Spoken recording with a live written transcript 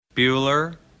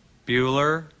Bueller,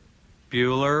 Bueller,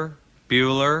 Bueller,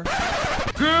 Bueller.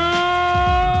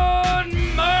 Good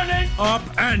morning! Up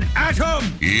and at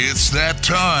 'em! It's that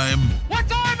time. What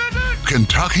time is it?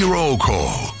 Kentucky Roll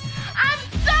Call I'm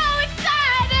so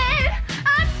excited!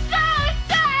 I'm so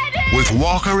excited! with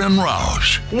Walker and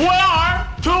Roush. We are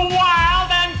two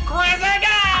wild and crazy guys!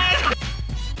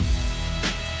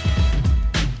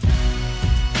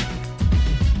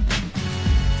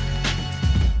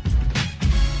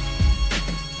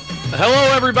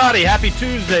 Hello, everybody. Happy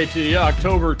Tuesday to you,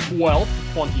 October 12th,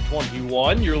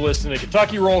 2021. You're listening to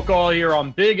Kentucky Roll Call here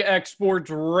on Big X Sports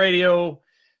Radio.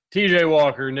 TJ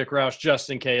Walker, Nick Roush,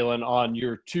 Justin Kalen on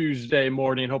your Tuesday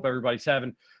morning. Hope everybody's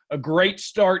having a great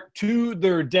start to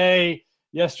their day.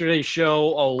 Yesterday's show,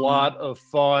 a lot of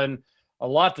fun, a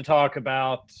lot to talk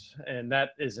about, and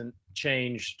that isn't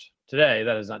changed today.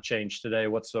 That has not changed today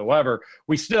whatsoever.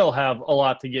 We still have a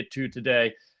lot to get to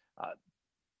today.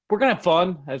 We're going to have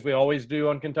fun, as we always do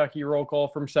on Kentucky Roll Call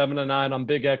from 7 to 9 on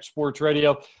Big X Sports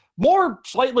Radio. More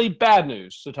slightly bad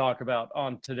news to talk about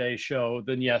on today's show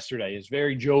than yesterday. It's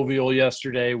very jovial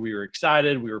yesterday. We were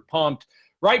excited. We were pumped.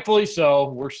 Rightfully so.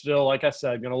 We're still, like I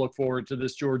said, going to look forward to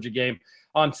this Georgia game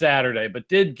on Saturday. But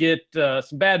did get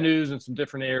some bad news in some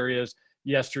different areas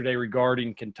yesterday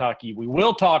regarding Kentucky. We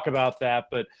will talk about that,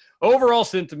 but overall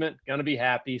sentiment, going to be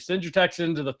happy. Send your text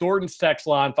into the Thornton's text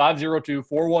line,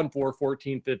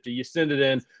 502-414-1450. You send it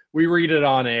in. We read it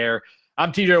on air.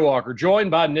 I'm TJ Walker,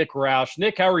 joined by Nick Roush.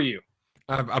 Nick, how are you?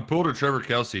 I pulled a Trevor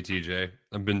Kelsey, TJ.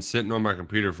 I've been sitting on my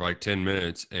computer for like 10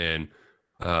 minutes, and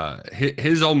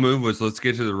his whole move was, let's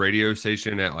get to the radio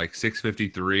station at like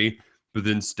 6:53, but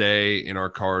then stay in our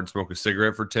car and smoke a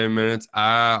cigarette for 10 minutes.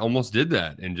 I almost did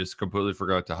that and just completely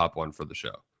forgot to hop on for the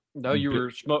show. No, you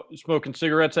were smoking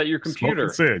cigarettes at your computer.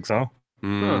 Smoking cigs, huh?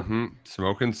 Mm-hmm.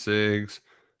 Smoking cigs,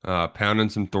 pounding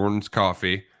some Thornton's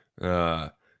coffee.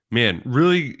 Man,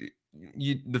 really,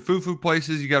 the foo-foo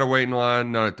places, you got to wait in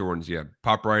line. Not at Thornton's. Yeah,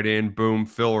 pop right in, boom,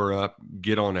 fill her up,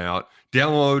 get on out.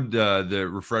 Download the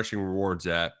Refreshing Rewards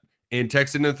app and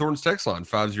text it into Thornton's text line,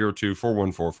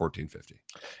 502-414-1450.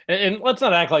 And let's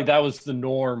not act like that was the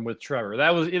norm with Trevor.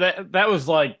 That was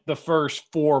like the first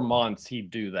 4 months he'd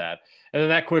do that. And then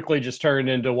that quickly just turned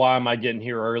into, why am I getting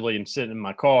here early and sitting in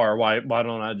my car? Why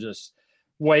don't I just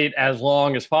wait as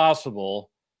long as possible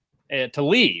to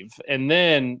leave? And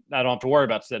then I don't have to worry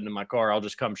about sitting in my car. I'll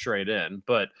just come straight in.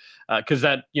 But because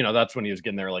that's when he was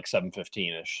getting there like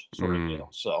 7:15-ish sort of deal.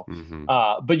 So,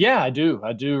 but yeah, I do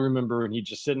remember when he'd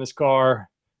just sit in his car.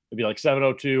 It'd be like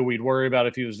 7:02. We'd worry about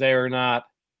if he was there or not.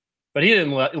 But he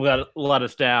didn't let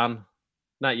us down.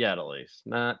 Not yet, at least.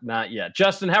 Not yet.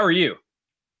 Justin, how are you?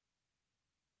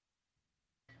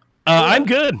 I'm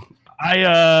good.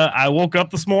 I woke up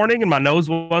this morning and my nose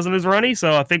wasn't as runny,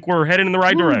 so I think we're heading in the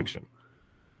right direction.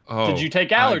 Oh, did you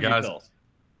take allergy pills?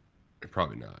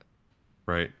 Probably not.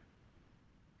 Right?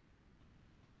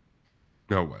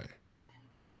 No way.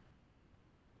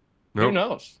 Nope. Who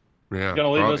knows? Yeah, He's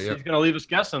gonna leave us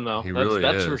guessing, though.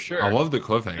 That's for sure. I love the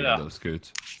cliffhanger, though,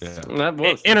 Scoots. Yeah.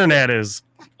 Internet is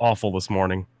awful this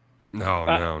morning. No,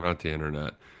 not the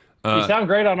internet. You sound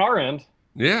great on our end.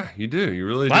 Yeah, you do. You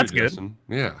really do. That's good. Justin.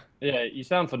 Yeah. Yeah, you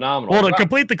sound phenomenal. Well, to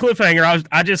complete the cliffhanger,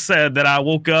 I just said that I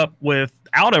woke up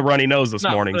without a runny nose this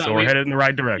morning, so we're headed in the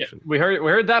right direction. Yeah, we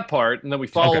heard that part, and then we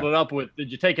followed it up with,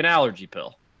 did you take an allergy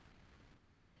pill?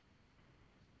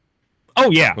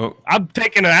 Oh, yeah. I'm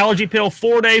taking an allergy pill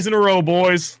 4 days in a row,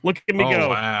 boys. Look at me go.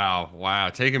 Wow.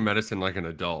 Taking medicine like an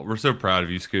adult. We're so proud of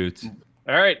you, Scoots.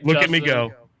 All right. Look at me go.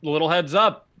 Little heads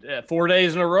up. 4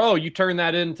 days in a row, you turn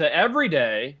that into every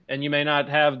day, and you may not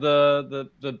have the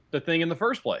thing in the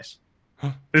first place.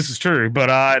 This is true, but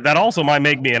that also might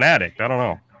make me an addict. I don't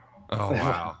know. Oh,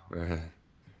 wow.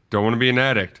 Don't want to be an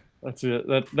addict. That's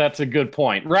a good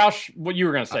point. Roush, what you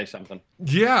were going to say something.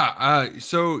 Yeah.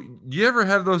 So you ever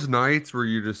have those nights where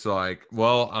you're just like,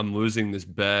 well, I'm losing this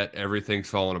bet. Everything's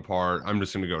falling apart. I'm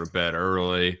just going to go to bed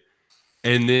early.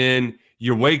 And then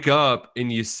you wake up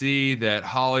and you see that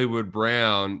Hollywood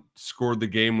Brown scored the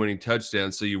game-winning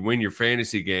touchdown, so you win your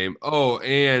fantasy game. Oh,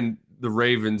 and the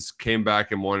Ravens came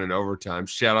back and won in overtime.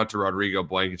 Shout out to Rodrigo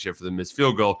Blankenship for the missed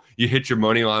field goal. You hit your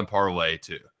money line parlay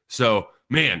too. So,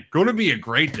 man, going to be a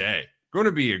great day. Going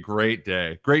to be a great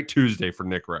day. Great Tuesday for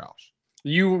Nick Roush.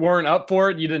 You weren't up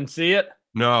for it? You didn't see it?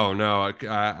 No. It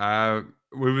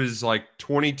was like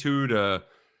 22-6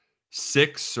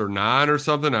 or 9 or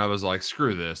something. I was like,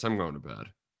 screw this. I'm going to bed.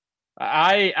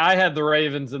 I had the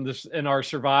Ravens in our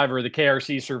Survivor, the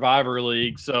KRC Survivor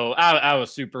League, so I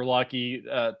was super lucky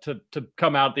to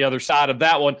come out the other side of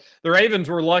that one. The Ravens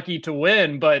were lucky to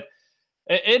win, but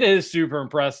it is super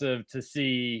impressive to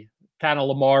see kind of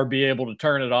Lamar be able to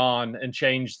turn it on and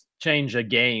change a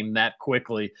game that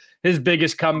quickly. His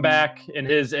biggest comeback in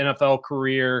his NFL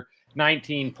career,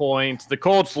 19 points. The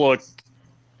Colts looked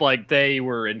like they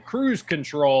were in cruise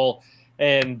control,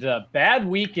 and bad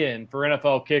weekend for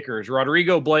NFL kickers.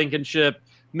 Rodrigo Blankenship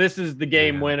misses the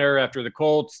game winner after the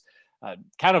Colts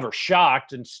kind of are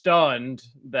shocked and stunned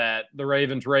that the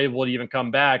Ravens were able to even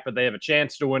come back, but they have a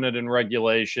chance to win it in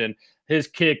regulation. His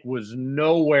kick was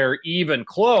nowhere even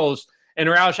close. And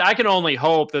Roush, I can only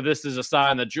hope that this is a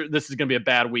sign that this is going to be a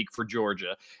bad week for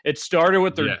Georgia. It started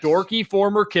with their dorky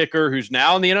former kicker, who's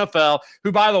now in the NFL,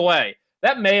 who, by the way,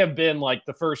 that may have been like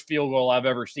the first field goal I've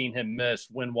ever seen him miss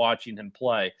when watching him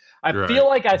play. I feel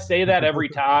like I say that every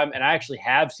time, and I actually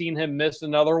have seen him miss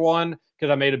another one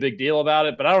because I made a big deal about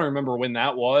it, but I don't remember when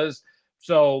that was.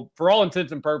 So for all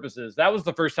intents and purposes, that was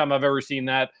the first time I've ever seen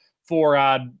that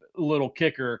four-odd little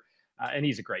kicker, and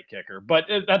he's a great kicker. But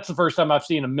that's the first time I've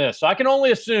seen him miss. So I can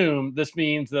only assume this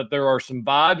means that there are some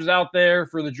vibes out there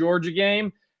for the Georgia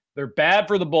game. They're bad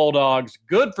for the Bulldogs,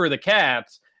 good for the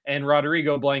Cats, and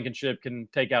Rodrigo Blankenship can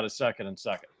take out his second and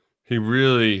second. He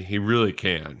really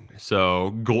can.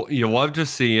 So you'll love to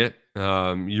see it.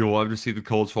 You'll love to see the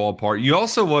Colts fall apart. You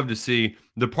also love to see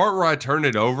the part where I turned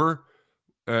it over.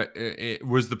 It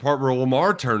was the part where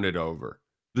Lamar turned it over.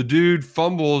 The dude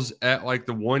fumbles at like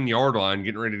the 1 yard line,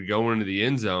 getting ready to go into the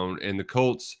end zone, and the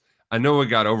Colts. I know it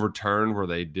got overturned where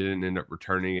they didn't end up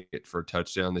returning it for a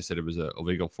touchdown. They said it was a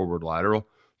illegal forward lateral,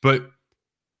 but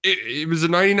it was a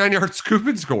 99-yard scoop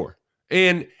and score.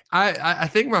 And I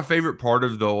think my favorite part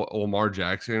of the Lamar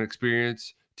Jackson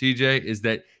experience, TJ, is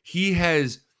that he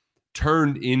has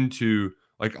turned into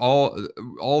like all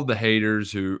the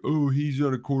haters who, oh, he's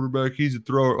not a quarterback, he's a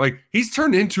thrower. Like, he's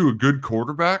turned into a good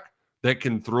quarterback that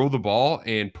can throw the ball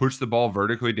and push the ball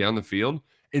vertically down the field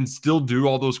and still do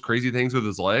all those crazy things with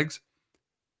his legs.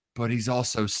 But he's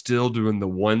also still doing the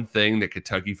one thing that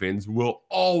Kentucky fans will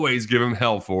always give him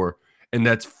hell for, and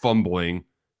that's fumbling,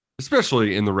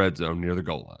 especially in the red zone near the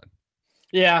goal line.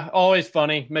 Yeah, always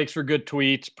funny. Makes for good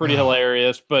tweets. Pretty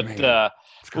hilarious. But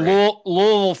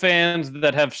Louisville fans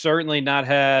that have certainly not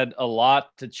had a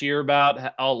lot to cheer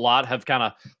about, a lot have kind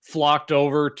of flocked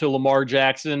over to Lamar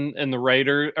Jackson and the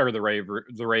Ravens.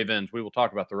 We will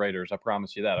talk about the Raiders. I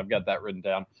promise you that. I've got that written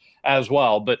down as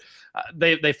well. But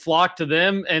they flock to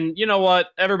them. And you know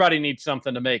what? Everybody needs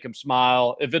something to make them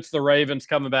smile. If it's the Ravens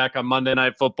coming back on Monday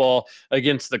Night Football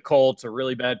against the Colts, a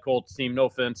really bad Colts team, no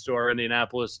offense to our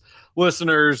Indianapolis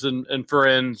listeners and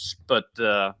friends, but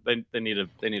they need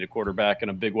a quarterback in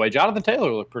a big way. Jonathan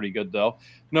Taylor looked pretty good, though.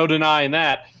 No denying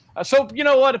that. So, you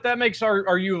know what? If that makes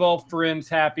our U of L friends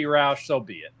happy, Roush, so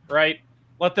be it, right?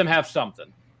 Let them have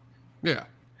something. Yeah.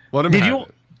 Let them have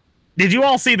it. Did you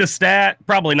all see the stat?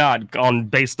 Probably not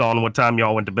based on what time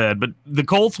y'all went to bed, but the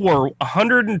Colts were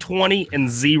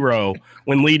 120-0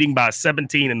 when leading by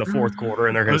 17 in the fourth quarter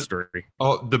in their history.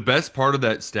 Oh, the best part of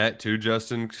that stat too,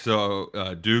 Justin. So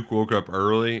Duke woke up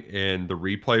early and the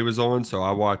replay was on. So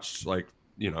I watched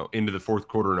into the fourth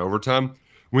quarter and overtime.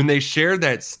 When they shared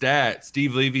that stat,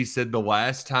 Steve Levy said the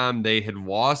last time they had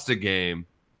lost a game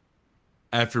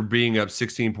after being up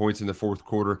 16 points in the fourth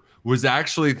quarter was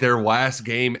actually their last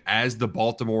game as the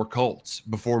Baltimore Colts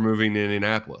before moving to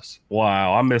Indianapolis.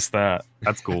 Wow, I missed that.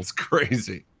 That's cool. It's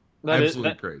crazy.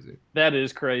 Absolutely crazy. That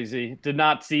is crazy. Did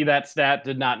not see that stat,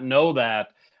 did not know that.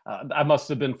 I must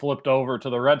have been flipped over to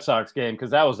the Red Sox game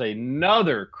because that was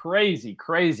another crazy,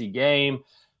 crazy game.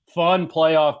 Fun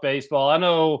playoff baseball. I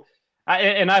know,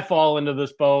 I fall into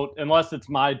this boat unless it's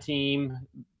my team.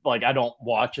 Like, I don't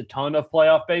watch a ton of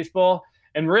playoff baseball.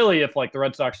 And really, if like the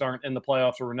Red Sox aren't in the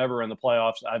playoffs or were never in the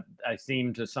playoffs, I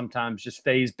seem to sometimes just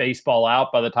phase baseball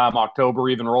out by the time October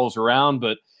even rolls around.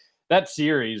 But that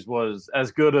series was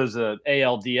as good as an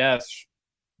ALDS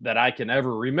that I can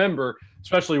ever remember,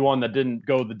 especially one that didn't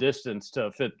go the distance to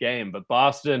a fifth game. But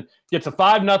Boston gets a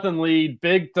 5-0 lead,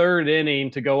 big third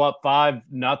inning to go up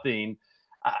 5-0.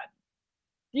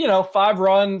 5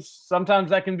 runs, sometimes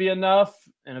that can be enough.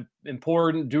 An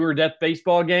important do-or-death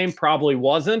baseball game probably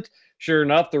wasn't. Sure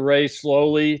enough, the Rays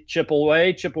slowly chip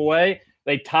away.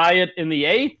 They tie it in the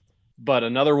 8th, but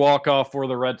another walk-off for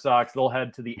the Red Sox. They'll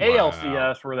head to the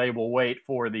ALCS where they will wait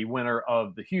for the winner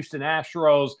of the Houston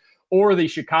Astros or the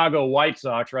Chicago White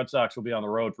Sox. Red Sox will be on the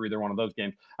road for either one of those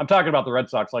games. I'm talking about the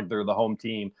Red Sox like they're the home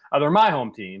team. They're my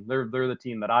home team. They're the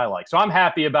team that I like. So I'm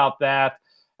happy about that.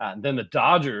 Then the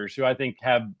Dodgers, who I think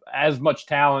have as much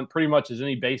talent pretty much as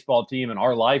any baseball team in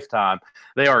our lifetime.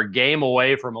 They are a game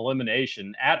away from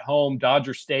elimination. At home,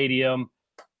 Dodger Stadium,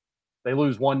 they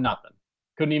lose 1-0.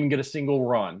 Couldn't even get a single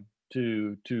run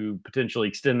to potentially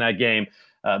extend that game.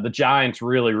 the Giants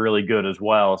really, really good as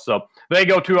well. So they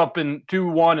go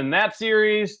 2-1 in that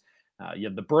series. You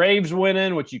have the Braves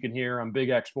winning, which you can hear on Big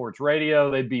X Sports Radio.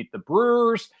 They beat the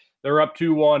Brewers. They're up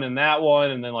 2-1 in that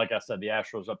one. And then, like I said, the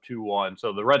Astros up 2-1.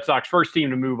 So the Red Sox first team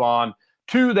to move on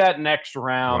to that next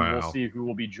round. Wow. We'll see who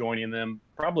will be joining them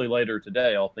probably later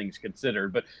today, all things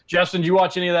considered. But Justin, did you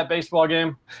watch any of that baseball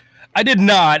game? I did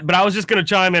not, but I was just going to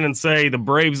chime in and say the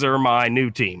Braves are my new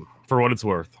team for what it's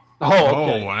worth. Oh,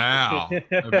 okay. Wow.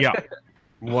 Yeah.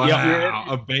 Wow. Yeah.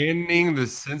 Abandoning the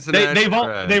Cincinnati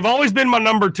Reds. They've always been my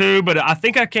number 2, but I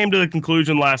think I came to the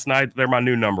conclusion last night that they're my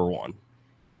new number 1.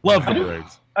 Love the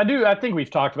Braves. I think we've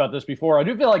talked about this before. I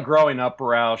do feel like growing up,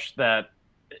 Roush, that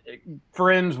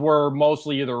friends were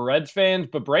mostly either Reds fans,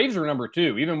 but Braves are number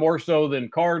 2, even more so than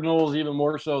Cardinals, even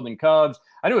more so than Cubs.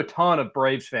 I knew a ton of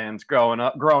Braves fans growing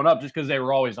up just because they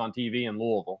were always on TV in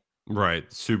Louisville. Right.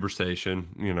 Superstation.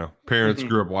 Parents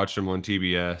grew up watching them on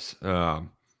TBS.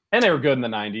 And they were good in the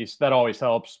 90s. That always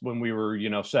helps when we were,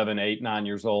 7, 8, 9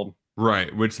 years old.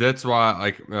 Right, which that's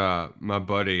why, my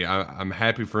buddy, I'm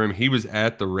happy for him. He was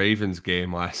at the Ravens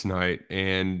game last night,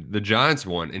 and the Giants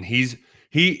won. And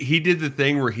he did the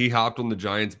thing where he hopped on the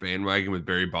Giants bandwagon with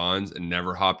Barry Bonds and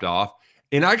never hopped off.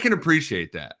 And I can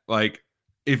appreciate that. Like,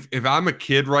 if I'm a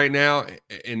kid right now,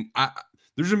 and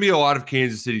there's going to be a lot of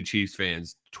Kansas City Chiefs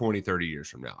fans 20, 30 years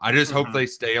from now. I just hope they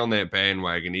stay on that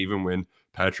bandwagon even when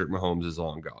Patrick Mahomes is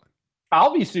long gone.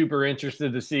 I'll be super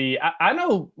interested to see. I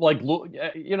know,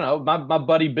 my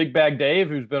buddy Big Bag Dave,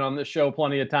 who's been on this show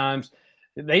plenty of times,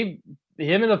 him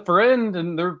and a friend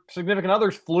and their significant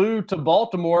others flew to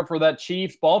Baltimore for that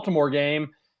Chiefs-Baltimore game.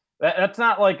 That's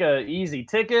not like an easy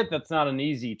ticket. That's not an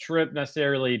easy trip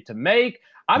necessarily to make.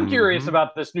 I'm curious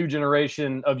about this new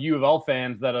generation of U of L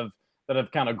fans that have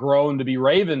kind of grown to be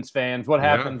Ravens fans. What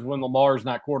happens when Lamar's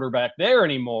not quarterback there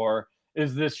anymore?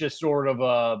 Is this just sort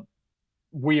of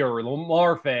we are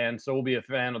Lamar fans, so we'll be a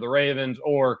fan of the Ravens,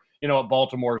 or,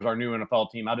 Baltimore is our new NFL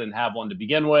team. I didn't have one to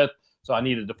begin with, so I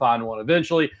needed to find one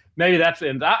eventually. Maybe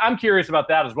and I'm curious about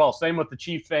that as well. Same with the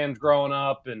Chiefs fans growing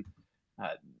up. And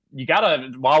you got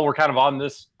to, while we're kind of on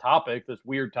this topic, this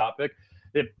weird topic,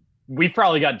 we've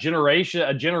probably got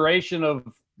a generation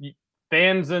of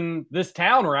fans in this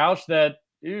town, Roush, that,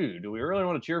 do we really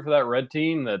want to cheer for that red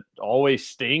team that always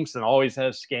stinks and always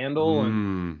has scandal?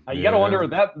 And you got to wonder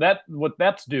what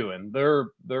that's doing.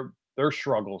 Their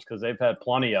struggles, because they've had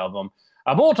plenty of them.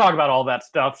 But we'll talk about all that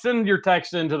stuff. Send your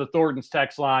text into the Thornton's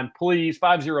text line, please,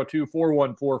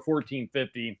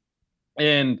 502-414-1450.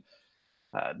 And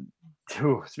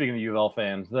speaking of U of L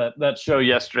fans, that show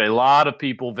yesterday, a lot of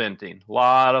people venting, a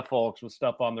lot of folks with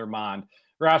stuff on their mind.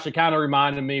 Roush, it kind of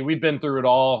reminded me, we've been through it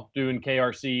all doing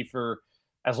KRC for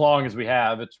as long as we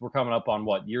have. We're coming up on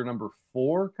year number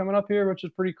 4 coming up here, which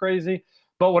is pretty crazy.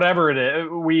 But whatever it is,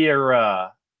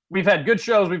 we've had good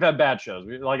shows, we've had bad shows.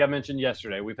 Like I mentioned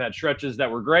yesterday, we've had stretches that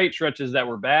were great, stretches that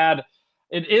were bad.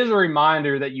 It is a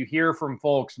reminder that you hear from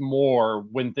folks more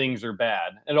when things are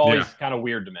bad. It always kind of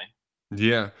weird to me.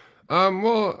 Yeah.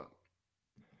 Well,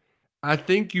 I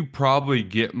think you probably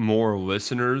get more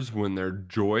listeners when they're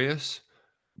joyous,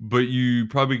 but you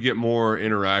probably get more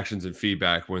interactions and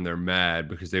feedback when they're mad,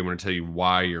 because they want to tell you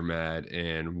why you're mad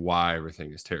and why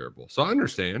everything is terrible. So I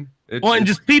understand. And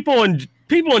just people in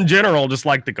general just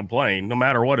like to complain, no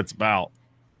matter what it's about.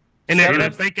 And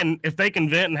if they can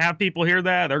vent and have people hear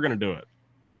that, they're going to do it.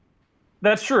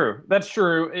 That's true.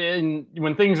 And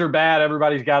when things are bad,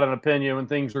 everybody's got an opinion. When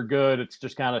things are good, it's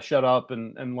just kind of shut up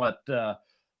and let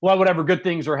whatever good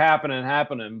things are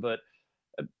happening. But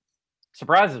it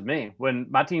surprises me when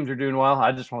my teams are doing well.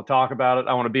 I just want to talk about it.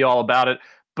 I want to be all about it.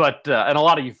 But and a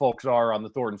lot of you folks are on the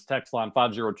Thornton's text line,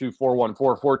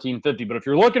 502-414-1450. But if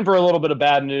you're looking for a little bit of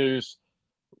bad news,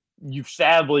 you've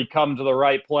sadly come to the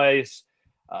right place.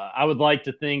 I would like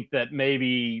to think that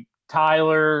maybe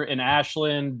Tyler and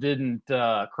Ashland didn't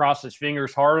cross his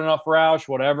fingers hard enough, Roush,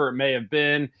 whatever it may have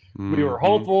been. We were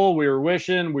hopeful, we were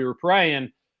wishing, we were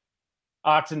praying.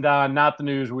 Oxendon, not the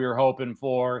news we were hoping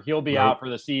for. He'll be out for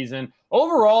the season.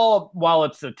 Overall, while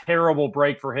it's a terrible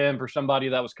break for him, for somebody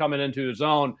that was coming into his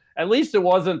own, at least it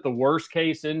wasn't the worst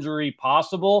case injury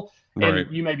possible. Right.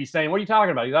 And you may be saying, what are you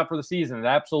talking about? He's out for the season. It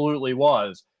absolutely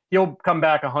was. He'll come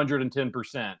back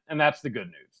 110%. And that's the good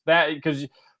news. Because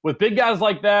with big guys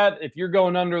like that, if you're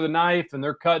going under the knife and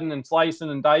they're cutting and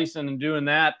slicing and dicing and doing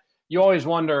that, you always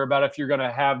wonder about if you're going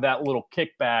to have that little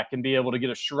kickback and be able to get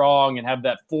a strong and have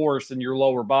that force in your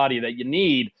lower body that you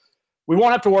need. We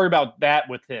won't have to worry about that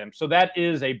with him. So that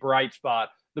is a bright spot.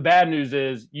 The bad news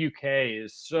is UK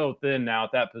is so thin now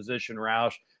at that position,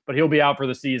 Roush, but he'll be out for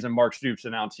the season. Mark Stoops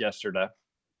announced yesterday.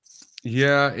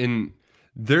 Yeah, and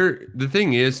the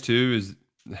thing is, too, is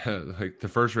like the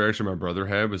first reaction my brother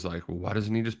had was like, well, why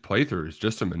doesn't he just play through? It's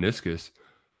just a meniscus.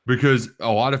 Because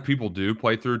a lot of people do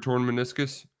play through a torn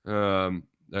meniscus,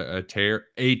 a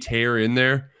tear in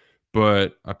there,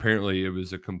 but apparently it was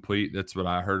that's what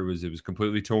I heard, it was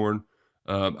completely torn.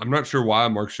 I'm not sure why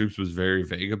Mark Stoops was very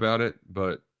vague about it,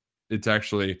 but it's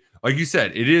actually, like you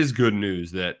said, it is good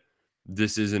news that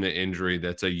this isn't an injury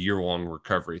that's a year-long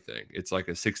recovery thing. It's like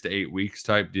a 6 to 8 weeks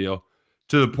type deal,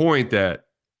 to the point that,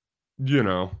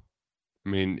 I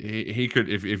mean, he could,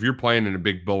 if you're playing in a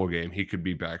big bowl game, he could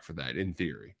be back for that in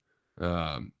theory.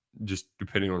 Just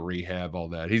depending on rehab, all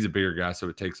that. He's a bigger guy, so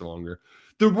it takes longer.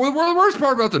 The worst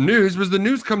part about the news was the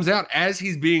news comes out as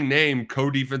he's being named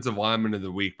co-defensive lineman of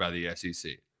the week by the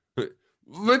SEC.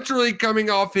 Literally coming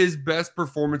off his best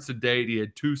performance to date. He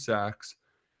had 2 sacks,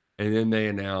 and then they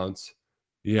announce,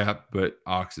 but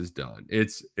Ox is done.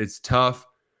 It's tough.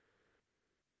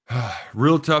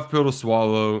 Real tough pill to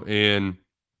swallow. And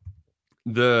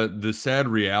the sad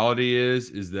reality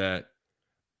is that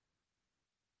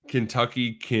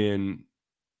Kentucky can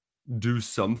do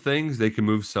some things. They can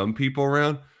move some people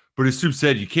around. But as Soup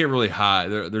said, you can't really hide.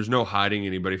 There's no hiding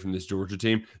anybody from this Georgia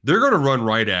team. They're going to run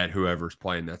right at whoever's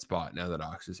playing that spot now that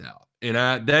Ox is out. And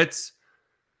that's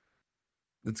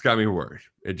got me worried.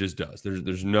 It just does.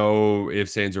 There's no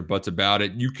ifs, ands, or buts about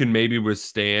it. You can maybe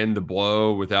withstand the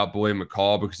blow without Bully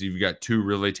McCall because you've got 2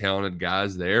 really talented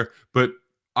guys there. But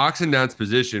Oxendown's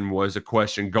position was a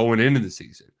question going into the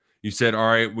season. You said, all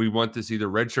right, we want this either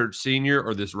redshirt senior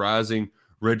or this rising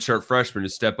redshirt freshman to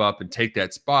step up and take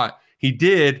that spot. He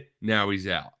did. Now he's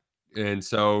out. And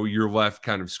so you're left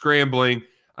kind of scrambling.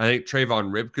 I think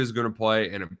Trayvon Ripka is going to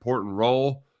play an important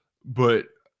role, but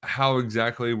how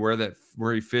exactly where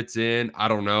he fits in, I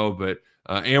don't know. But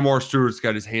Anwar Stewart's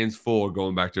got his hands full of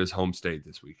going back to his home state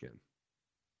this weekend.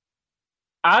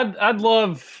 I'd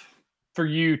love for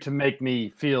you to make me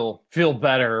feel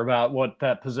better about what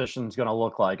that position is going to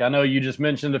look like. I know you just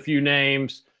mentioned a few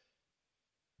names.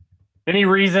 Any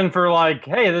reason for like,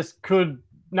 hey, this could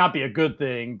not be a good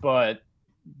thing, but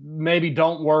maybe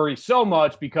don't worry so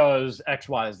much because X,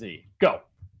 Y, Z. Go.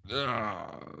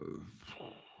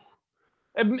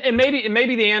 And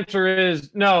maybe the answer is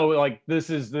no. Like this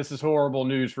is horrible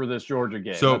news for this Georgia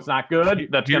game. So that's not good.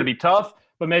 That's going to be tough.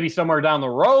 But maybe somewhere down the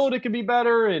road it could be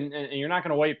better, and you're not going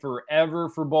to wait forever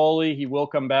for Boley. He will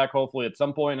come back hopefully at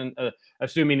some point, and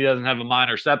assuming he doesn't have a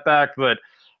minor setback. But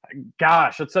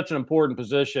gosh, it's such an important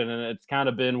position, and it's kind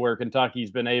of been where Kentucky's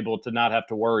been able to not have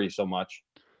to worry so much.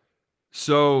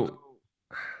 So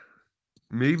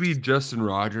maybe Justin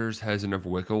Rogers has enough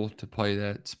wickle to play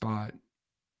that spot.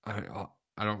 I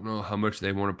don't know how much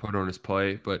they want to put on his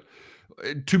plate, but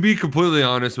to be completely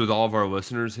honest with all of our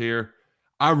listeners here,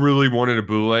 I really wanted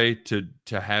Abule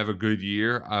to have a good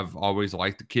year. I've always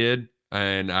liked the kid,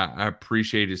 and I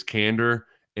appreciate his candor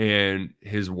and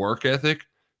his work ethic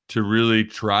to really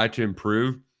try to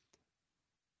improve.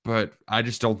 But I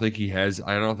just don't think he has.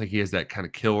 I don't think he has that kind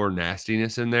of killer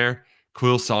nastiness in there.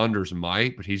 Quill Saunders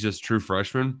might, but he's just a true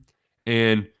freshman.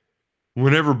 And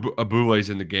whenever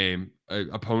Abule's in the game,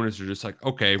 opponents are just like,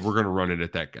 okay, we're going to run it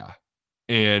at that guy.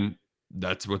 And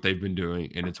that's what they've been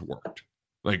doing, and it's worked.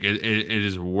 Like, it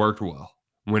has worked well.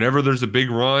 Whenever there's a big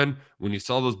run, when you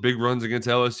saw those big runs against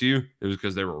LSU, it was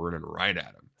because they were running right at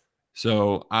him.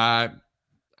 So I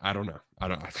don't know.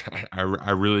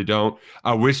 I really don't.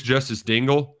 I wish Justice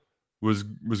Dingle was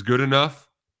good enough.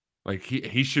 Like,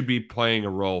 he should be playing a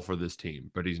role for this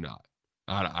team, but he's not.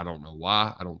 I don't know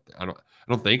why. I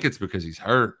don't think it's because he's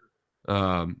hurt.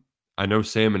 I know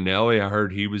Sam Anelli, I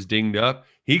heard he was dinged up.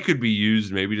 He could be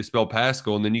used maybe to spell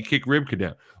Pascal, and then you kick Ribka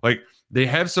down. Like, they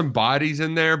have some bodies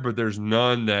in there, but there's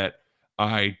none that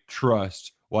I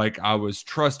trust like I was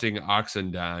trusting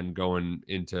Oxendown going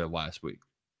into last week.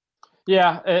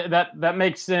 Yeah, that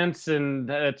makes sense, and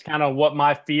that's kind of what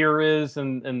my fear is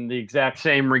in the exact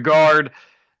same regard.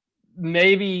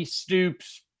 Maybe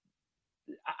Stoops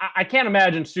 – I can't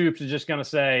imagine Stoops is just going to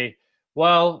say,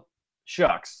 well,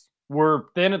 shucks, we're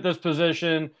thin at this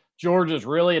position. Georgia's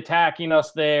really attacking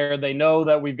us there. They know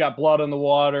that we've got blood in the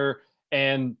water,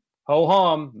 and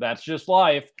ho-hum, that's just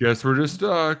life. Guess we're just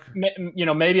stuck. You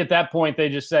know, maybe at that point they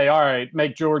just say, all right,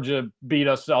 make Georgia beat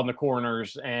us on the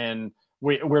corners, and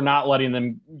we're not letting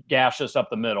them gash us up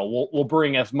the middle. We'll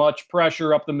bring as much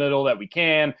pressure up the middle that we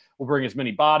can. We'll bring as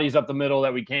many bodies up the middle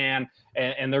that we can,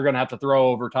 and they're going to have to throw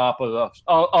over top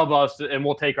of us, and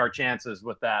we'll take our chances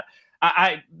with that.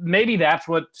 Maybe that's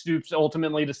what Stoops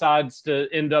ultimately decides to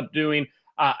end up doing.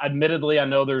 Admittedly, I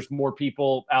know there's more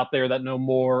people out there that know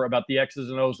more about the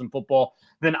X's and O's in football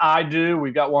than I do.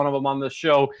 We've got one of them on this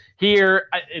show here.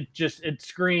 It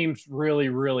screams really,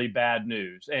 really bad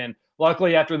news. And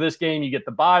Luckily, after this game, you get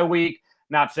the bye week.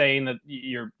 Not saying that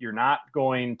you're not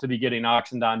going to be getting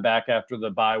Oxendine back after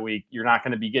the bye week. You're not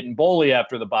going to be getting Boley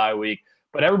after the bye week.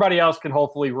 But everybody else can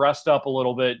hopefully rest up a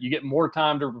little bit. You get more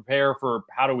time to prepare for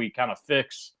how do we kind of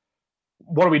fix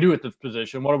what do we do at this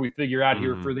position? What do we figure out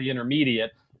here for the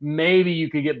intermediate? Maybe you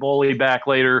could get Boley back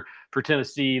later for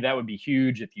Tennessee. That would be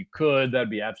huge if you could. That would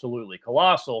be absolutely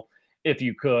colossal if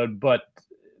you could. But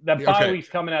that bye week's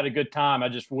coming at a good time. I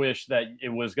just wish that it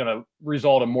was going to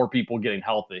result in more people getting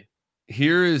healthy.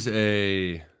 Here is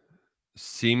a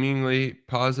seemingly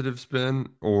positive spin,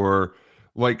 or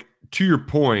like to your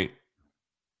point,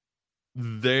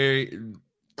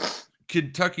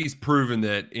 Kentucky's proven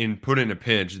that in put in a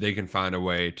pinch, they can find a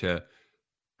way to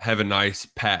have a nice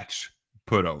patch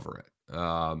put over it.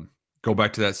 Go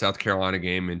back to that South Carolina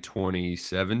game in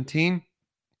 2017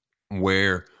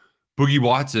 where Boogie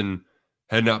Watson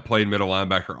had not played middle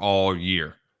linebacker all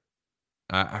year.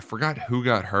 I forgot who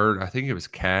got hurt. I think it was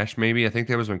Cash, maybe. I think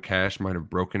that was when Cash might have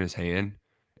broken his hand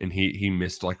and he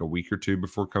missed like a week or two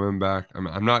before coming back.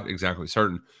 I'm not exactly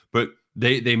certain, but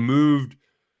they moved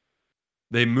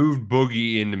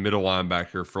Boogie into middle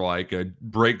linebacker for like a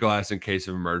break glass in case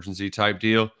of emergency type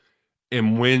deal.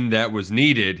 And when that was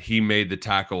needed, he made the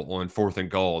tackle on 4th and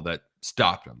goal that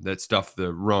stopped him, that stuffed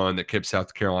the run that kept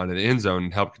South Carolina in the end zone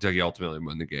and helped Kentucky ultimately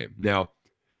win the game. Now,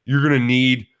 you're going to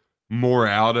need more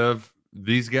out of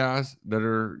these guys that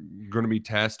are going to be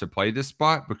tasked to play this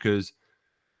spot because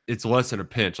it's less than a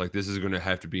pinch. Like this is going to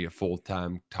have to be a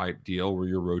full-time type deal where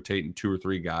you're rotating 2 or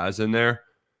 3 guys in there.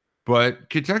 But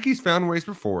Kentucky's found ways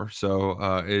before,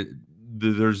 so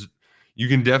you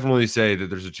can definitely say that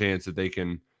there's a chance that they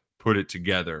can put it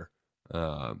together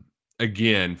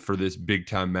again for this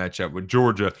big-time matchup with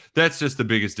Georgia. That's just the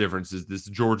biggest difference is this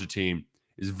Georgia team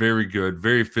is very good,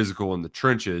 very physical in the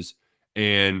trenches,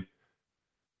 and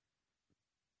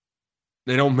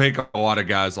they don't make a lot of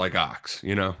guys like Ox.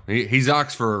 You know, he's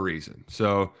Ox for a reason.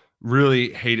 So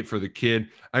really hate it for the kid.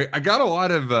 I got a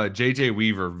lot of JJ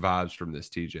Weaver vibes from this,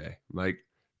 TJ, like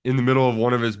in the middle of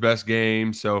one of his best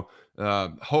games. So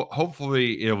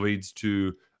hopefully it leads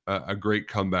to a great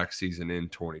comeback season in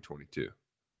 2022.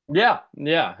 Yeah.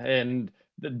 And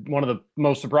one of the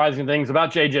most surprising things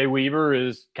about JJ Weaver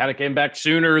is kind of came back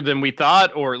sooner than we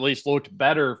thought, or at least looked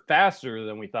better faster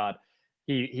than we thought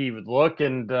he would look.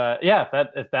 And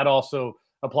if that also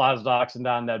applies to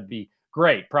Oxendine, that'd be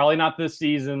great. Probably not this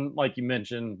season, like you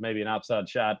mentioned, maybe an outside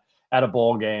shot at a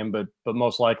bowl game, but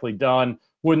most likely done.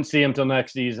 Wouldn't see him till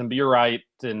next season, but you're right.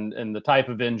 And the type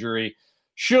of injury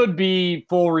should be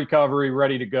full recovery,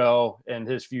 ready to go. And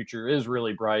his future is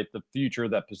really bright. The future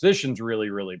of that position's really,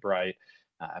 really bright.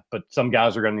 But some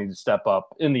guys are going to need to step up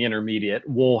in the intermediate.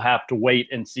 We'll have to wait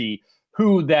and see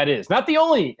who that is. Not the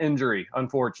only injury,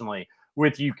 unfortunately,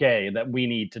 with UK that we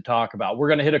need to talk about. We're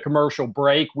going to hit a commercial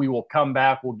break. We will come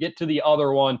back. We'll get to the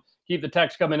other one. Keep the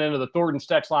text coming into the Thornton's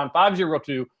text line,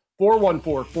 502-414-1450.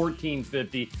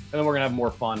 And then we're going to have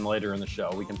more fun later in the show.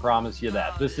 We can promise you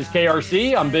that. This is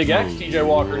KRC. I'm Big X, TJ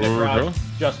Walker, Nick Roush,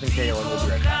 Justin Kalen. We'll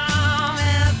be right back.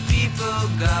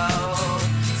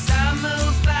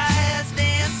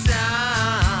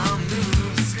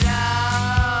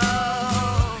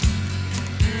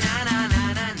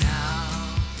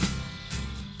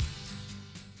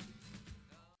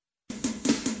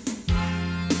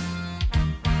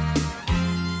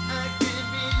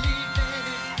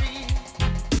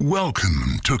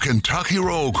 Welcome to Kentucky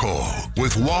Roll Call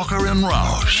with Walker and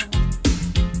Roush.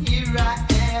 Here I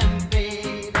am,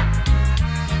 babe.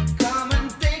 Come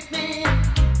and take me.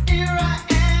 Here I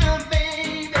am,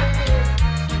 baby.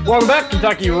 Welcome back,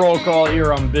 Kentucky Roll Call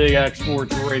here on Big X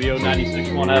Sports Radio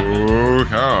 96.1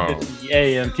 FM. It's the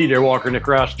AM. TJ Walker, Nick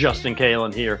Roush, Justin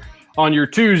Kalen here on your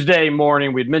Tuesday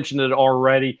morning. We'd mentioned it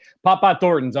already. Popeye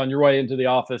Thornton's on your way into the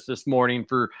office this morning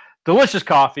for delicious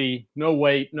coffee, no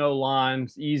wait, no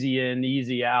lines, easy in,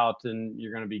 easy out, and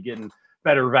you're going to be getting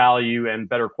better value and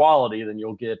better quality than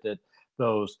you'll get at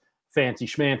those fancy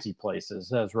schmancy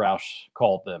places, as Roush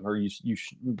called them. Or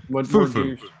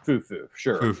Foo-foo. Foo-foo,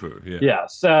 sure. Foo-foo, yeah.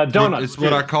 Yes, donuts. It's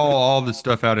what I call all the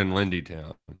stuff out in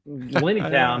Lindytown.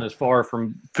 Lindytown is far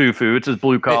from foo-foo. It's as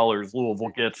blue collar as Louisville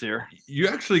gets here. You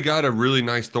actually got a really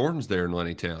nice Thornton's there in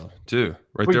Lindytown, too.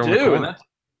 Right we there do, on the corner.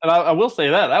 And I will say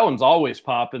that one's always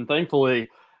popping. Thankfully,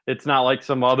 it's not like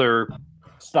some other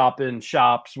stop-in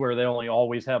shops where they only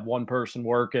always have one person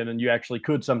working, and you actually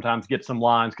could sometimes get some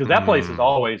lines because that place is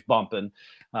always bumping.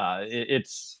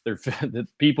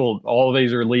 People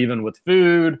always are leaving with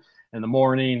food in the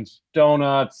mornings,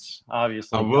 donuts,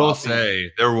 obviously. I will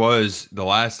say there was the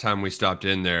last time we stopped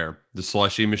in there, the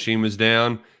slushie machine was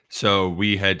down. So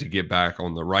we had to get back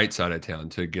on the right side of town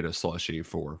to get a slushie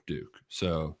for Duke.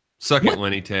 So suck it,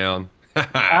 Lenny Town.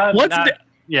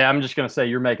 Yeah, I'm just gonna say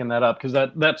you're making that up because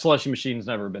that slushy machine's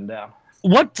never been down.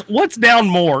 What's down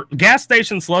more? Gas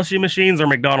station slushy machines or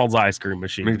McDonald's ice cream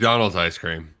machines? McDonald's ice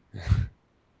cream.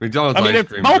 McDonald's I mean, ice it's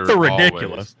cream. both are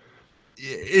ridiculous.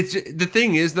 It's the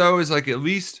thing is though, is like at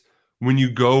least when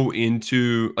you go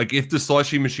into like if the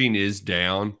slushy machine is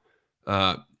down,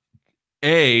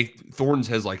 Thornton's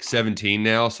has like 17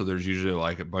 now, so there's usually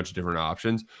like a bunch of different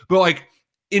options. But like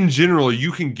in general,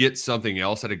 you can get something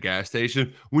else at a gas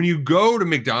station. When you go to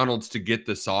McDonald's to get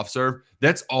the soft serve,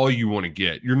 that's all you want to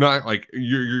get. You're not like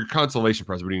your consolation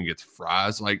prize when you get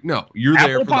fries. Like, no, you're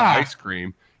there for the ice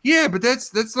cream. Yeah, but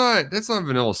that's not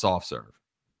vanilla soft serve.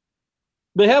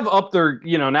 They have upped their,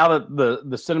 now that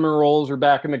the cinnamon rolls are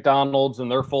back at McDonald's and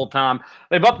they're full time,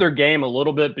 they've upped their game a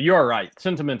little bit. But you're right,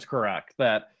 sentiment's correct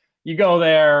that you go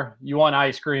there, you want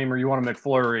ice cream or you want a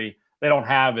McFlurry. They don't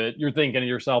have it. You're thinking to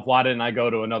yourself, why didn't I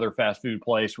go to another fast food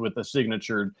place with a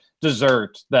signature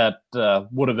dessert that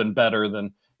would have been better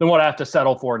than what I have to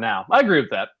settle for now? I agree with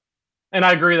that. And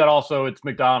I agree that also it's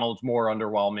McDonald's more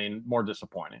underwhelming, more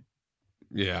disappointing.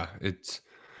 Yeah, it's...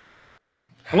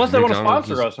 Unless they want to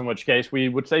sponsor us, in which case we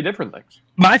would say different things.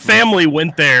 My family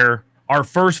went there our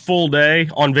first full day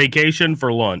on vacation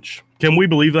for lunch. Can we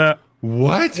believe that?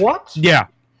 What? Yeah.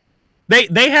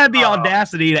 They had the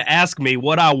audacity to ask me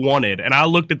what I wanted, and I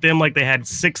looked at them like they had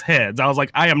 6 heads. I was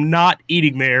like, I am not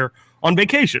eating there on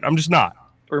vacation. I'm just not.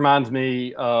 Reminds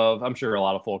me of, I'm sure a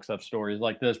lot of folks have stories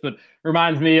like this, but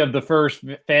reminds me of the first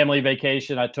family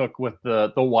vacation I took with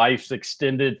the wife's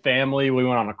extended family. We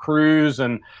went on a cruise,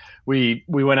 and we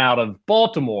went out of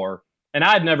Baltimore. And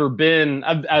I'd never been,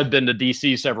 I've been to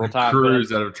DC several times.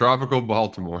 Cruise out of tropical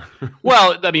Baltimore.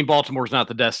 Well, I mean, Baltimore's not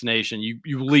the destination.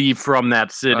 You leave from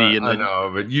that city. I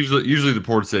know, but usually the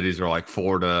port cities are like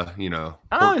Florida,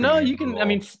 Oh, no, you can, I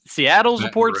mean, Seattle's a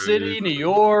port city, New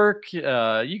York.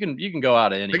 You can go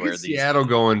out of anywhere. Seattle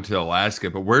going to Alaska,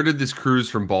 but where did this cruise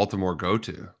from Baltimore go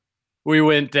to? We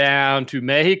went down to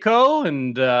Mexico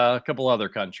and a couple other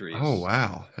countries. Oh,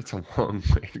 wow. That's a long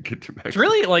way to get to Mexico. It's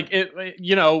really like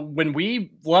when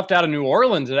we left out of New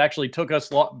Orleans, it actually took us,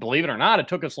 believe it or not, it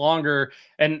took us longer.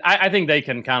 And I think they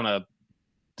can kind of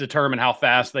determine how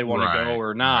fast they want to go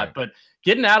or not. Right. But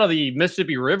getting out of the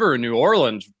Mississippi River in New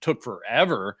Orleans took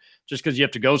forever just because you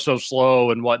have to go so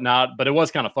slow and whatnot. But it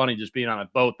was kind of funny just being on a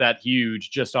boat that huge,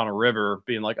 just on a river,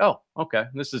 being like, oh, okay,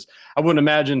 I wouldn't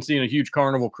imagine seeing a huge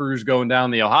Carnival cruise going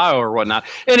down the Ohio or whatnot.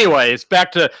 Anyways,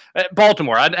 back to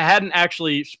Baltimore. I hadn't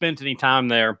actually spent any time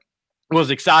there. Was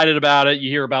excited about it. You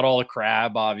hear about all the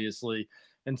crab, obviously,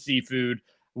 and seafood.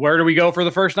 Where do we go for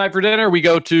the first night for dinner? We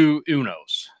go to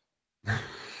Uno's.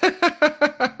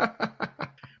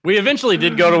 We eventually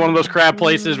did go to one of those crab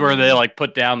places where they like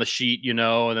put down the sheet, and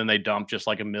then they dump just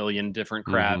like a million different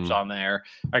crabs on there.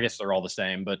 I guess they're all the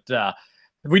same, but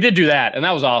we did do that, and that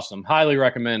was awesome. Highly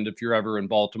recommend if you're ever in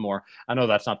Baltimore. I know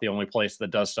that's not the only place that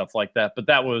does stuff like that, but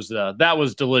that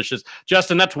was delicious.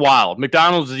 Justin, that's wild.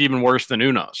 McDonald's is even worse than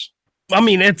Uno's. I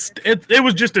mean, it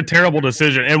was just a terrible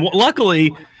decision, and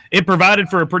luckily it provided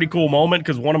for a pretty cool moment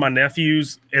because one of my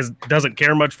nephews doesn't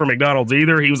care much for McDonald's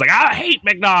either. He was like, I hate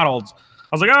McDonald's.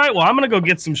 I was like, all right, well, I'm going to go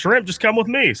get some shrimp. Just come with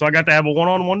me. So I got to have a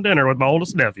one-on-one dinner with my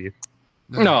oldest nephew.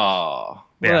 No,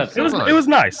 yeah, it was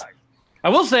nice. I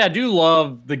will say I do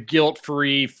love the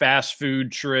guilt-free fast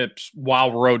food trips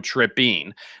while road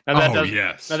tripping. Now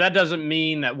that doesn't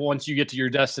mean that once you get to your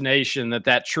destination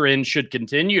that trend should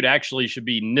continue. It actually should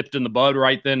be nipped in the bud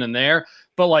right then and there.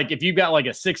 But like if you've got like a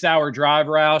 6-hour drive,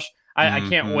 Roush, I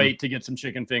can't wait to get some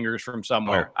chicken fingers from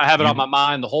somewhere. I have it on my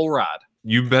mind the whole ride.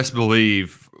 You best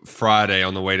believe Friday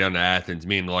on the way down to Athens,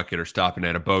 me and Luckett are stopping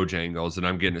at a Bojangles, and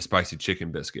I'm getting a spicy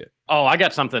chicken biscuit. Oh, I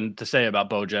got something to say about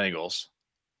Bojangles.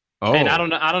 Oh, and I don't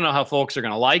know how folks are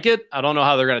going to like it. I don't know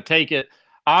how they're going to take it.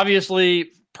 Obviously,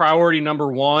 priority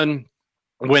number one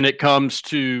when it comes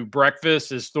to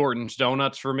breakfast is Thornton's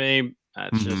Donuts for me.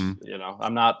 It's just,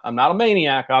 I'm not a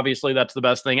maniac. Obviously, that's the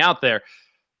best thing out there.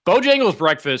 Bojangles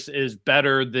breakfast is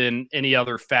better than any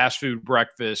other fast food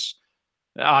breakfast.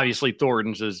 Obviously,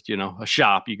 Thornton's is, a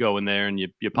shop. You go in there and you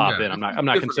pop in. I'm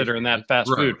not considering that fast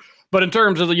food. But in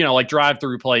terms of, like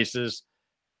drive-through places,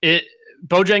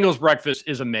 Bojangles breakfast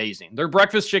is amazing. Their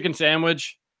breakfast chicken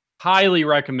sandwich, highly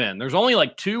recommend. There's only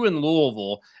like 2 in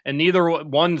Louisville, and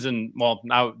one's in, well,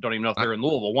 I don't even know if they're in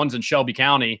Louisville. One's in Shelby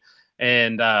County,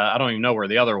 and I don't even know where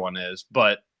the other one is.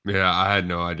 But yeah, I had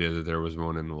no idea that there was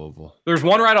one in Louisville. There's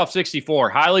one right off 64.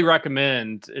 Highly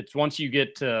recommend. It's once you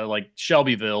get to like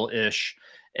Shelbyville-ish,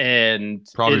 and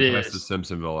probably past the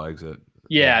Simpsonville exit.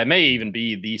 Yeah, it may even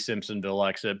be the Simpsonville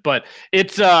exit, but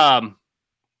it's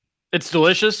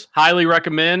delicious. Highly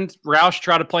recommend. Roush,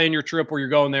 try to plan your trip where you're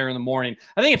going there in the morning.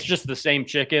 I think it's just the same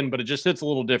chicken, but it just hits a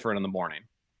little different in the morning.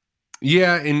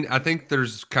 Yeah, and I think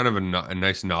there's kind of a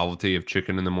nice novelty of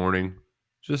chicken in the morning.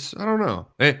 Just, I don't know.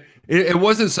 It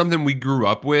wasn't something we grew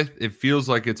up with. It feels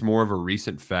like it's more of a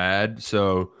recent fad.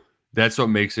 So that's what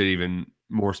makes it even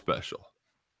more special.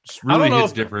 Just really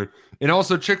hits different. And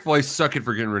also, Chick-fil-A suck it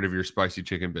for getting rid of your spicy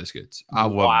chicken biscuits. I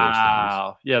love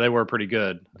those things. Yeah, they were pretty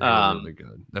good. They were really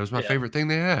good. That was my favorite thing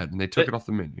they had, and they took it off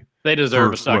the menu. They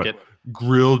deserve a suck it.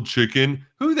 Grilled chicken.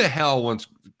 Who the hell wants...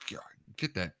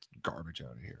 Get that garbage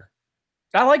out of here.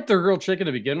 I like their grilled chicken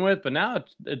to begin with, but now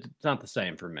it's not the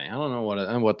same for me. I don't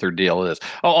know what their deal is.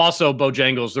 Oh, also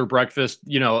Bojangles, their breakfast,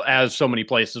 as so many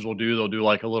places will do, they'll do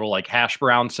like a little like hash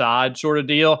brown side sort of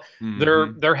deal.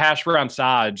 Mm-hmm. Their hash brown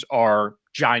sides are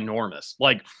ginormous.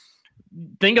 Like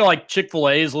think of like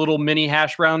Chick-fil-A's little mini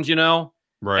hash browns,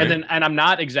 Right. And I'm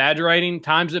not exaggerating,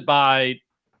 times it by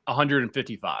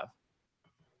 155.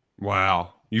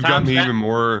 Wow. You've got me even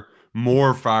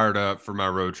more fired up for my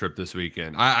road trip this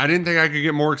weekend. I didn't think I could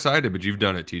get more excited, but you've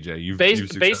done it, TJ. You've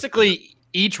basically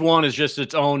each one is just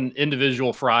its own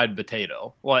individual fried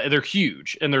potato. Well, they're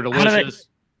huge and they're delicious.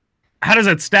 How does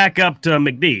it stack up to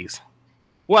McD's?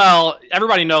 Well,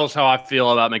 everybody knows how I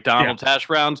feel about McDonald's hash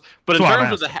browns, but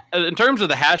in terms of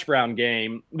the hash brown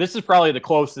game, this is probably the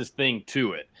closest thing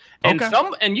to it. And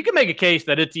and you can make a case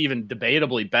that it's even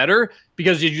debatably better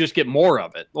because you just get more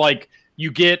of it. Like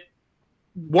you get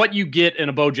what you get in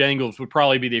a Bojangles would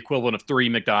probably be the equivalent of 3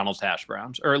 McDonald's hash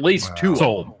browns, or at least 2 of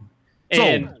them.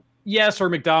 And yes, or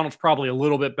McDonald's probably a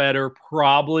little bit better,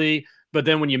 probably. But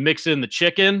then when you mix in the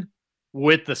chicken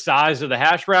with the size of the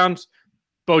hash browns,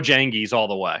 Bojangies all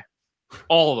the way.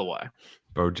 All the way.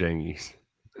 Bojangies.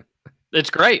 It's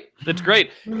great. It's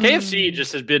great. KFC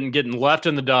just has been getting left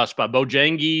in the dust by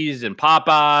Bojangies and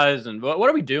Popeyes. And what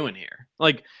are we doing here?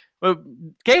 Like,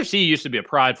 KFC used to be a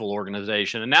prideful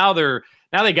organization, and now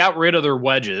they got rid of their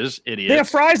wedges. Idiots. They have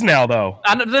fries now, though.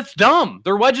 That's dumb.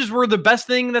 Their wedges were the best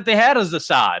thing that they had as the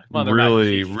side. Well,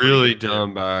 really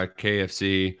dumb by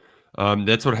KFC.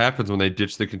 That's what happens when they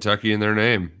ditch the Kentucky in their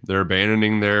name. They're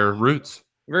abandoning their roots.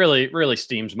 Really, really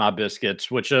steams my biscuits,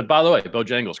 which, by the way,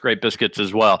 Bojangles, great biscuits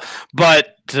as well.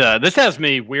 But this has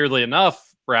me, weirdly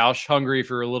enough, Roush, hungry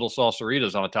for a little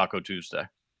salsaritas on a Taco Tuesday.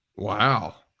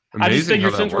 Wow. Amazing. I just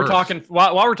figured since we're talking,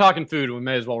 while we're talking food, we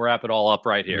may as well wrap it all up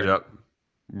right here. Yep,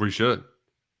 we should.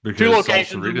 Because 2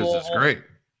 locations. Salsaritas is great.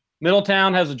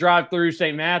 Middletown has a drive-through.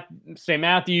 St.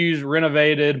 Matthews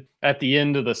renovated at the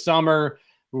end of the summer,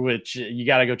 which you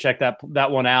got to go check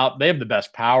that one out. They have the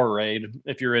best Powerade.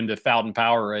 If you're into Fountain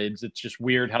Powerades, it's just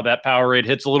weird how that Powerade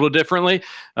hits a little differently.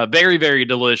 Very, very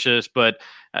delicious, but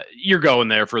you're going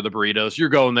there for the burritos. You're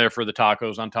going there for the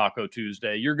tacos on Taco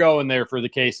Tuesday. You're going there for the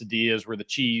quesadillas where the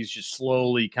cheese just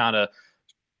slowly kind of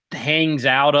hangs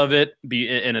out of it.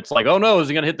 And it's like, oh no, is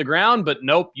it going to hit the ground? But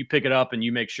nope, you pick it up and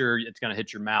you make sure it's going to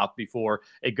hit your mouth before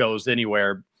it goes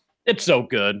anywhere. It's so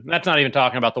good. That's not even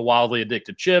talking about the wildly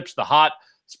addictive chips, the hot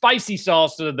spicy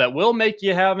salsa that will make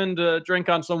you having to drink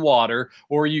on some water,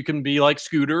 or you can be like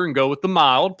Scooter and go with the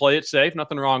mild, play it safe.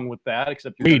 Nothing wrong with that,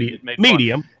 except you're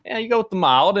medium. Yeah, you go with the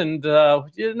mild, and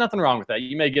nothing wrong with that.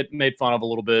 You may get made fun of a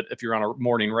little bit if you're on a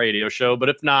morning radio show, but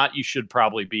if not, you should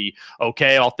probably be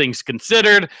okay, all things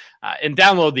considered. And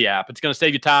download the app. It's going to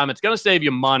save you time. It's going to save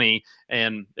you money,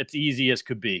 and it's easy as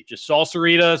could be. Just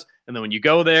Salsaritas, and then when you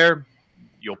go there,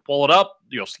 you'll pull it up,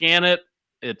 you'll scan it.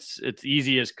 It's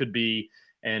easy as could be.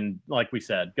 And like we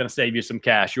said, going to save you some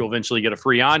cash. You'll eventually get a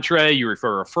free entree. You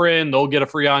refer a friend, they'll get a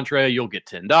free entree. You'll get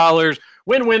 $10.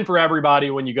 Win-win for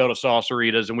everybody when you go to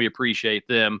Salsaritas, and we appreciate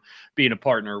them being a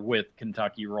partner with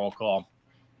Kentucky Roll Call.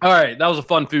 All right, that was a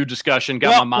fun food discussion.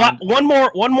 Got my mind.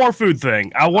 One more food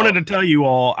thing. I wanted to tell you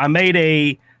all. I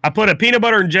put a peanut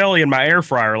butter and jelly in my air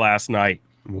fryer last night.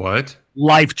 What?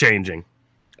 Life-changing.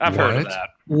 I've heard of that.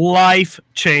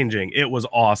 Life-changing. It was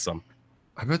awesome.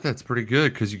 I bet that's pretty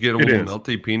good because you get a little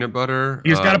melty peanut butter.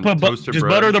 You just got to put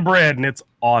butter the bread, and it's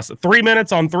awesome. 3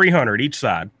 minutes on 300 each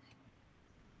side.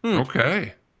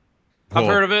 Okay. I've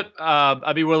heard of it.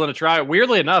 I'd be willing to try it.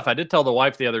 Weirdly enough, I did tell the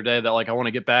wife the other day that I want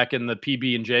to get back in the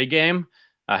PB&J game.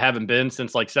 I haven't been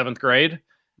since 7th grade,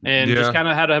 and just kind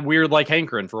of had a weird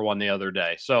hankering for one the other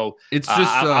day. So it's just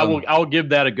I'll give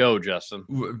that a go, Justin.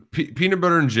 Peanut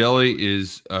butter and jelly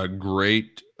is a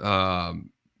great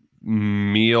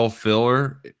meal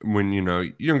filler when you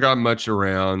don't got much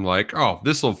around.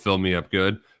 This will fill me up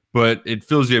good, but it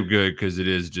fills you up good because it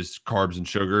is just carbs and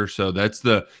sugar. So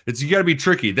you got to be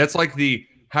tricky. That's like the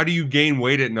how do you gain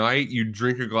weight at night? You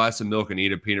drink a glass of milk and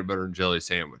eat a peanut butter and jelly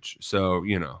sandwich. So,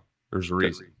 there's a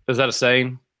reason. Is that a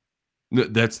saying?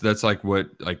 That's like what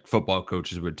like football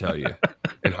coaches would tell you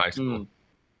in high school.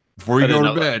 Before I you didn't go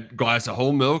to know bed, glass of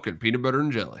whole milk and peanut butter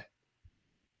and jelly.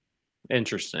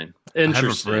 Interesting. I have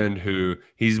a friend who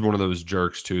he's one of those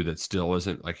jerks too that still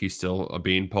isn't like he's still a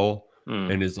beanpole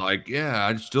and is like, yeah,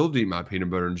 I still eat my peanut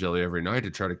butter and jelly every night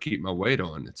to try to keep my weight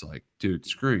on. It's like, dude,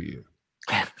 screw you.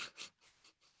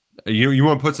 You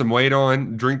want to put some weight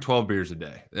on? Drink 12 beers a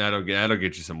day. That'll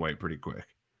get you some weight pretty quick.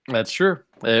 That's true.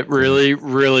 It really,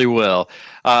 really will.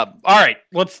 All right,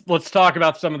 let's talk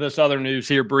about some of this other news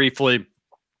here briefly.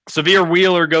 Severe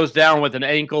Wheeler goes down with an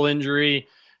ankle injury,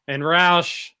 and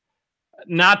Roush,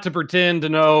 not to pretend to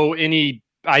know any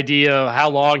idea how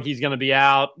long he's going to be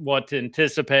out, what to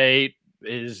anticipate,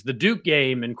 is the Duke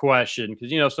game in question,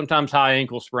 because sometimes high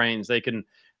ankle sprains they can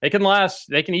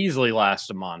easily last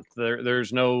a month.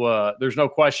 There's no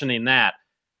questioning that.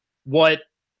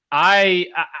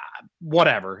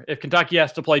 Whatever. If Kentucky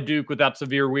has to play Duke without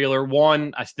Severe Wheeler,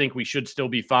 one, I think we should still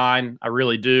be fine. I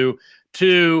really do.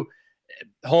 Two,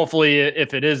 hopefully,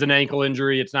 if it is an ankle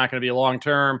injury, it's not going to be a long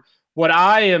term. What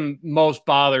I am most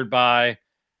bothered by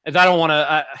is I don't want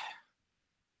to.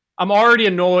 I'm already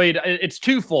annoyed. It's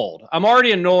twofold. I'm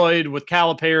already annoyed with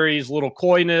Calipari's little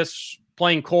coyness,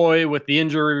 playing coy with the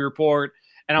injury report,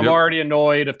 and I'm already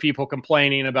annoyed of people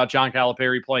complaining about John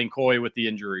Calipari playing coy with the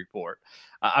injury report.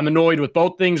 I'm annoyed with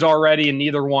both things already, and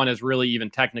neither one has really even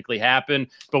technically happened.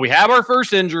 But we have our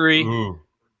first injury. Ooh.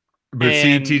 But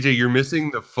see, TJ, you're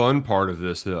missing the fun part of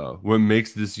this, though. What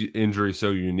makes this injury so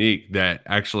unique that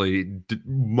actually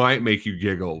might make you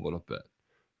giggle a little bit.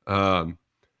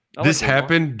 This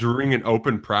happened during an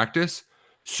open practice,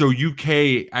 so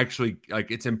UK actually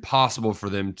it's impossible for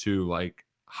them to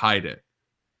hide it.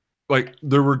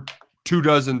 There were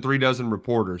 24, 3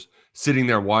 reporters sitting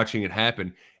there watching it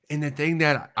happen. And the thing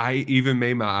that I even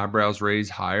made my eyebrows raise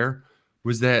higher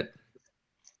was that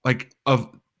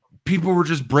people were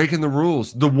just breaking the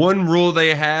rules. The one rule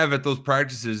they have at those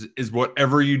practices is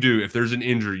whatever you do, if there's an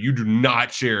injury, you do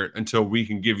not share it until we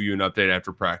can give you an update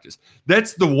after practice.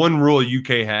 That's the one rule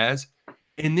UK has.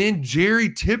 And then Jerry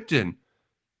Tipton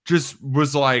just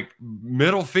was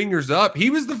middle fingers up. He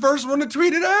was the first one to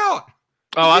tweet it out.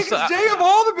 Oh, Jay of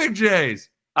all the big J's.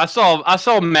 I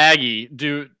saw Maggie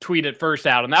tweet it first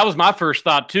out, and that was my first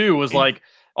thought too. Was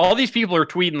all these people are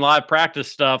tweeting live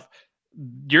practice stuff.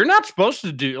 You're not supposed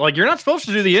to do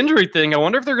the injury thing. I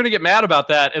wonder if they're going to get mad about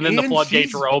that. And then the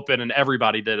floodgates were open, and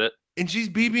everybody did it. And she's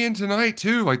BBing tonight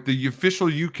too, the official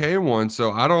UK one.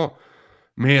 So I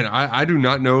do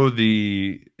not know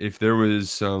if there was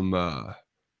some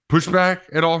pushback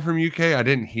at all from UK. I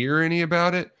didn't hear any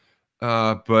about it.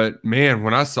 But man,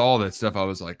 when I saw that stuff, I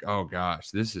was like, oh gosh,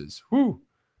 this is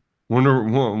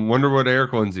wonder what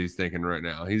Eric Lindsey's thinking right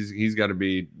now. He's got to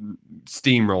be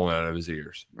steam rolling out of his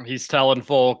ears. He's telling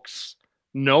folks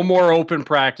no more open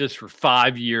practice for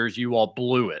 5 years. You all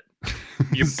blew it.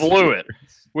 You blew it.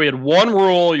 We had one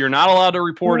rule. You're not allowed to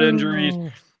report injuries,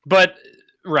 but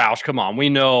Roush, come on. We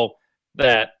know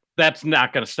that that's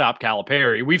not going to stop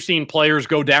Calipari. We've seen players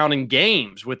go down in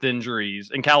games with injuries,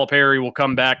 and Calipari will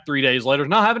come back 3 days later.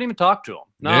 No, I haven't even talked to him.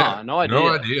 No idea. No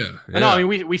idea. Yeah. No, I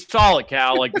mean we saw it,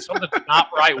 Cal. Something's not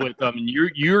right with them, and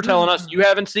you're telling us you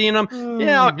haven't seen them.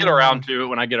 Yeah, I'll get around to it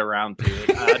when I get around to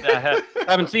it. I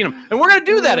haven't seen them, and we're going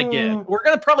to do that again. We're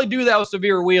going to probably do that with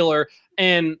Severe Wheeler,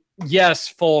 and yes,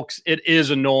 folks, it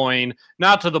is annoying.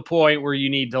 Not to the point where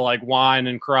you need to whine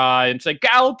and cry and say,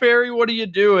 Calipari, what are you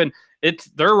doing?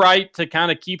 They're right to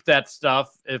kind of keep that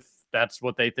stuff if that's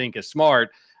what they think is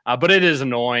smart. But it is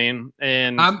annoying.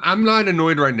 And I'm not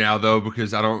annoyed right now though,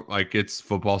 because I don't it's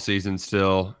football season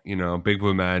still. Big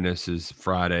Blue Madness is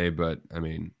Friday, but I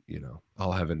mean,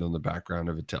 I'll have it on the background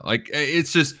of it.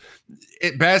 It's just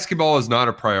basketball is not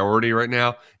a priority right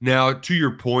now. Now, to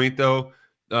your point though,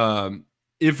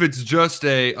 if it's just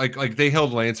they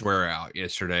held Lance Ware out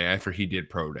yesterday after he did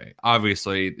pro day.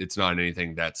 Obviously, it's not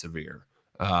anything that severe.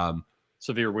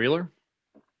 Severe Wheeler?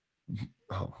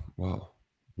 Oh,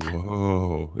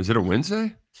 whoa. Is it a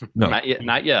Wednesday? No.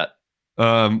 Not yet.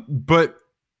 But,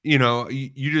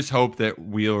 you just hope that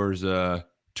Wheeler's a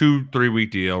 2-3 week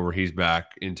deal where he's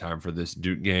back in time for this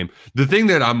Duke game. The thing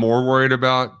that I'm more worried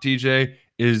about, TJ,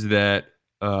 is that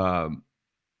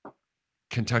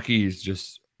Kentucky is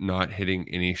just not hitting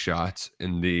any shots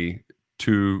in the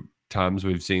 2 times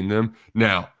we've seen them.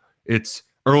 Now, it's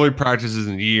early practices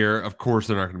in the year. Of course,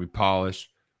 they're not going to be polished,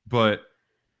 but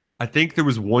I think there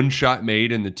was one shot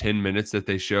made in the 10 minutes that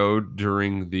they showed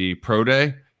during the pro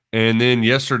day. And then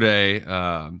yesterday,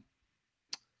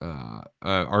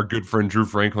 our good friend Drew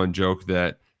Franklin joked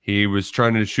that he was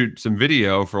trying to shoot some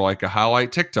video for like a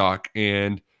highlight TikTok,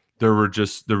 and there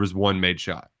was one made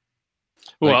shot.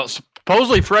 Well,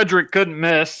 supposedly Frederick couldn't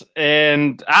miss,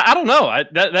 and I don't know.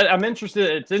 I'm interested.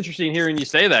 It's interesting hearing you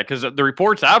say that because the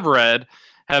reports I've read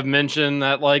have mentioned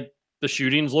that like the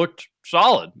shootings looked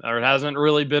solid, or it hasn't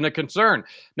really been a concern.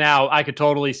 Now, I could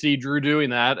totally see Drew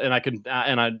doing that, and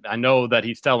I know that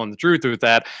he's telling the truth with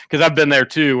that because I've been there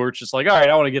too, where it's just like, all right,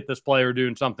 I want to get this player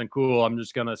doing something cool. I'm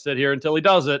just gonna sit here until he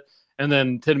does it. And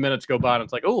then 10 minutes go by, and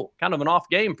it's like, oh, kind of an off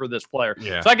game for this player.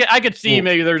 Yeah. So I could see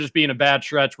maybe they're just being a bad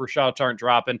stretch where shots aren't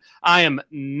dropping. I am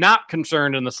not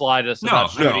concerned in the slightest about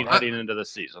shooting heading into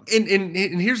this season. And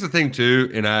here's the thing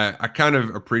too, and I kind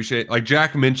of appreciate, like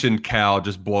Jack mentioned, Cal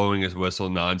just blowing his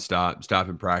whistle nonstop,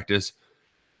 stopping practice.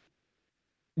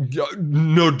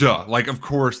 No duh. Like, of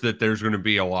course that there's going to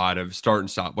be a lot of start and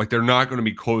stop. Like, they're not going to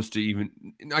be close to even,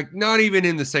 like, not even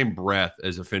in the same breath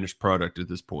as a finished product at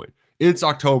this point. It's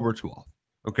October 12th.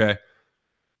 Okay.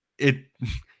 It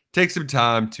takes some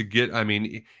time to get, I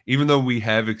mean, even though we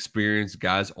have experienced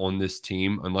guys on this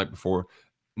team, unlike before,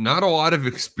 not a lot of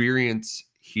experience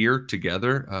here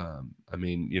together. I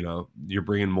mean, you know, you're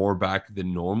bringing more back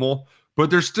than normal, but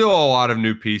there's still a lot of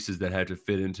new pieces that had to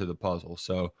fit into the puzzle.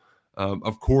 So,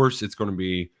 of course, it's going to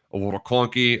be a little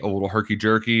clunky, a little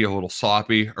herky-jerky, a little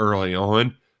sloppy early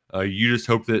on. You just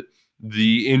hope that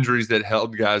the injuries that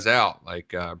held guys out,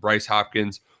 like Bryce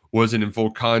Hopkins wasn't in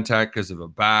full contact because of a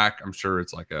back. I'm sure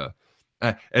it's like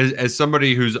as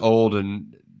somebody who's old,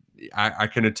 and I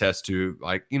can attest to,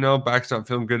 like, you know, back's not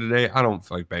feeling good today. I don't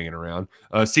feel like banging around.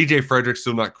 CJ Frederick's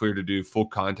still not clear to do full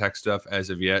contact stuff as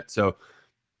of yet. So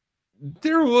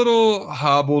they're a little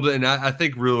hobbled. And I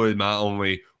think really my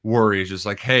only worry is just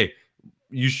like, hey,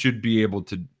 you should be able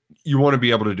to, you want to be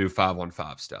able to do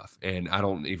 5-on-5 stuff. And I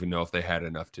don't even know if they had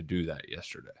enough to do that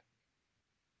yesterday.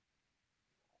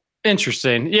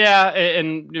 Interesting. Yeah.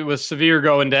 And it was Severe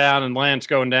going down and Lance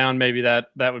going down. Maybe that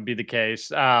would be the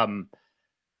case.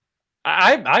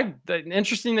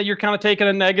 Interesting that you're kind of taking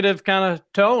a negative kind of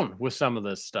tone with some of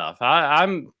this stuff.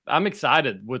 I'm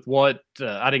excited with what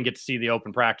I didn't get to see the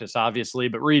open practice, obviously,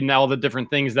 but reading all the different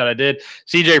things that I did.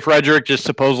 CJ Frederick just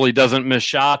supposedly doesn't miss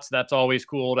shots. That's always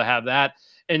cool to have that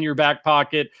in your back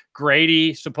pocket.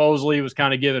 Grady supposedly was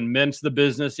kind of giving Mintz the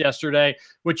business yesterday,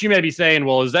 which you may be saying,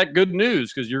 well, is that good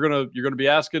news? Because you're gonna be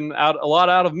asking a lot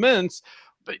out of Mintz.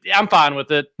 But I'm fine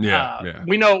with it. Yeah.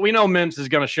 We know Mintz is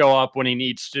going to show up when he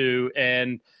needs to,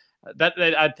 and that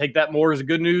I'd take that more as a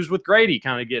good news with Grady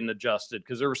kind of getting adjusted,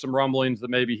 because there were some rumblings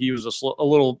that maybe he was a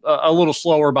little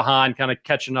slower behind, kind of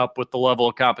catching up with the level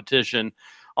of competition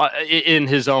on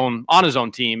his own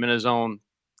team and his own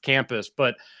campus.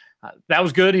 But that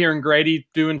was good hearing Grady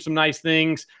doing some nice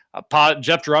things.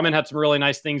 Jeff Drummond had some really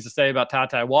nice things to say about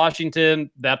Ty Washington.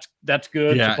 That's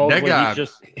good. Yeah, supposedly that guy,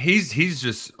 he's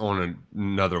just on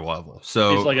another level.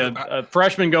 So he's like a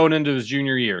freshman going into his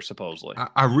junior year, supposedly.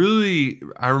 I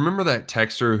remember that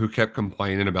texter who kept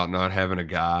complaining about not having a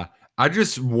guy.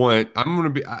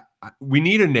 We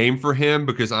need a name for him,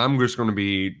 because I'm just going to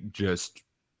be just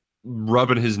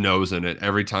rubbing his nose in it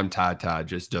every time Ty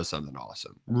just does something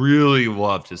awesome. Really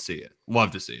love to see it.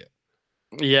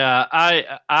 Yeah,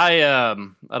 I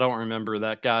don't remember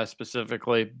that guy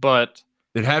specifically, but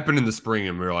it happened in the spring,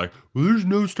 and we were like, well, there's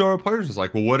no star players. It's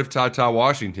like, well, what if Ty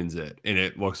Washington's it? And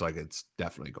it looks like it's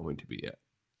definitely going to be it.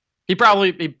 He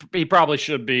probably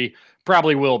should be,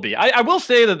 probably will be. I will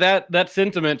say that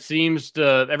sentiment seems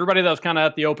to everybody that was kind of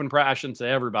at the open practice. I shouldn't say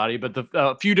everybody, but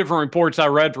the few different reports I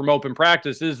read from open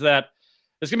practice is that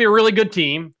it's going to be a really good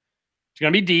team. It's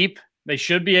going to be deep. They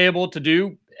should be able to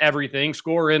do everything: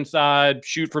 score inside,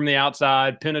 shoot from the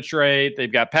outside, penetrate.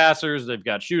 They've got passers, they've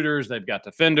got shooters, they've got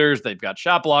defenders, they've got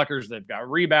shot blockers, they've got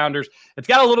rebounders. It's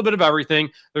got a little bit of everything.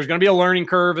 There's going to be a learning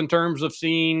curve in terms of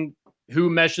seeing who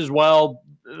meshes well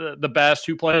the best,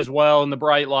 who plays well in the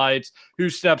bright lights, who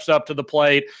steps up to the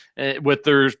plate with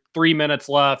there's 3 minutes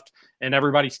left and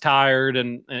everybody's tired,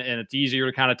 and it's easier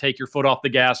to kind of take your foot off the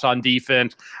gas on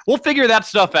defense. We'll figure that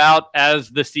stuff out as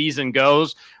the season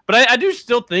goes. But I do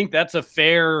still think that's a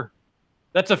fair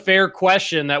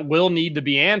question that will need to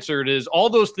be answered. Is all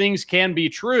those things can be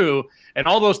true, and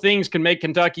all those things can make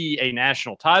Kentucky a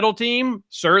national title team,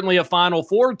 certainly a Final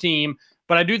Four team.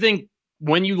 But I do think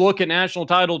when you look at national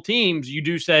title teams, you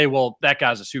do say, well, that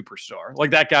guy's a superstar. Like,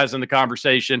 that guy's in the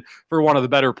conversation for one of the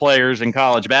better players in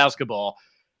college basketball.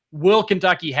 Will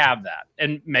Kentucky have that?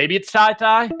 And maybe it's Ty.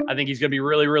 I think he's going to be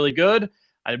really, really good.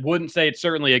 I wouldn't say it's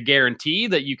certainly a guarantee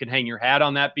that you can hang your hat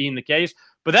on that being the case,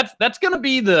 But that's going to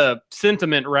be the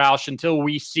sentiment, Roush, until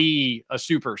we see a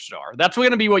superstar. That's going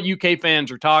to be what UK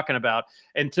fans are talking about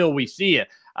until we see it.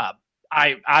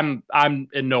 I'm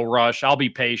in no rush. I'll be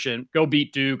patient. Go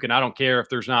beat Duke, and I don't care if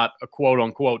there's not a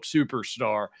quote-unquote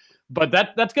superstar. But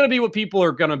that's going to be what people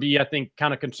are going to be, I think,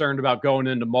 kind of concerned about going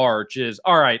into March is,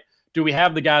 all right, do we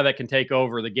have the guy that can take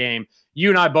over the game? You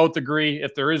and I both agree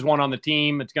if there is one on the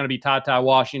team, it's going to be TyTy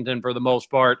Washington for the most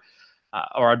part.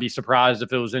 Or I'd be surprised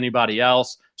if it was anybody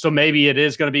else. So maybe it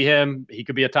is going to be him. He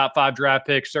could be a top 5 draft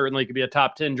pick. Certainly could be a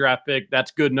top 10 draft pick.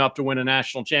 That's good enough to win a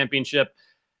national championship.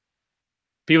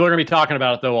 People are going to be talking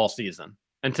about it, though, all season.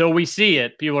 Until we see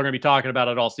it, people are going to be talking about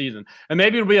it all season. And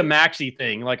maybe it'll be a Maxey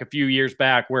thing like a few years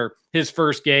back where his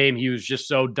first game, he was just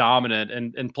so dominant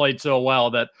and played so well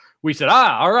that we said,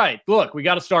 all right, look, we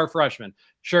got a star freshman.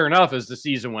 Sure enough, as the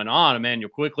season went on, Emmanuel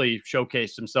quickly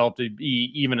showcased himself to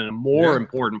be even a more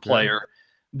important player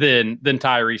than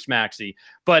Tyrese Maxey.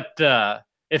 But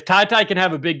if TyTy can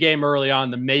have a big game early on,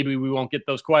 then maybe we won't get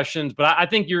those questions. But I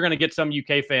think you're going to get some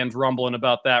UK fans rumbling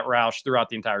about that, Roush, throughout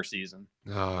the entire season.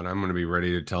 Oh, and I'm going to be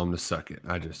ready to tell them to suck it.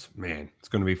 It's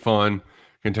going to be fun.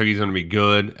 Kentucky's going to be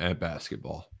good at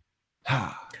basketball.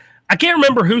 I can't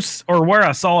remember who or where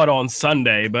I saw it on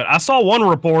Sunday, but I saw one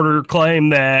reporter claim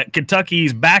that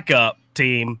Kentucky's backup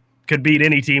team could beat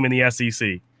any team in the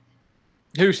SEC.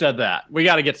 Who said that? We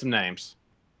got to get some names.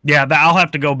 Yeah, I'll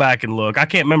have to go back and look. I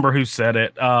can't remember who said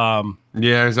it. Yeah,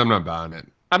 'cause I'm not buying it.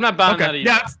 I'm not buying that either.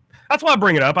 Yeah, that's why I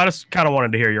bring it up. I just kind of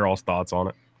wanted to hear your all's thoughts on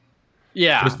it.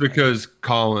 Yeah. Just because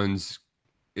Collins,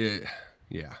 I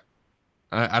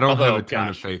don't have a ton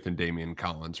of faith in Damian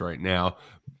Collins right now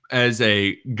as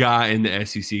a guy in the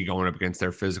SEC going up against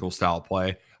their physical style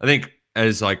play. I think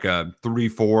as like a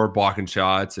 3-4 blocking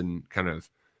shots and kind of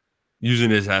using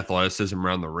his athleticism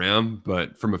around the rim,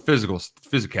 but from a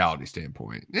physicality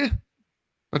standpoint,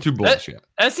 not too bullish yet.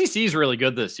 SEC is really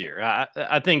good this year.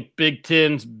 I think Big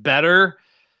Ten's better,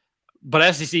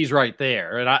 but SEC's right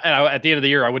there. And at the end of the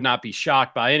year, I would not be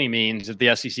shocked by any means if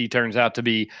the SEC turns out to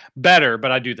be better,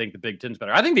 but I do think the Big Ten's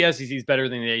better. I think the SEC is better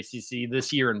than the ACC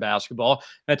this year in basketball.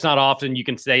 That's not often you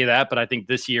can say that, but I think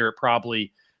this year it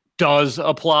probably does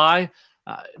apply.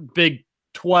 Big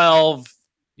 12,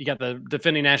 you got the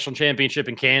defending national championship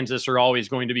in Kansas are always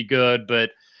going to be good, but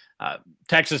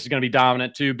Texas is going to be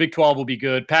dominant too. Big 12 will be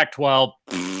good. Pac-12,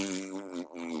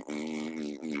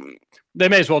 they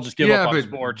may as well just give up on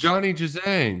sports. Johnny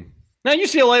Juzang. Now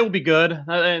UCLA will be good,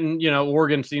 and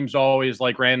Oregon seems to always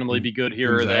like randomly be good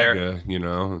here Gonzaga,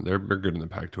 or there. They're good in the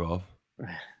Pac-12.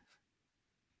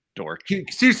 Dork.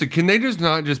 Seriously, can they just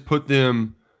not just put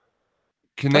them?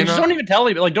 Can they just not? don't even tell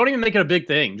anybody. Like, don't even make it a big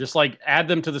thing. Just like add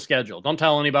them to the schedule. Don't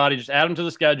tell anybody. Just add them to the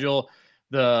schedule.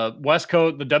 The West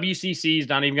Coast, the WCC is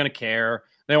not even going to care.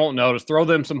 They won't notice. Throw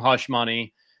them some hush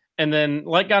money, and then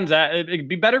let Gonzaga. It'd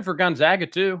be better for Gonzaga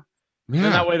too. Yeah.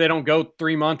 And that way they don't go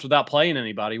 3 months without playing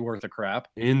anybody worth of crap.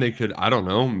 And they could, I don't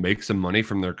know, make some money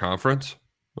from their conference.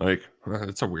 Like,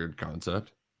 that's a weird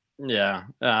concept. Yeah,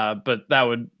 but that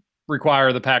would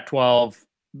require the Pac-12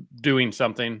 doing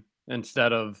something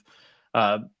instead of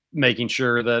making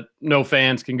sure that no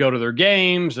fans can go to their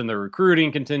games and their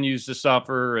recruiting continues to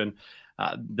suffer. And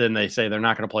then they say they're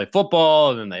not going to play football,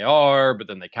 and then they are, but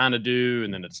then they kind of do,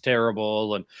 and then it's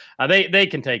terrible. And they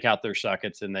can take out their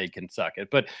suckets and they can suck it.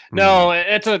 But no,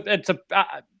 it's a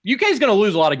UK's going to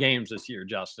lose a lot of games this year,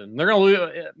 Justin. They're going to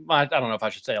lose. I don't know if I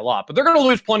should say a lot, but they're going to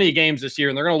lose plenty of games this year,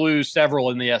 and they're going to lose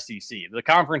several in the SEC. The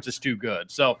conference is too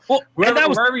good. So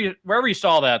wherever you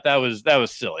saw that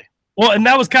was silly. Well, and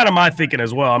that was kind of my thinking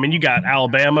as well. I mean, you got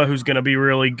Alabama, who's going to be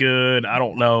really good. I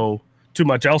don't know too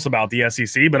much else about the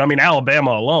SEC, but I mean,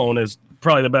 Alabama alone is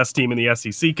probably the best team in the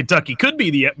SEC. Kentucky could be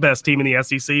the best team in the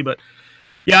SEC, but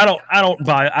yeah,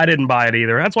 I didn't buy it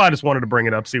either. That's why I just wanted to bring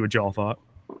it up, see what y'all thought.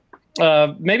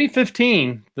 Maybe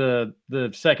 15, the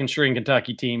second string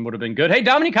Kentucky team would have been good. Hey,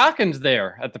 Dominique Hawkins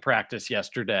there at the practice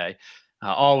yesterday.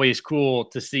 Always cool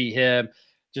to see him.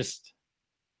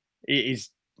 He's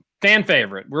fan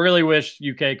favorite. We really wish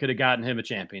UK could have gotten him a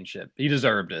championship. He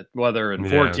deserved it, whether in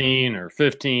 14 or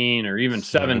 15 or even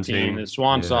 17, his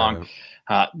swan song.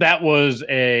 That was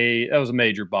a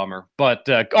major bummer, but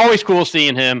always cool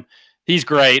seeing him. He's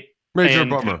great. Major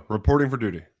bummer. Reporting for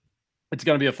duty. It's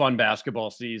going to be a fun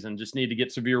basketball season. Just need to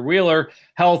get Severe Wheeler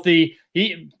healthy.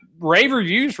 Rave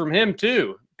reviews from him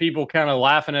too. People kind of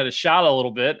laughing at his shot a little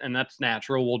bit, and that's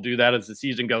natural. We'll do that as the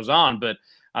season goes on, but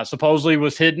supposedly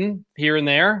was hidden here and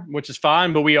there, which is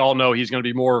fine, but we all know he's going to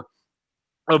be more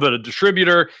of a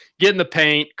distributor, get in the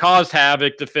paint, cause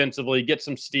havoc defensively, get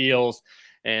some steals,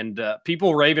 And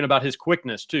people raving about his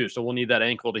quickness, too. So we'll need that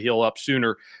ankle to heal up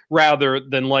sooner rather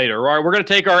than later. All right, we're going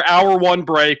to take our hour one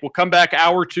break. We'll come back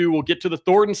hour two. We'll get to the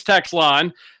Thornton's text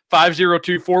line,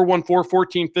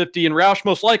 502-414-1450. And Roush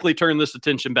most likely turn this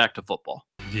attention back to football.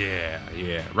 Yeah.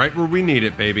 Right where we need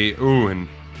it, baby. Ooh, and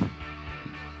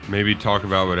maybe talk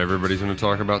about what everybody's going to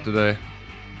talk about today.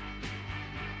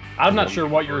 I'm not sure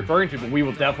what you're referring to, but we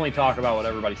will definitely talk about what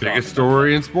everybody's talking Biggest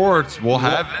story in sports. We'll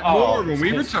have it Oh, more when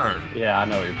we return. Yeah, I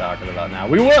know what you're talking about now.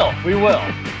 We will. Broke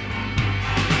up.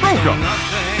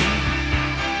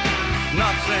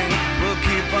 Nothing will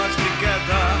keep us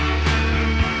together.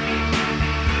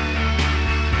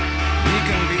 We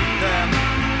can beat them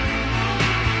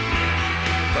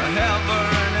forever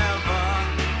and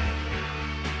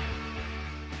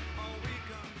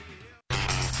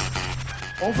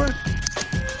ever. Over?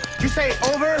 You say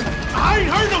over? I ain't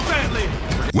heard no family.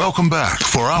 Welcome back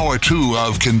for hour two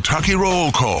of Kentucky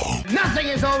Roll Call Nothing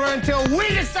is over until we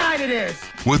decide it is.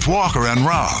 with Walker and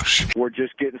Roush. We're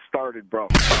just getting started, bro.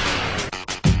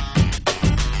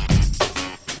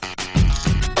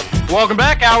 Welcome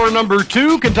back. Hour number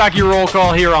 2, Kentucky Roll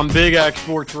Call here on Big X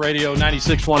Sports Radio,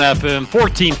 96.1 FM,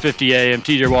 1450 AM.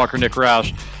 TJ Walker, Nick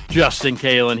Roush, Justin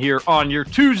Kalen here on your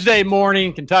Tuesday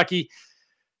morning. Kentucky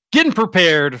getting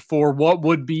prepared for what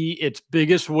would be its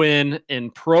biggest win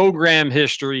in program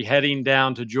history heading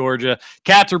down to Georgia.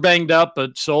 Cats are banged up,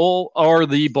 but so are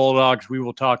the Bulldogs. We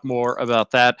will talk more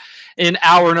about that in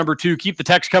hour number 2. Keep the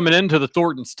text coming in to the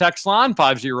Thornton's text line,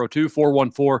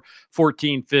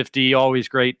 502-414-1450. Always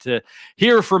great to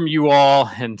hear from you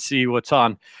all and see what's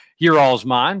on your all's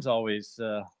minds. Always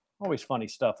funny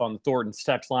stuff on the Thornton's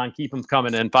text line. Keep them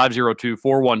coming in,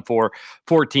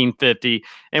 502-414-1450.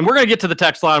 And we're going to get to the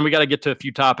text line. We got to get to a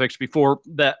few topics before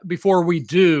we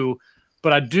do.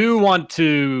 But I do want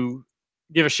to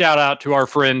give a shout out to our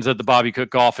friends at the Bobby Cook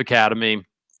Golf Academy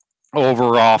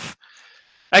over off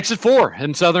Exit 4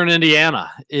 in Southern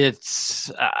Indiana.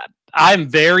 I'm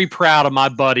very proud of my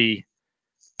buddy,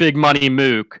 Big Money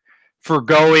Mook, for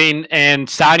going and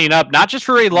signing up, not just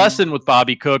for a lesson with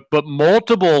Bobby Cook, but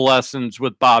multiple lessons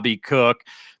with Bobby Cook,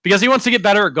 because he wants to get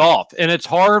better at golf. And it's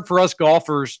hard for us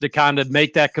golfers to kind of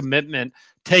make that commitment,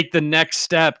 take the next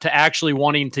step to actually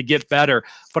wanting to get better.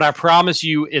 But I promise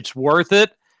you, it's worth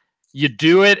it. You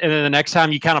do it, and then the next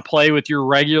time you kind of play with your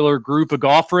regular group of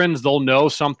golf friends, they'll know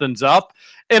something's up.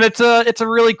 And it's a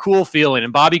really cool feeling.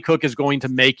 And Bobby Cook is going to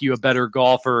make you a better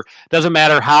golfer. Doesn't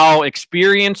matter how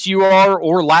experienced you are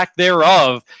or lack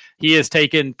thereof. He has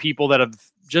taken people that have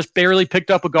just barely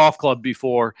picked up a golf club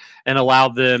before and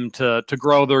allowed them to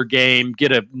grow their game,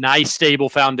 get a nice, stable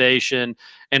foundation.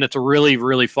 And it's a really,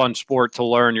 really fun sport to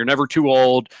learn. You're never too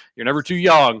old. You're never too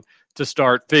young to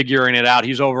start figuring it out.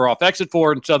 He's over off Exit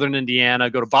 4 in Southern Indiana.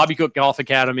 Go to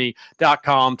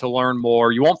BobbyCookGolfAcademy.com to learn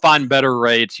more. You won't find better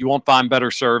rates. You won't find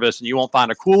better service, and you won't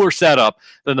find a cooler setup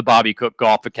than the Bobby Cook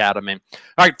Golf Academy.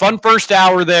 All right, fun first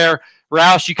hour there.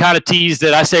 Roush, you kind of teased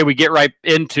it. I say we get right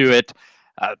into it.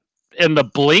 In the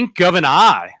blink of an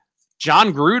eye,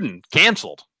 John Gruden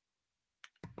canceled.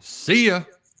 See ya.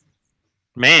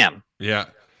 Man. Yeah,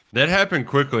 that happened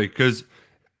quickly because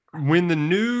when the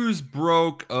news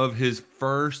broke of his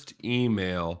first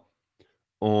email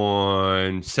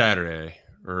on Saturday,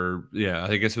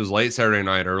 I guess it was late Saturday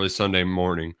night, early Sunday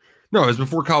morning. No, it was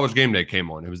before College Game Day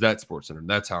came on. It was that SportsCenter.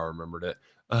 That's how I remembered it.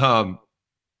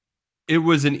 It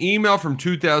was an email from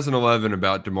 2011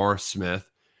 about DeMar Smith.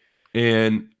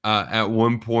 And at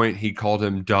one point, he called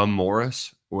him Dumb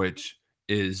Morris, which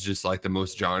is just like the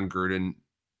most John Gruden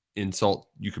insult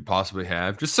you could possibly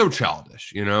have. Just so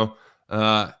childish, you know?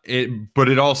 But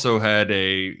it also had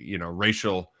a,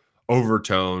 racial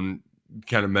overtone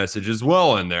kind of message as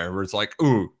well in there where it's like,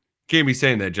 ooh, can't be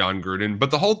saying that, John Gruden.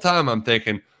 But the whole time I'm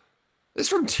thinking, this is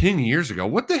from 10 years ago.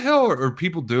 What the hell are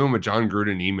people doing with John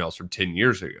Gruden emails from 10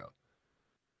 years ago?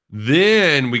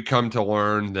 Then we come to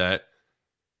learn that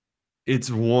it's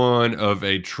one of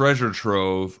a treasure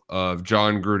trove of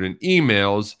John Gruden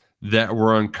emails that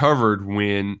were uncovered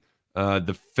when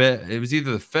it was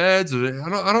either the feds or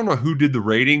I don't know who did the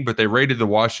raiding, but they raided the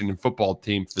Washington football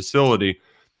team facility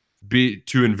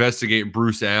to investigate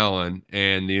Bruce Allen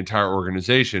and the entire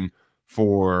organization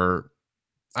for,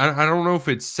 I don't know if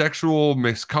it's sexual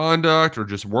misconduct or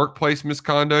just workplace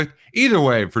misconduct. Either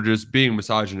way, for just being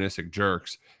misogynistic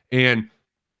jerks. And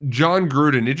John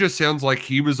Gruden, it just sounds like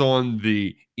he was on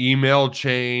the email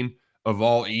chain of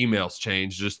all emails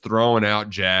chains, just throwing out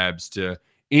jabs to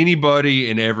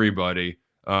anybody and everybody,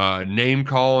 name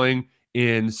calling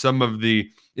in some of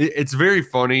it's very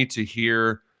funny to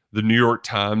hear the New York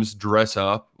Times dress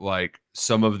up like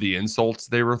some of the insults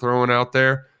they were throwing out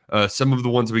there. Some of the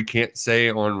ones we can't say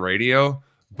on radio,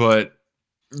 but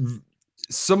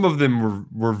some of them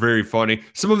were very funny.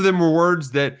 Some of them were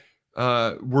words that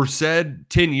were said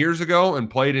 10 years ago and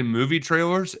played in movie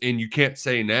trailers, and you can't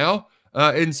say now.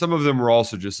 And some of them were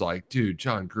also just like, dude,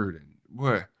 John Gruden,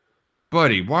 what?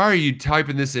 Buddy, why are you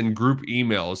typing this in group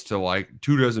emails to like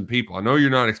 24 people? I know you're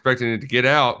not expecting it to get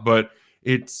out, but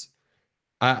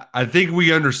I think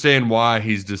we understand why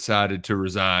he's decided to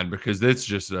resign, because it's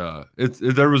just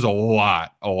there was a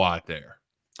lot there.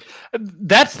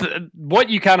 That's what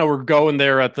you kind of were going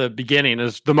there at the beginning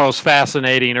is the most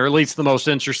fascinating, or at least the most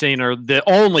interesting, or the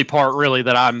only part really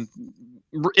that I'm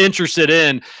interested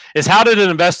in is how did an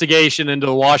investigation into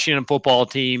the Washington football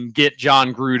team get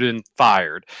John Gruden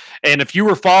fired? And if you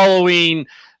were following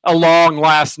along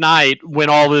last night when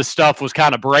all this stuff was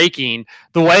kind of breaking,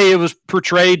 the way it was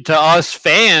portrayed to us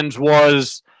fans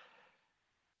was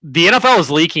the NFL is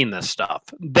leaking this stuff.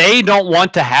 They don't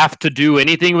want to have to do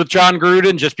anything with John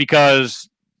Gruden just because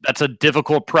that's a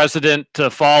difficult precedent to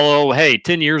follow. Hey,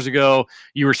 10 years ago,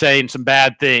 you were saying some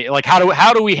bad thing. Like, how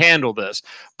do we handle this?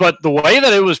 But the way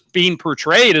that it was being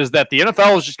portrayed is that the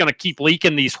NFL is just going to keep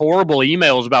leaking these horrible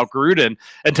emails about Gruden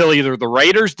until either the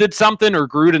Raiders did something or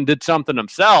Gruden did something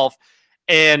himself.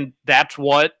 And that's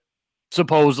what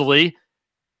supposedly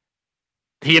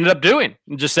he ended up doing.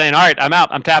 Just saying, all right, I'm out.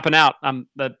 I'm tapping out. I'm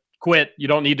quit. You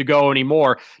don't need to go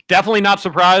anymore. Definitely not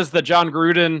surprised that John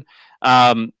Gruden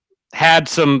had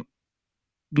some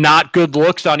not good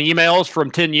looks on emails from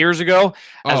 10 years ago.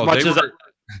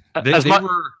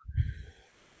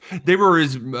 They were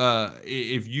as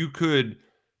if you could,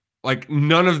 like,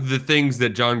 none of the things that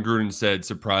John Gruden said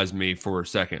surprised me for a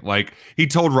second. Like, he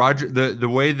told Roger the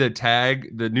way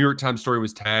the New York Times story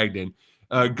was tagged, and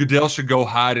Goodell should go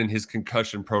hide in his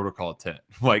concussion protocol tent,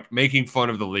 like making fun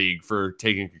of the league for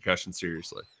taking concussion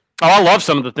seriously. Oh, I love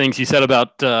some of the things he said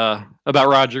about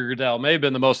Roger Goodell. May have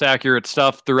been the most accurate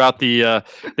stuff throughout the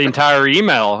entire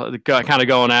email, kind of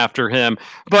going after him.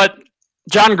 But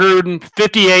John Gruden,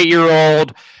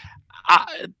 58-year-old.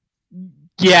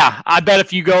 I bet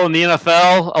if you go in the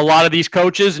NFL, a lot of these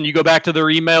coaches, and you go back to their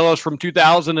emails from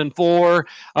 2004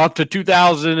 up to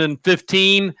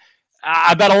 2015,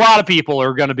 I bet a lot of people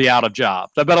are going to be out of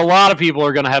jobs. I bet a lot of people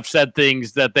are going to have said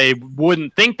things that they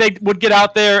wouldn't think they would get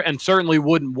out there and certainly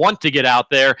wouldn't want to get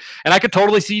out there. And I could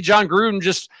totally see John Gruden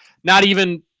just not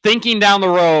even thinking down the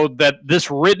road that this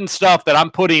written stuff that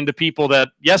I'm putting to people that,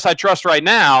 yes, I trust right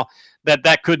now,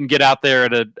 that couldn't get out there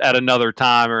at another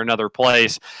time or another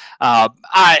place. Him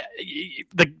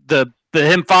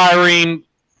firing,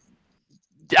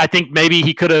 I think maybe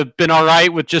he could have been all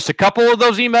right with just a couple of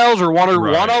those emails or one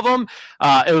of them.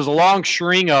 It was a long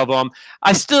string of them.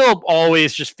 I still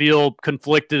always just feel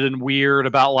conflicted and weird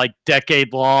about like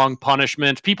decade-long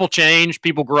punishments. People change.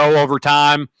 People grow over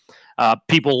time.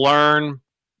 People learn.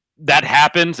 That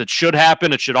happens. It should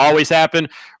happen. It should always happen.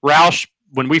 Roush,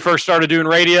 when we first started doing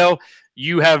radio,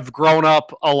 you have grown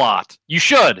up a lot. You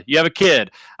should. You have a kid.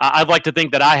 I'd like to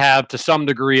think that I have to some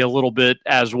degree a little bit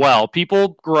as well.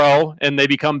 People grow and they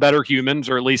become better humans,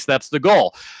 or at least that's the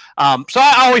goal. So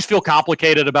I always feel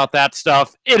complicated about that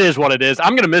stuff. It is what it is. I'm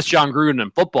going to miss John Gruden in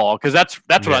football because that's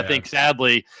what I think,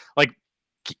 sadly. Like,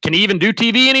 can he even do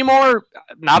TV anymore?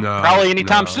 Probably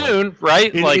anytime soon,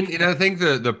 right? And I think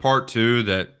the part too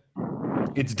that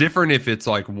it's different if it's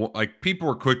like people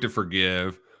are quick to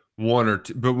forgive one or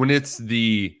two, but when it's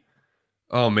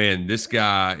oh man, this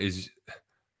guy is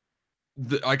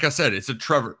like I said, it's a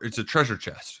treasure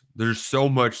chest. There's so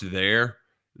much there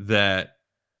that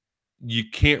you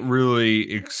can't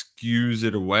really excuse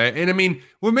it away. And I mean,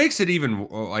 what makes it even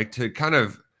like to kind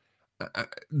of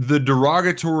the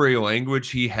derogatory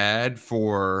language he had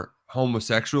for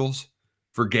homosexuals,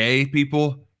 for gay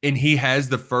people, and he has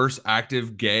the first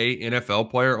active gay NFL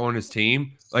player on his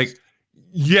team. Like,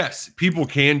 yes, people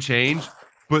can change,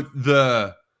 but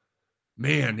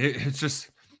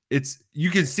it's you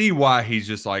can see why he's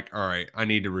just like, all right, I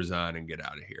need to resign and get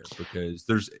out of here, because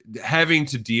there's having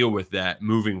to deal with that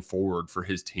moving forward for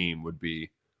his team would be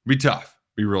tough,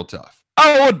 be real tough.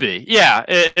 Oh, it would be. Yeah,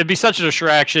 it'd be such a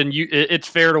distraction. It's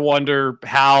fair to wonder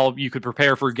how you could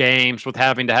prepare for games with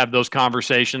having to have those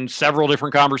conversations, several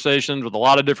different conversations with a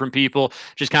lot of different people,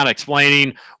 just kind of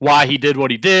explaining why he did what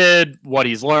he did, what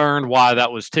he's learned, why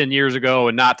that was 10 years ago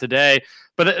and not today.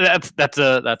 But that's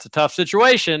a tough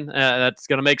situation. That's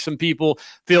going to make some people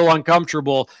feel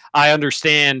uncomfortable. I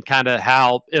understand kind of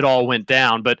how it all went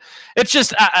down, but it's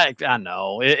just I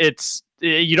know it's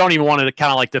you don't even want to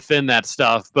kind of like defend that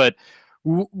stuff, but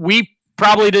we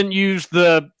probably didn't use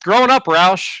the growing up,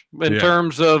 Roush, in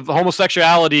terms of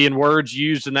homosexuality and words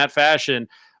used in that fashion.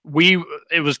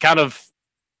 It was kind of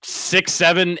 6,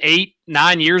 7, 8,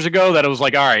 9 years ago that it was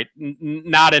like, all right,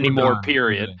 not anymore, done.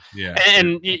 period. Yeah.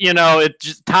 And you know, it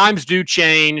just times do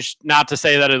change. Not to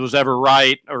say that it was ever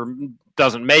right or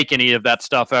doesn't make any of that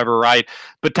stuff ever right,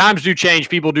 but times do change.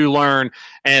 People do learn.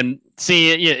 And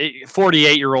seeing a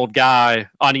 48-year-old guy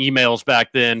on emails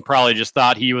back then probably just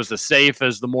thought he was as safe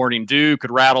as the morning dew,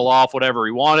 could rattle off whatever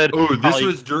he wanted. Oh,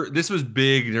 Probably, this was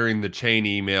big during the chain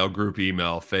email, group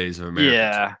email phase of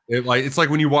America. yeah. It's like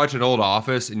when you watch an old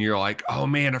Office and you're like, oh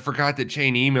man, I forgot that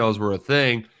chain emails were a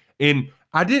thing. And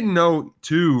I didn't know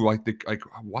too, like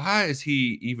why is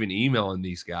he even emailing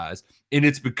these guys? And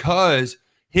it's because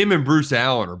him and Bruce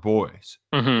Allen are boys.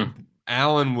 Mm-hmm.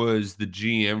 Allen was the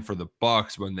GM for the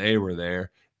Bucks when they were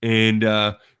there, and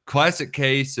classic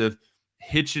case of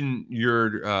hitching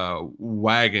your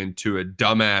wagon to a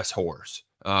dumbass horse,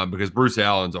 because Bruce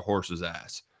Allen's a horse's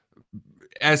ass.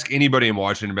 Ask anybody in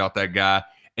Washington about that guy,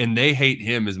 and they hate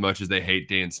him as much as they hate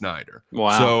Dan Snyder.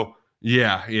 Wow. So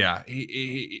yeah,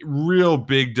 he real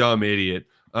big dumb idiot.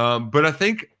 But I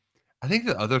think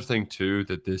the other thing too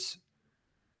that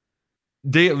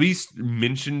they at least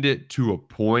mentioned it to a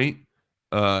point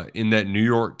in that New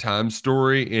York Times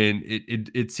story, and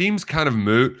it seems kind of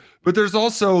moot. But there's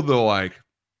also the like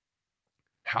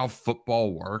how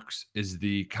football works is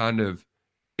the kind of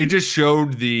it just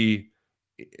showed the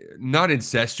not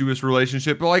incestuous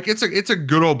relationship, but like it's a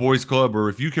good old boys club where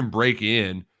if you can break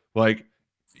in, like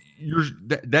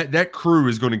that crew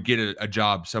is going to get a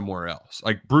job somewhere else.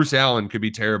 Like Bruce Allen could be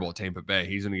terrible at Tampa Bay.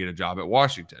 He's going to get a job at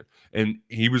Washington, and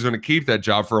he was going to keep that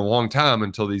job for a long time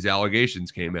until these allegations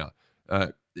came out.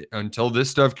 Until this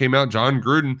stuff came out, John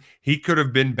Gruden, he could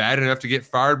have been bad enough to get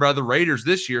fired by the Raiders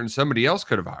this year, and somebody else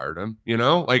could have hired him. You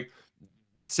know, like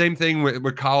same thing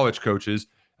with college coaches.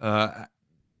 How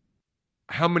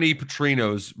many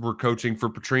Petrinos were coaching for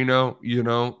Petrino? You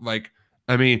know, like.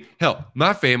 I mean, hell,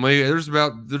 my family, there's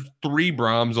 3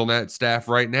 Brahms on that staff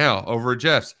right now over at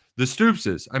Jeff's. The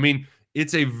Stoopses. I mean,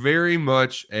 it's a very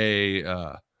much a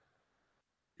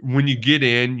when you get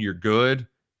in, you're good.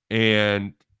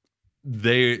 And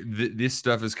this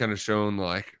stuff is kind of shown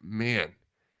like, man,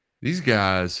 these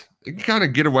guys, they can kind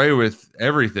of get away with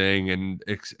everything, and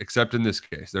except in this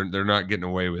case, they're not getting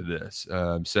away with this.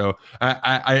 So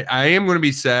I am going to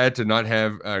be sad to not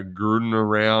have Gruden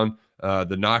around.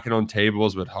 The knocking on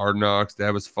tables with Hard Knocks,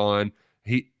 that was fun.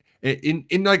 He in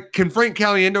like, can Frank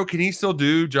Caliendo, can he still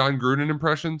do John Gruden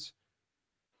impressions?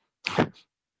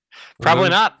 Probably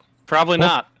not. Probably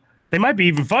not. They might be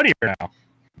even funnier now.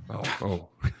 Oh.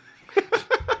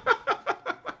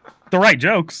 The right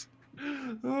jokes.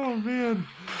 Oh man.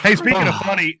 Hey, speaking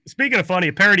of funny,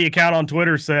 a parody account on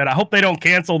Twitter said, "I hope they don't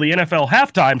cancel the NFL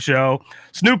halftime show.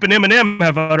 Snoop and Eminem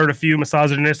have uttered a few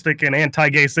misogynistic and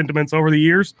anti-gay sentiments over the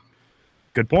years."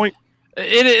 Good point.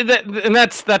 And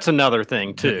that's another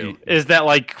thing too. Is that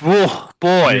like, whoa,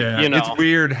 boy, yeah, you know, it's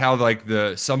weird how like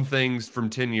some things from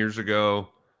 10 years ago,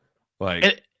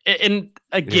 like, and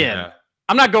again,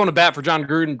 I'm not going to bat for John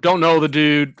Gruden. Don't know the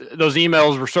dude. Those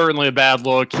emails were certainly a bad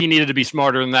look. He needed to be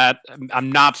smarter than that.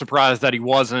 I'm not surprised that he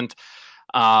wasn't.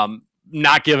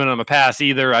 Not giving him a pass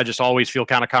either. I just always feel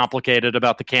kind of complicated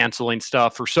about the canceling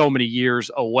stuff for so many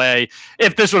years away.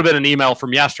 If this would have been an email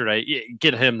from yesterday,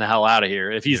 get him the hell out of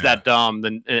here. If he's that dumb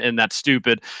and that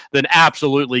stupid, then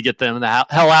absolutely get them the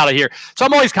hell out of here. So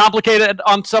I'm always complicated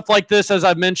on stuff like this, as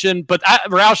I've mentioned. But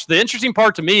Roush, the interesting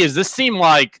part to me is this seemed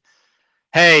like,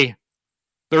 hey,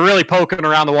 they're really poking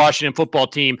around the Washington football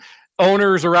team.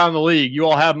 Owners around the league, you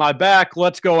all have my back.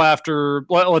 Let's avert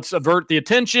the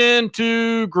attention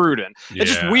to Gruden. Yeah.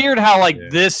 It's just weird how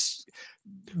this.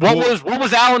 What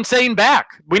was Allen saying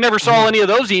back? We never saw any of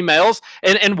those emails.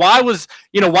 And why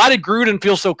did Gruden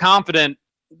feel so confident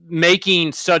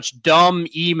making such dumb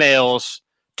emails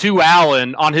to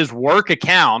Allen on his work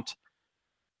account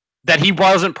that he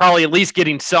wasn't probably at least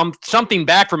getting something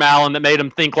back from Allen that made him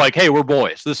think like, hey, we're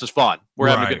boys. This is fun. We're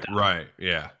having a good time. Right.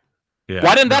 Yeah. Yeah.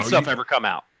 Why didn't that stuff ever come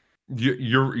out?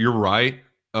 You're right.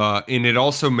 And it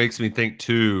also makes me think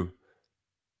too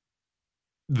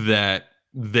that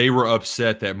they were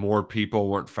upset that more people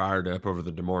weren't fired up over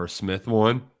the DeMaurice Smith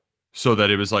one. So that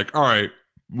it was like, all right,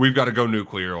 we've got to go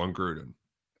nuclear on Gruden.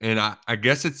 And I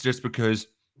guess it's just because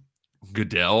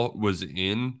Goodell was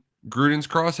in Gruden's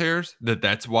crosshairs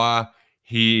that's why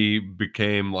he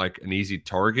became like an easy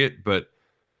target. But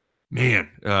man,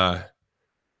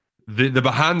 the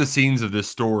behind the scenes of this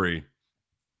story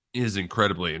is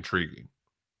incredibly intriguing.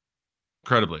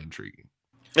 Incredibly intriguing.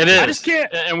 It is. I just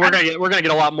can't. And we're gonna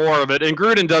get a lot more of it. And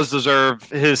Gruden does deserve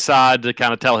his side to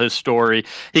kind of tell his story.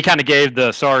 He kind of gave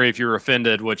the sorry if you're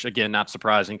offended, which again, not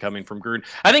surprising coming from Gruden.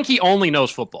 I think he only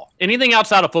knows football. Anything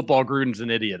outside of football, Gruden's an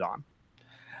idiot on.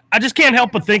 I just can't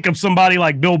help but think of somebody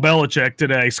like Bill Belichick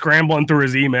today, scrambling through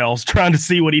his emails, trying to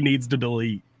see what he needs to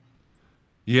delete.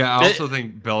 Yeah, I also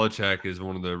think Belichick is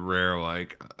one of the rare,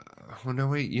 like, oh, no,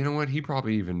 wait, you know what? He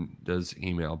probably even does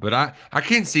email. But I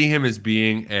can't see him as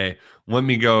being let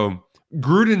me go.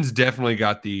 Gruden's definitely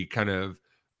got the kind of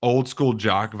old school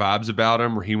jock vibes about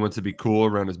him where he wants to be cool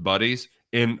around his buddies.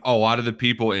 And a lot of the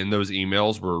people in those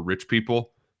emails were rich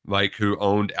people, like who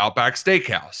owned Outback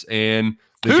Steakhouse. And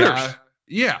the Hooters. guy,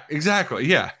 yeah, exactly.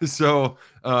 Yeah. So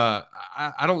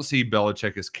I don't see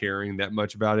Belichick as caring that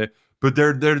much about it. But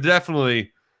they're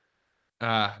definitely,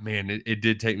 man, it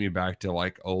did take me back to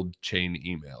like old chain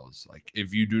emails. Like,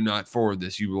 if you do not forward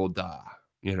this, you will die.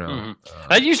 You know,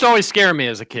 That used to always scare me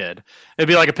as a kid. It'd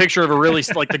be like a picture of a really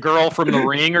like the girl from The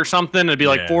Ring or something. It'd be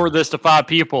like, forward this to 5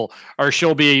 people, or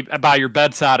she'll be by your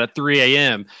bedside at 3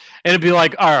 a.m. And it'd be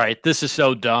like, all right, this is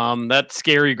so dumb. That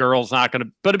scary girl's not gonna.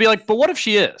 But it'd be like, but what if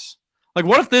she is? Like,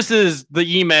 what if this is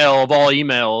the email of all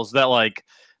emails that like.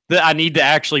 That I need to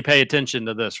actually pay attention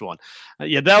to this one.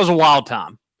 Yeah, that was a wild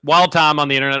time on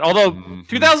the internet. Although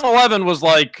 2011 was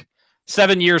like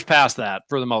 7 years past that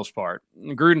for the most part.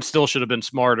 Gruden still should have been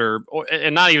smarter,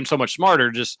 and not even so much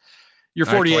smarter. Just you're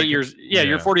 48 years. Yeah,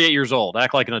 you're 48 years old.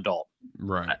 Act like an adult.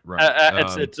 Right.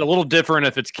 It's a little different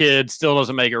if it's kids. Still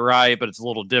doesn't make it right, but it's a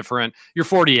little different. You're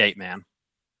 48, man.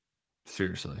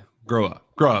 Seriously, grow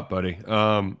up, buddy.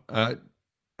 I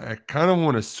kind of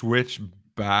want to switch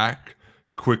back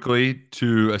quickly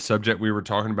to a subject we were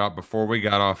talking about before we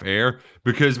got off air,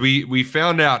 because we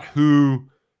found out who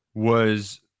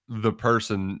was the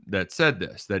person that said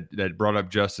this, that brought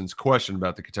up Justin's question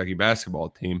about the Kentucky basketball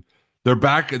team. They're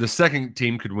back. The second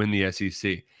team could win the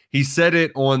SEC. He said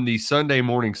it on the Sunday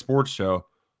morning sports show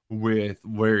with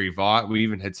Larry Vaught. We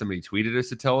even had somebody tweeted us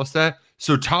to tell us that.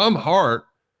 So Tom Hart,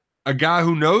 a guy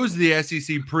who knows the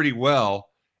SEC pretty well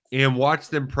and watched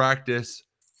them practice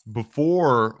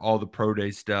before all the pro day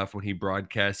stuff when he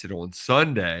broadcasted on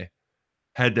Sunday,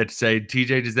 had that to say.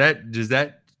 TJ, does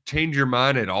that change your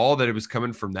mind at all that it was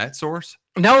coming from that source?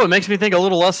 No, it makes me think a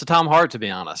little less of Tom Hart, to be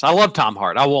honest. I love Tom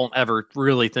Hart. I won't ever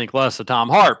really think less of Tom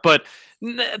Hart, but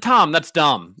Tom, that's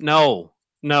dumb. No.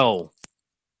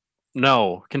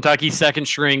 Kentucky's second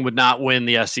string would not win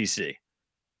the SEC.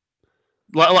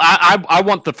 Well, I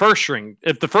want the first string.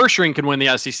 If the first string can win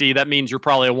the SEC, that means you're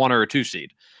probably a 1 or a 2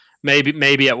 seed.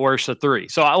 Maybe at worst a 3.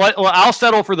 So I'll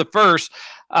settle for the first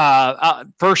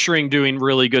string doing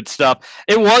really good stuff.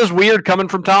 It was weird coming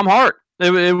from Tom Hart.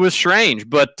 It was strange,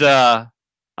 but I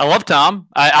love Tom.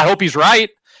 I hope he's right.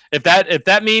 If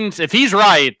that means if he's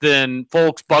right, then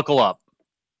folks buckle up.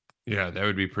 Yeah, that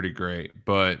would be pretty great.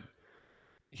 But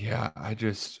yeah, I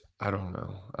don't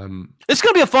know. It's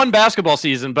going to be a fun basketball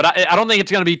season, but I don't think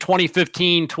it's going to be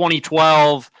 2015,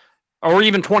 2012. Or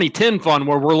even 2010 fun,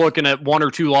 where we're looking at 1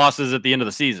 or 2 losses at the end of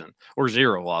the season, or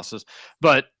 0 losses.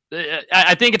 But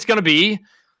I think it's going to be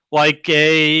like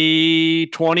a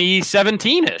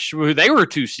 2017-ish, where they were a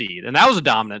 2 seed, and that was a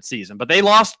dominant season. But they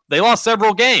lost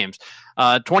several games.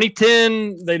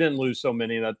 2010, they didn't lose so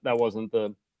many. That wasn't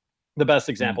the best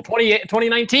example.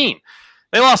 2019,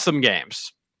 they lost some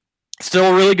games.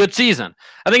 Still a really good season.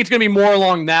 I think it's going to be more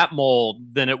along that mold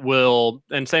than it will,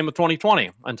 and same with 2020,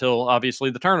 until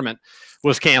obviously the tournament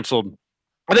was canceled.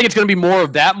 I think it's going to be more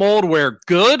of that mold, where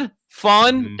good,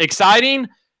 fun, exciting,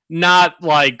 not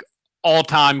like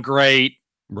all-time great.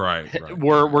 Right.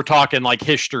 We're talking like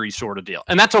history sort of deal,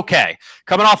 and that's okay.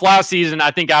 Coming off last season,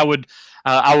 I think I would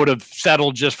have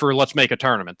settled just for let's make a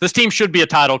tournament. This team should be a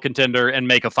title contender and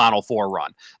make a Final Four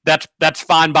run. That's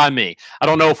fine by me. I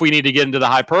don't know if we need to get into the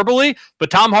hyperbole,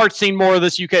 but Tom Hart's seen more of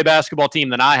this UK basketball team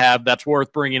than I have. That's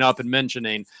worth bringing up and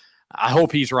mentioning. I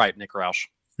hope he's right, Nick Roush.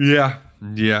 Yeah.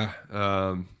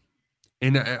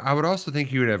 And I would also think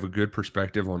he would have a good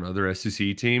perspective on other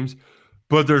SEC teams.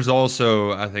 But there's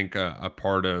also, I think, a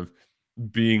part of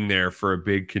being there for a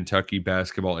big Kentucky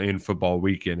basketball and football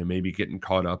weekend, and maybe getting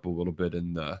caught up a little bit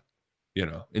in the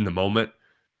moment,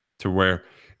 to where,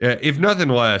 if nothing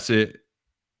less, the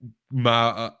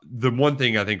one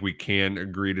thing I think we can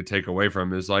agree to take away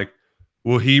from is like,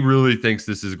 well, he really thinks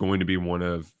this is going to be one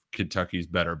of Kentucky's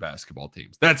better basketball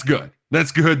teams. That's good.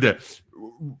 That's good that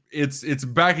it's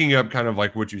backing up kind of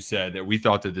like what you said, that we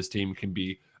thought that this team can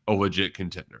be a legit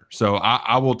contender. So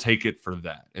I will take it for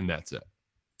that, and that's it.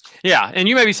 Yeah, and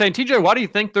you may be saying, TJ, why do you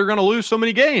think they're going to lose so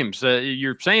many games?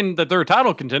 You're saying that they're a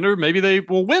title contender. Maybe they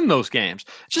will win those games.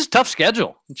 It's just a tough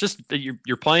schedule. It's just that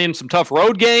you're playing some tough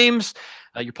road games.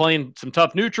 You're playing some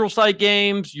tough neutral site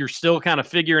games. You're still kind of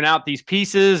figuring out these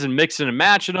pieces and mixing and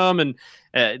matching them, and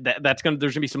there's going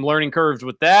to be some learning curves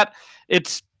with that.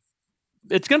 It's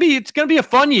going to be a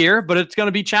fun year, but it's going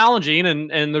to be challenging,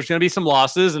 and there's going to be some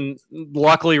losses. And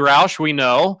luckily, Roush, we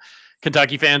know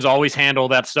Kentucky fans always handle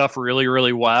that stuff really,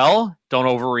 really well. Don't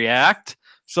overreact.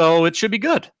 So it should be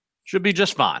good. Should be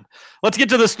just fine. Let's get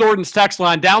to this Thornton's text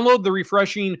line. Download the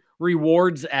Refreshing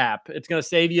Rewards app. It's going to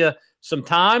save you some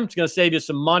time. It's going to save you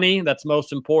some money. That's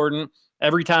most important.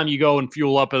 Every time you go and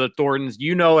fuel up at the Thornton's,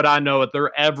 you know it, I know it,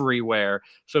 they're everywhere.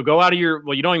 So go out of you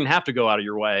don't even have to go out of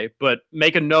your way, but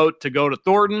make a note to go to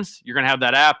Thornton's. You're going to have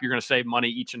that app. You're going to save money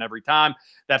each and every time.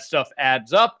 That stuff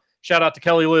adds up. Shout out to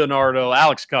Kelly Leonardo,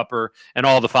 Alex Cupper, and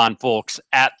all the fine folks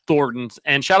at Thornton's.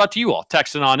 And shout out to you all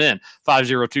texting on in,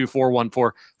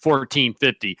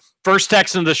 502-414-1450. First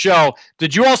text in the show.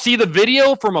 Did you all see the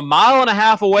video from a mile and a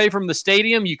half away from the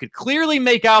stadium? You could clearly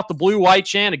make out the blue-white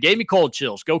chant. It gave me cold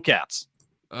chills. Go Cats.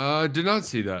 Did not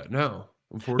see that. No.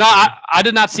 No, I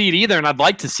did not see it either, and I'd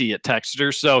like to see it,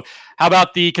 Texter. So how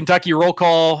about the Kentucky Roll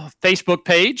Call Facebook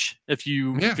page? If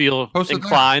you feel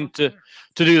inclined to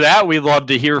do that, we'd love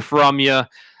to hear from you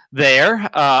there,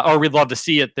 or we'd love to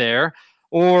see it there,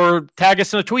 or tag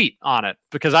us in a tweet on it,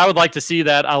 because I would like to see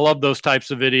that. I love those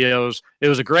types of videos. It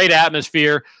was a great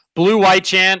atmosphere. Blue-white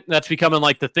chant, that's becoming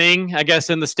like the thing, I guess,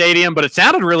 in the stadium, but it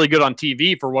sounded really good on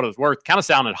TV for what it was worth. Kind of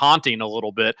sounded haunting a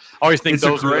little bit. I always think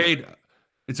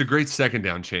it's a great second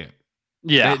down chant.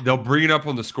 Yeah. They'll bring it up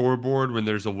on the scoreboard when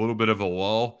there's a little bit of a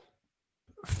lull.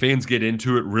 Fans get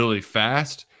into it really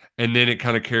fast, and then it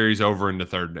kind of carries over into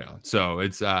third down. So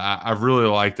it's I really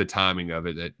like the timing of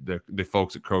it that the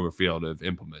folks at Kroger Field have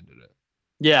implemented it.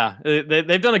 Yeah,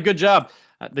 they've done a good job.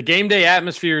 The game day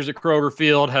atmospheres at Kroger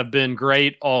Field have been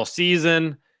great all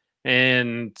season,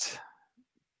 and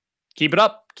keep it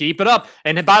up. Keep it up.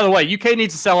 And by the way, UK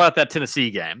needs to sell out that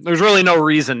Tennessee game. There's really no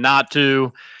reason not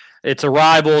to. It's a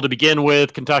rival to begin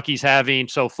with. Kentucky's having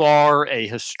so far a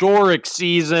historic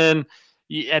season.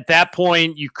 At that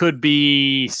point, you could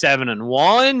be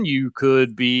 7-1. You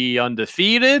could be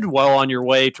undefeated, well on your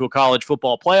way to a college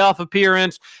football playoff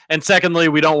appearance. And secondly,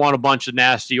 we don't want a bunch of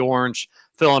nasty orange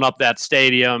filling up that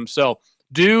stadium. So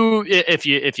if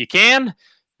you can,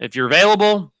 if you're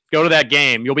available, go to that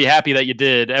game. You'll be happy that you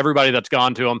did. Everybody that's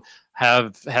gone to them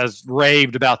has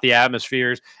raved about the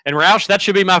atmospheres. And Roush, that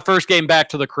should be my first game back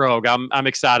to the Krog. I'm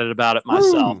excited about it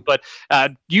myself. Woo. But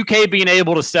UK being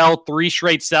able to sell 3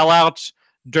 straight sellouts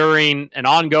during an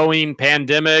ongoing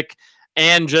pandemic,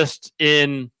 and just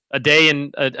in a day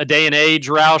and age,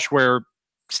 Roush, where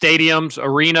stadiums,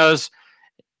 arenas,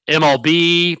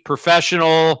 MLB,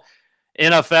 professional,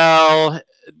 NFL,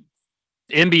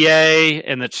 NBA,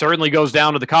 and it certainly goes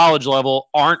down to the college level,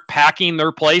 aren't packing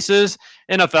their places.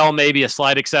 NFL may be a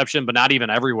slight exception, but not even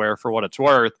everywhere for what it's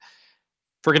worth.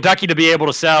 For Kentucky to be able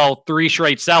to sell 3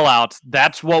 straight sellouts,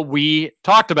 that's what we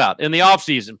talked about in the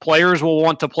offseason. Players will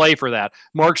want to play for that.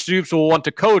 Mark Stoops will want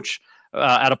to coach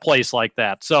at a place like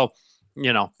that. So,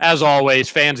 as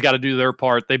always, fans got to do their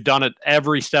part. They've done it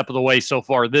every step of the way so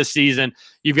far this season.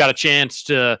 You've got a chance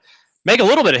to make a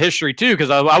little bit of history, too, because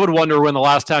I would wonder when the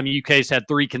last time UK's had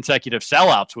 3 consecutive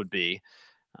sellouts would be.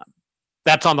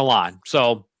 That's on the line.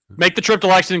 So make the trip to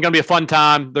Lexington. Going to be a fun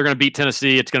time. They're going to beat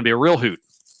Tennessee. It's going to be a real hoot.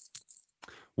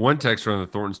 One text from the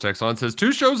Thornton's text line says,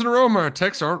 2 shows in a row, my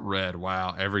texts aren't read.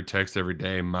 Wow, every text every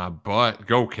day, my butt.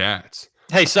 Go Cats.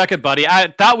 Hey, suck it, buddy.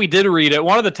 I thought we did read it.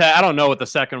 One of the I don't know what the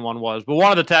second one was, but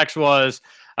one of the texts was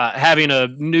having a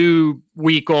new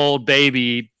week-old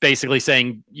baby basically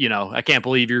saying, I can't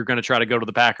believe you're going to try to go to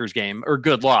the Packers game, or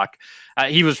good luck.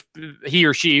 He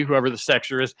or she, whoever the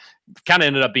texter is, kind of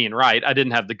ended up being right. I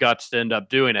didn't have the guts to end up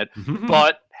doing it,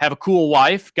 but have a cool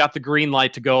wife, got the green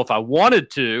light to go if I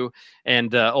wanted to,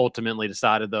 and ultimately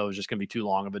decided, though, it was just going to be too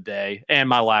long of a day, and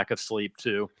my lack of sleep,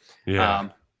 too. Yeah,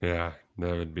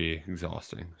 that would be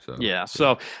exhausting.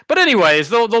 So but anyways,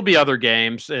 there'll be other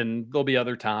games, and there'll be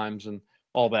other times, and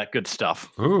all that good stuff.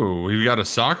 Ooh, we've got a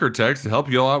soccer text to help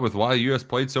you all out with why the U.S.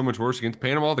 played so much worse against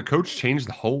Panama. The coach changed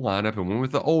the whole lineup and went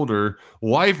with the older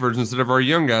lifers instead of our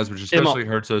young guys, which especially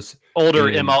hurts us. Older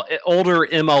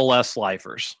MLS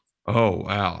lifers. Oh,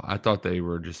 wow. I thought they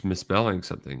were just misspelling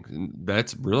something.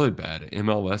 That's really bad.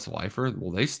 MLS lifer?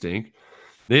 Well, they stink.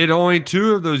 They had only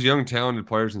 2 of those young talented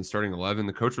players in the starting 11.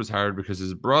 The coach was hired because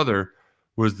his brother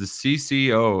was the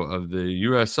CCO of the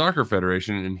U.S. Soccer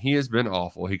Federation, and he has been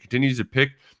awful. He continues to pick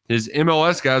his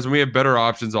MLS guys, and we have better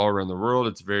options all around the world.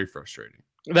 It's very frustrating.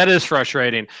 That is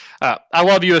frustrating. I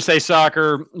love USA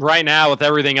Soccer right now with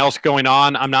everything else going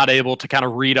on. I'm not able to kind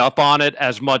of read up on it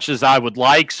as much as I would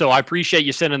like. So I appreciate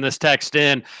you sending this text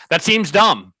in. That seems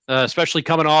dumb, especially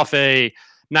coming off a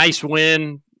nice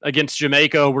win against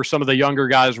Jamaica where some of the younger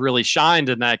guys really shined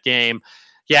in that game.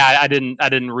 Yeah, I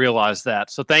didn't realize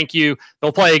that. So thank you.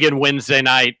 They'll play again Wednesday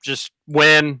night. Just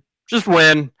win.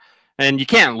 And you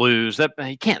can't lose.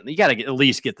 You got to at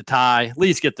least get the tie, at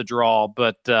least get the draw.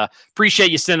 But appreciate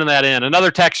you sending that in.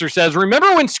 Another texter says,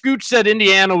 "Remember when Scooch said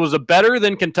Indiana was a better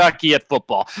than Kentucky at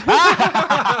football?"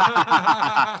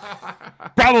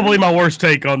 Probably my worst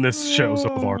take on this show so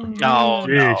far. No,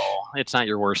 it's not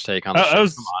your worst take on the show.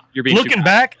 Come on. You're being looking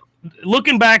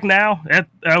back now,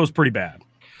 that was pretty bad.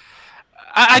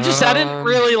 I didn't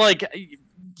really like.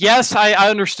 Yes, I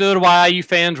understood why IU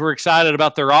fans were excited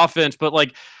about their offense, but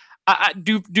like.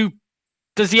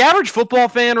 Does the average football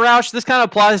fan, Roush, this kind of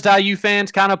applies to IU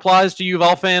fans, kind of applies to U of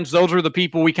L fans? Those are the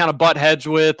people we kind of butt heads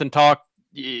with and talk,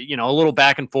 a little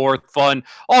back and forth, fun,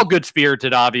 all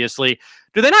good-spirited, obviously.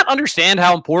 Do they not understand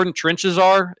how important trenches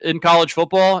are in college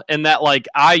football and that, like,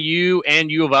 IU and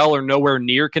U of L are nowhere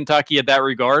near Kentucky at that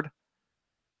regard?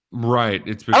 Right.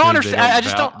 It's because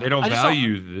they don't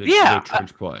value the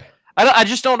trench play. I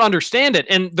just don't understand it.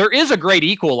 And there is a great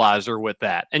equalizer with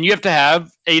that. And you have to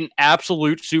have an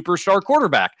absolute superstar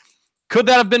quarterback. Could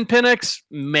that have been Penix?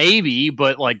 Maybe,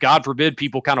 but like, God forbid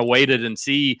people kind of waited and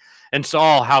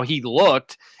saw how he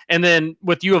looked. And then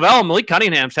with U of L, Malik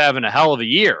Cunningham's having a hell of a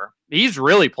year. He's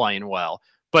really playing well,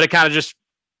 but it kind of just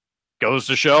goes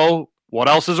to show what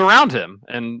else is around him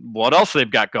and what else they've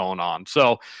got going on.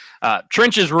 So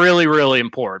trench is really, really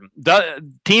important.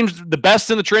 Teams, the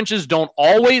best in the trenches, don't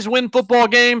always win football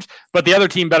games, but the other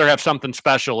team better have something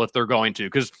special if they're going to,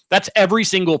 because that's every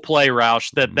single play,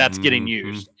 Roush, that's getting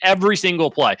used. Every single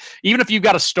play. Even if you've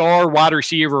got a star wide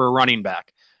receiver or running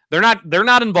back. They're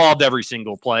not involved every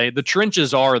single play. The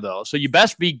trenches are, though. So you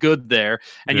best be good there,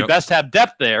 and you best have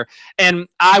depth there. And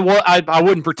I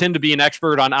wouldn't pretend to be an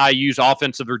expert on IU's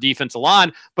offensive or defensive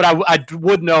line, but I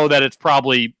would know that it's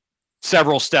probably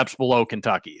several steps below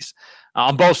Kentucky's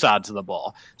on both sides of the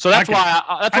ball. So that's why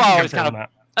I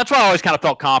always kind of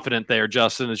felt confident there,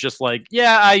 Justin. It's just like,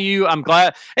 yeah, IU, I'm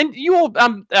glad. And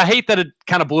I hate that it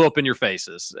kind of blew up in your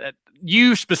faces.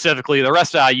 You specifically, the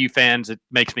rest of IU fans, it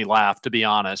makes me laugh, to be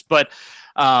honest. But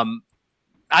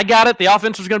I got it. The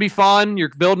offense was going to be fun. You're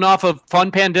building off a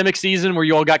fun pandemic season where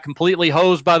you all got completely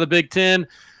hosed by the Big Ten.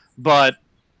 But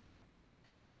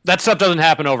that stuff doesn't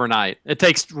happen overnight. It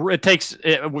takes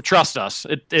trust us.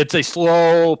 It's a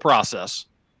slow process.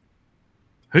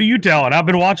 Who you telling? I've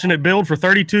been watching it build for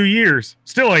 32 years.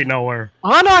 Still ain't nowhere.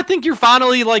 Oh, no, I think you're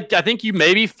finally I think you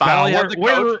maybe finally have the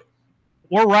coach.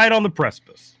 We're right on the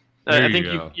precipice. I think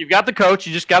you've got the coach.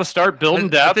 You just got to start building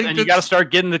depth, and you got to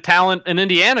start getting the talent in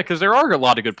Indiana, because there are a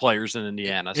lot of good players in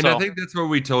Indiana. And I think that's what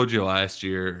we told you last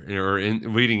year, or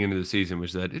leading into the season,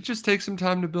 was that it just takes some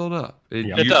time to build up.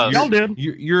 It does. Y'all did.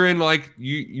 You're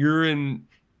in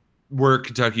where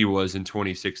Kentucky was in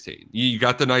 2016. You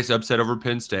got the nice upset over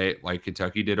Penn State, like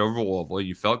Kentucky did over Louisville.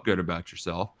 You felt good about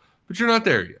yourself, but you're not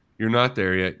there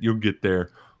yet. You'll get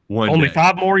there one day. Only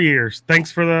 5 more years.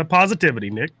 Thanks for the positivity,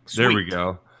 Nick. Sweet. There we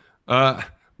go.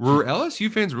 Were LSU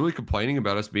fans really complaining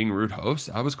about us being rude hosts?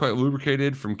 I was quite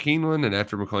lubricated from Keeneland, and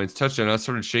after McLean's touchdown, I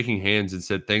started shaking hands and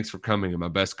said, "Thanks for coming," in my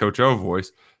best Coach O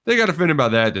voice. They got offended by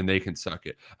that, then they can suck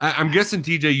it. I'm guessing,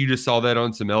 TJ, you just saw that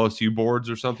on some LSU boards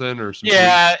or something?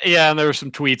 Yeah, and there were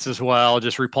some tweets as well,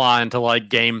 just replying to like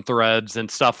game threads and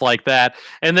stuff like that.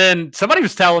 And then somebody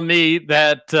was telling me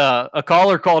that a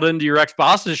caller called into your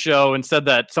ex-boss's show and said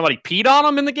that somebody peed on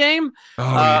him in the game. Oh,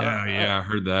 yeah, I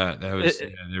heard that. That was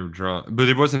they were drunk. But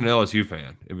it wasn't an LSU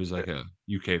fan. It was like a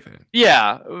UK fan.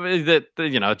 Yeah,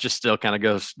 it just still kind of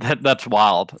goes, that's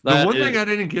wild. The one thing I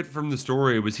didn't get from the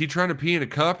story was he trying to pee in a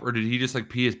cup, or did he just like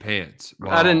pee his pants?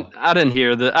 Wow. I didn't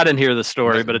hear the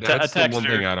story, but that's the one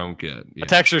thing I don't get. Yeah. A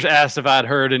texter asked if I'd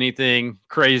heard anything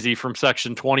crazy from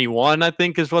Section 21, I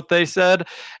think is what they said.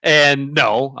 And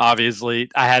no, obviously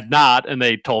I had not. And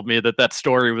they told me that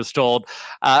story was told.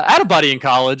 I had a buddy in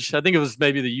college, I think it was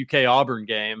maybe the UK Auburn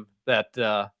game,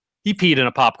 that he peed in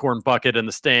a popcorn bucket in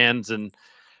the stands and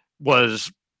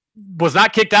was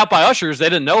not kicked out by ushers. They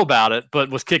didn't know about it, but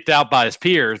was kicked out by his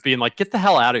peers, being like, "Get the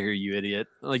hell out of here, you idiot.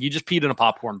 Like, you just peed in a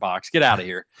popcorn box. Get out of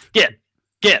here. Get."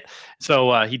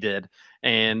 So he did.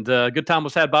 And good time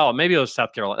was had by all. Maybe it was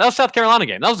South Carolina. That was South Carolina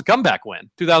game. That was a comeback win,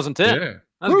 2010. Yeah.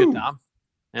 That was a good time.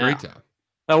 Yeah. Great time.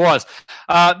 That was.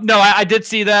 No, I did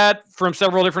see that from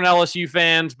several different LSU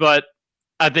fans, but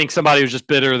I think somebody was just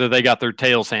bitter that they got their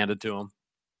tails handed to them.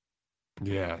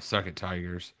 Yeah, suck it,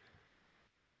 Tigers.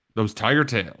 Those tiger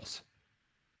tails.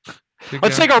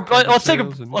 Let's take a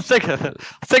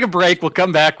break. We'll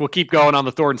come back. We'll keep going on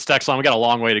the Thornton's text line. We got a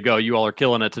long way to go. You all are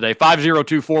killing it today.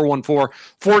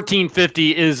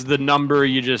 502-414-1450 is the number.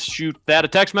 You just shoot that a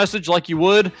text message like you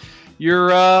would your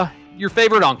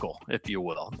favorite uncle, if you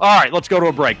will. All right, let's go to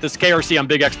a break. This is KRC on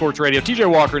Big X Sports Radio. TJ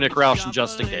Walker, Nick Roush, and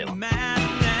Justin Kalen.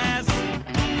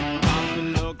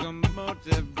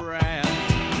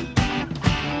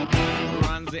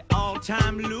 The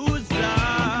all-time loser,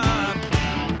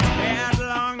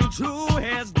 headlong to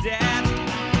his death.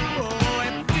 Oh,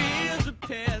 it feels a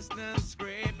piston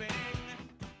scraping.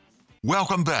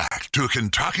 Welcome back to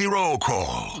Kentucky Roll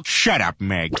Call. Shut up,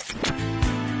 Meg.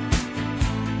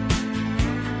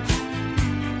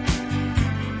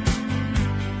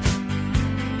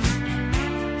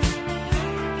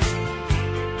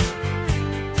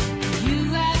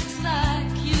 You act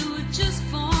like you were just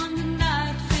born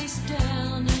tonight, face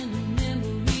down in a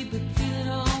memory, but feeling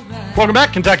alright. Welcome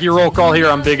back. Kentucky Roll Call here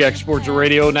on Big X Sports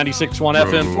Radio, 96.1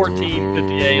 FM,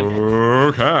 1450 AM.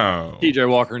 Okay. TJ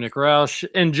Walker, Nick Roush,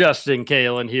 and Justin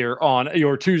Kalen here on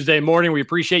your Tuesday morning. We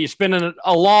appreciate you spending it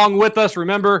along with us.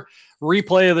 Remember,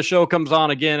 replay of the show comes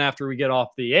on again after we get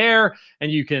off the air,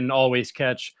 and you can always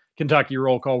catch Kentucky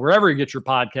Roll Call wherever you get your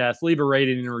podcast. Leave a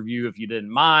rating and review if you didn't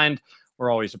mind.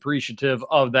 We're always appreciative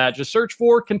of that. Just search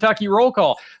for Kentucky Roll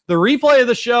Call. The replay of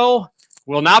the show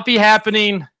will not be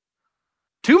happening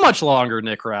too much longer,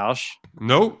 Nick Roush,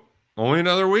 Nope. Only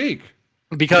another week.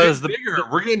 because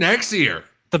We're getting X-ier.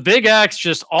 the Big X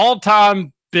just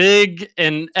all-time big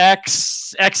and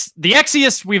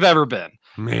theXiest we've ever been.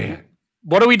 Man.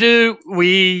 What do?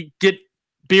 We get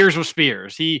beers with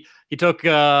Spears. He took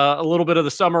a little bit of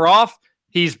the summer off.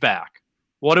 He's back.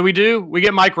 What do? We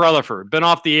get Mike Rutherford. Been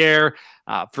off the air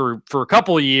for a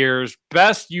couple of years.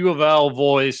 Best U of L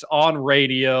voice on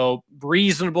radio.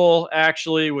 Reasonable,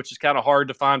 actually, which is kind of hard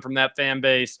to find from that fan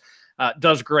base.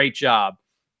 Does a great job.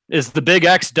 Is the Big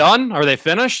X done? Are they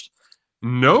finished?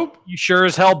 Nope. You sure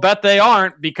as hell bet they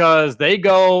aren't, because they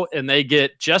go and they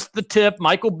get just the tip,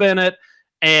 Michael Bennett,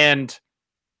 and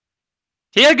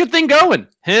he had a good thing going.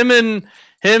 Him and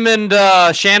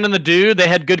Shannon the Dude, they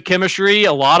had good chemistry.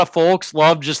 A lot of folks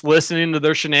loved just listening to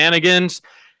their shenanigans.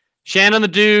 Shannon the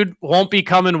Dude won't be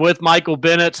coming with Michael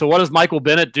Bennett. So what does Michael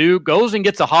Bennett do? Goes and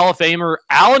gets a Hall of Famer,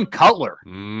 Alan Cutler.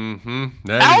 Mm-hmm.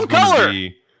 Alan Cutler,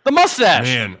 the mustache.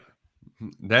 Man,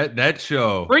 that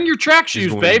show. Bring your track is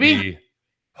shoes, going baby. to be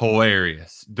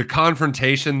hilarious. The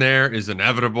confrontation there is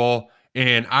inevitable,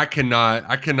 and I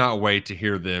cannot wait to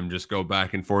hear them just go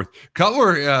back and forth.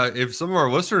 Cutler, if some of our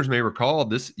listeners may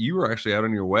recall, you were actually out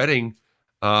on your wedding,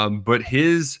 but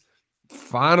his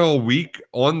final week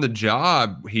on the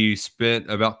job, he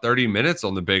spent about 30 minutes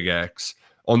on the Big X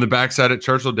on the backside at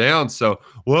Churchill Downs. So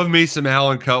love me some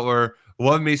Alan Cutler,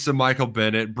 love me some Michael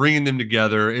Bennett, bringing them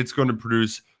together. It's going to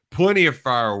produce plenty of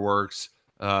fireworks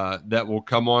that will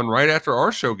come on right after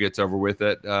our show gets over with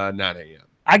at 9 a.m.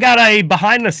 I got a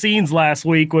behind the scenes last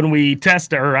week when we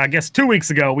tested, or I guess 2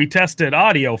 weeks ago, we tested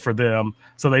audio for them.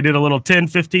 So they did a little 10,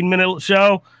 15-minute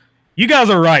show. You guys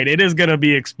are right. It is going to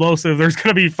be explosive. There's going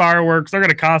to be fireworks. They're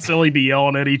going to constantly be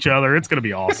yelling at each other. It's going to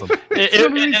be awesome.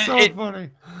 It's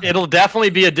funny. It'll definitely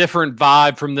be a different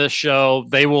vibe from this show.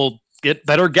 They will get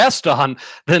better guests on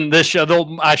than this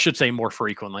show. I should say more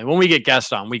frequently. When we get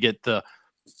guests on, we get the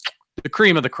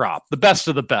cream of the crop, the best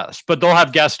of the best. But they'll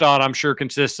have guests on, I'm sure,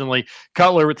 consistently.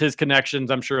 Cutler with his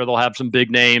connections, I'm sure they'll have some big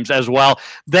names as well.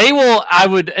 They will,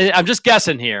 I'm just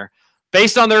guessing here,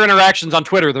 based on their interactions on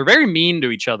Twitter. They're very mean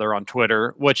to each other on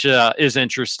Twitter, which is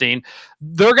interesting.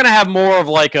 They're going to have more of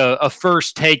like a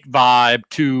first take vibe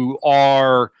to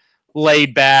our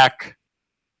laid back,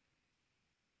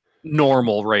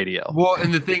 normal radio. Well,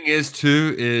 and the thing is,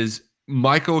 too, is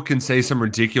Michael can say some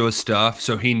ridiculous stuff,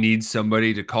 so he needs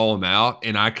somebody to call him out,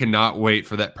 and I cannot wait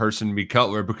for that person to be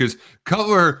Cutler, because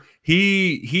Cutler,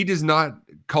 he does not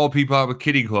call people out with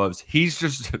kitty gloves. He's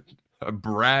just a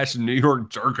brash New York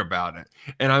jerk about it,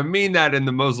 and I mean that in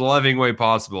the most loving way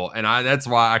possible, and that's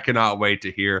why I cannot wait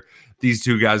to hear these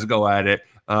two guys go at it.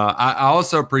 I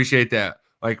also appreciate that,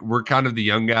 like, we're kind of the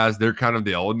young guys, they're kind of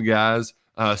the old guys.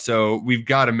 So we've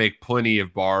got to make plenty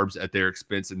of barbs at their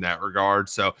expense in that regard.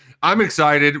 So I'm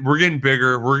excited. We're getting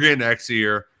bigger. We're getting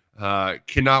X-ier.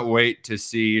 Cannot wait to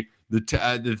see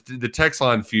the text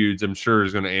line feuds. I'm sure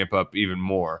is going to amp up even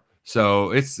more.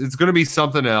 So it's going to be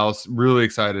something else. Really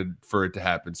excited for it to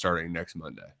happen starting next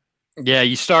Monday. Yeah,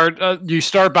 you start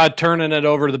by turning it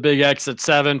over to the Big X at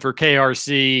 7 for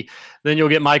KRC. Then you'll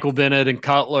get Michael Bennett and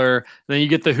Cutler. Then you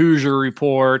get the Hoosier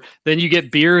Report. Then you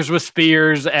get Beers with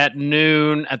Spears at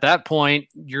noon. At that point,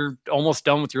 you're almost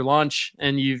done with your lunch,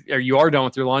 and you are done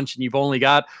with your lunch, and you've only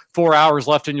got 4 hours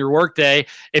left in your workday.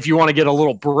 If you want to get a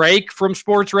little break from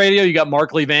sports radio, you got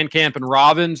Markley, Van Camp, and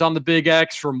Robbins on the Big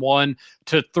X from 1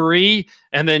 to 3,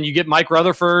 and then you get Mike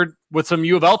Rutherford with some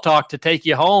U of L talk to take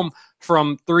you home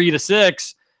from 3 to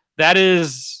 6. That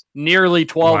is nearly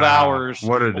 12 hours.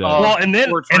 What a day. Well, and then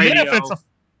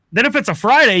if it's a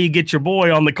Friday, you get your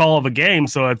boy on the call of a game,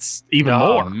 so it's even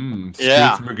more.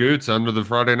 Yeah. Scoots Magoots under the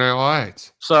Friday Night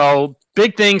Lights. So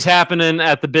big things happening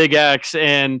at the Big X,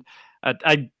 and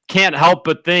I can't help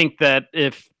but think that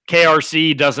if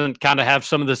KRC doesn't kind of have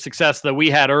some of the success that we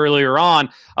had earlier on,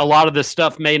 a lot of this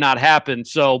stuff may not happen.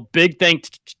 So big thanks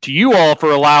to you all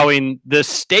for allowing this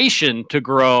station to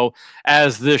grow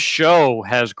as this show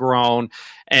has grown.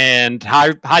 And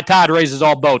high tide raises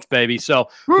all boats, baby. So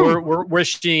we're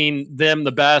wishing them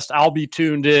the best. I'll be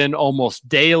tuned in almost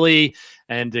daily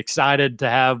and excited to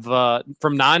have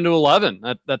from 9 to 11.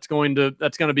 That's going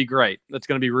to be great. That's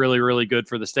going to be really, really good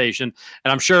for the station.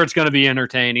 And I'm sure it's going to be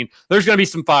entertaining. There's going to be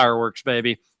some fireworks,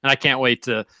 baby. And I can't wait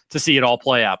to see it all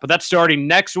play out. But that's starting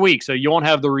next week, so you won't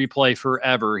have the replay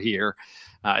forever here.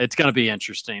 It's going to be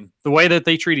interesting. The way that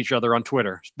they treat each other on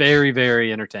Twitter is very,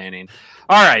 very entertaining.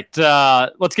 All right,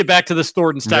 let's get back to this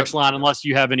Thornton's text line, unless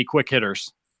you have any quick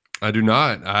hitters. I do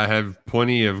not. I have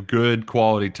plenty of good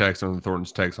quality text on the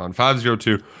Thornton's text on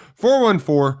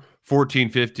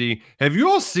 502-414-1450. Have you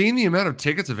all seen the amount of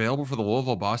tickets available for the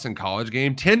Louisville-Boston College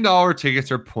game? $10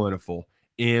 tickets are plentiful.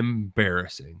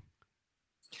 Embarrassing.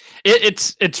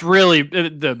 It's really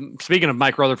speaking of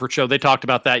Mike Rutherford show, they talked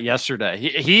about that yesterday.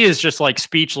 He is just like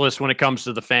speechless when it comes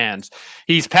to the fans.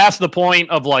 He's past the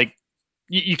point of like,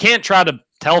 you can't try to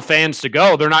tell fans to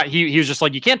go. They're not, he was just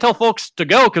like, you can't tell folks to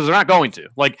go because they're not going to.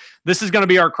 Like, this is going to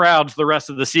be our crowds the rest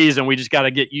of the season. We just got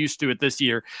to get used to it this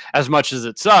year as much as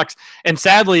it sucks. And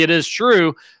sadly, it is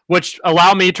true, which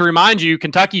allow me to remind you,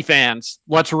 Kentucky fans,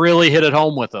 let's really hit it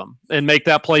home with them and make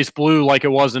that place blue like it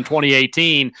was in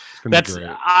 2018.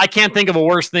 I can't think of a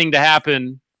worse thing to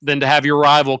happen than to have your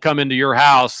rival come into your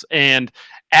house and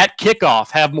at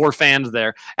kickoff have more fans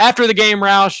there. After the game,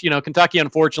 Roush, Kentucky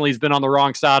unfortunately has been on the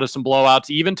wrong side of some blowouts,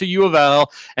 even to U of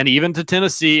L and even to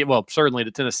Tennessee. Well, certainly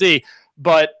to Tennessee,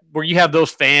 but where you have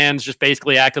those fans just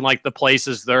basically acting like the place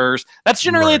is theirs. That's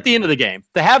generally at the end of the game.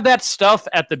 To have that stuff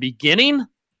at the beginning,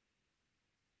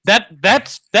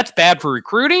 that's bad for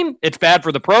recruiting. It's bad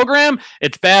for the program.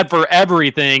 It's bad for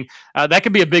everything. That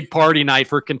could be a big party night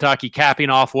for Kentucky, capping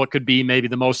off what could be maybe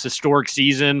the most historic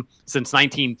season since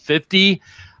 1950.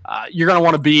 You're going to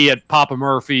want to be at Papa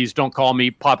Murphy's. Don't call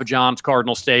me Papa John's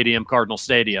Cardinal Stadium.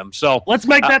 So let's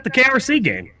make that the KRC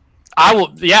game. I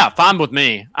will. Yeah, fine with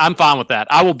me. I'm fine with that.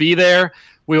 I will be there.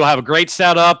 We will have a great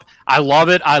setup. I love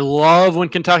it. I love when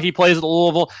Kentucky plays at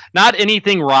Louisville. Not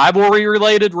anything rivalry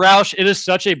related, Roush. It is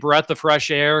such a breath of fresh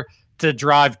air to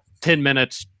drive 10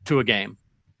 minutes to a game.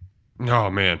 Oh,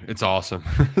 man, it's awesome.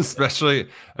 Especially,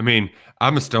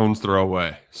 I'm a stone's throw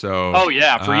away. So, oh,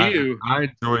 yeah, for you. I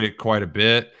enjoy it quite a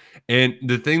bit. And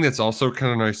the thing that's also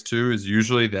kind of nice, too, is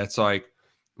usually that's like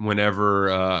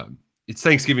whenever it's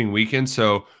Thanksgiving weekend.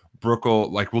 So, Brooke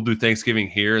we'll do Thanksgiving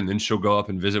here, and then she'll go up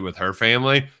and visit with her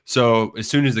family. So as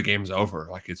soon as the game's over,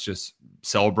 it's just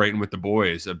celebrating with the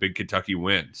boys, a big Kentucky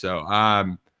win. So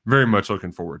I'm very much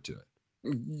looking forward to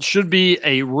it. Should be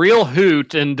a real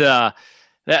hoot. And I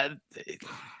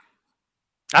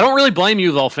don't really blame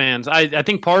U of L fans. I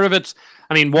think part of it's,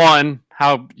 one,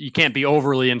 how you can't be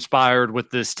overly inspired with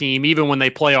this team. Even when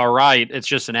they play all right, it's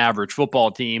just an average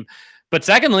football team. But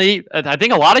secondly, I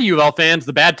think a lot of U of L fans,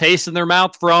 the bad taste in their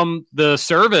mouth from the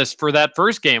service for that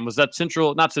first game was that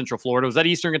not Central Florida. Was that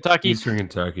Eastern Kentucky? Eastern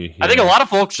Kentucky. Yeah. I think a lot of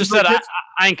folks just said, I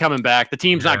ain't coming back. The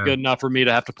team's not good enough for me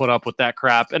to have to put up with that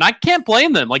crap. And I can't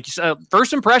blame them. Like you said,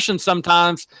 first impressions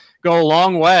sometimes go a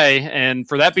long way. And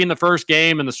for that being the first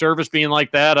game and the service being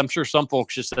like that, I'm sure some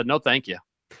folks just said, no, thank you.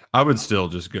 I would still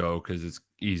just go because it's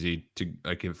easy to,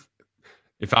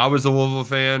 if I was a Louisville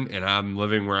fan and I'm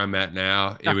living where I'm at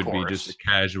now, it would be just a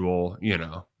casual,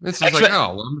 it's just I'm going to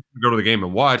go to the game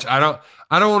and watch. I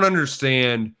don't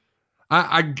understand.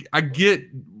 I get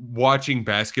watching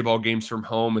basketball games from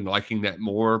home and liking that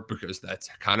more because that's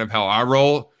kind of how I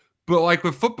roll. But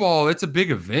with football, it's a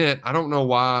big event. I don't know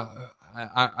why.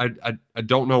 I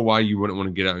don't know why you wouldn't want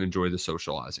to get out and enjoy the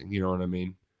socializing. You know what I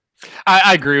mean?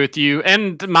 I agree with you.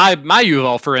 And my U of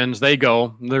L friends,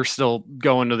 they're still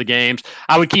going to the games.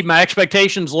 I would keep my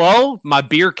expectations low, my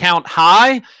beer count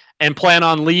high, and plan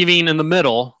on leaving in the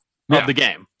middle of the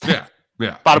game. Yeah.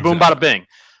 Yeah. Bada boom, exactly. bada bing.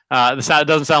 It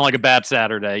doesn't sound like a bad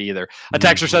Saturday either. A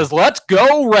texter says, "Let's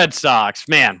go Red Sox."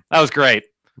 Man, that was great.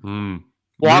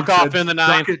 Walk Luke off said, in the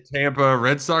 "Suck ninth. it, Tampa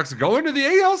Red Sox going to the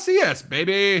ALCS,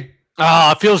 baby.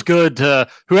 Oh, it feels good to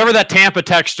whoever that Tampa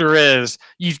texter is.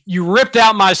 You ripped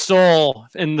out my soul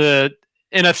in the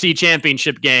NFC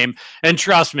Championship game, and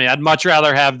trust me, I'd much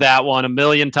rather have that one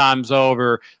 1,000,000 times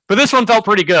over. But this one felt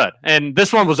pretty good, and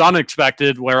this one was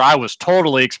unexpected, where I was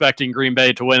totally expecting Green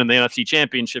Bay to win in the NFC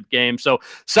Championship game. So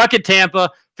suck it, Tampa.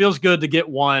 Feels good to get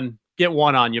one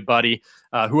on you, buddy.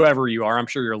 Whoever you are, I'm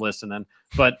sure you're listening.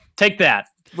 But take that.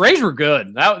 Rays were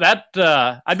good.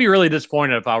 I'd be really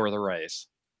disappointed if I were the Rays.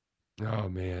 Oh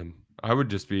man, I would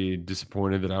just be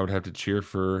disappointed that I would have to cheer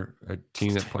for a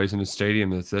team that plays in a stadium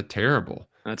that's that terrible.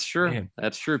 That's true. Man.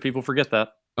 That's true. People forget that.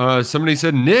 Somebody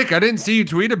said, Nick, I didn't see you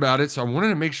tweet about it, so I wanted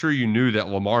to make sure you knew that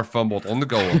Lamar fumbled on the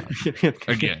goal line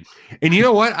again. And you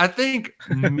know what? I think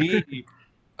me.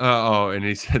 And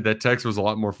he said that text was a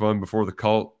lot more fun before the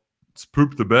Colts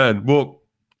pooped the bed. Well,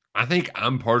 I think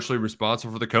I'm partially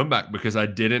responsible for the comeback because I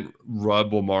didn't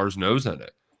rub Lamar's nose in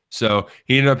it. So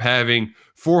he ended up having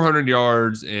 400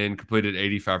 yards and completed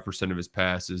 85% of his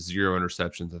passes, 0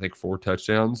 interceptions, I think 4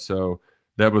 touchdowns. So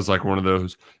that was like one of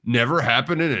those never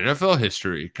happened in NFL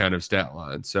history kind of stat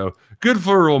lines. So good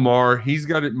for Lamar. He's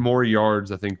got more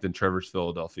yards, I think, than Trevor's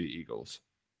Philadelphia Eagles.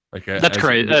 That's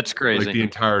crazy. That's crazy. Like the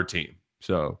entire team.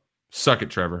 So suck it,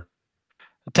 Trevor.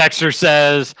 Texter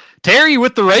says Terry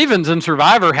with the Ravens and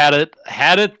Survivor had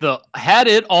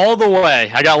it all the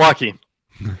way. I got lucky.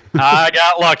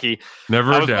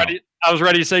 Never a doubt. I was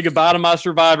ready to say goodbye to my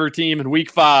Survivor team in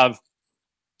week 5,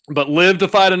 but live to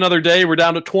fight another day. We're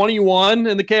down to 21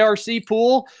 in the KRC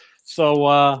pool,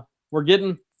 so we're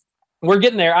getting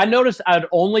there. I noticed I'd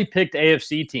only picked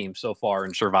AFC teams so far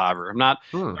in Survivor.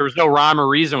 There was no rhyme or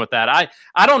reason with that.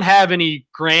 I don't have any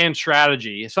grand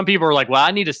strategy. Some people are like, well,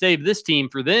 I need to save this team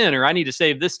for then, or I need to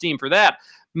save this team for that.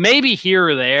 Maybe here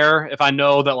or there, if I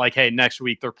know that, like, hey, next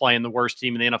week they're playing the worst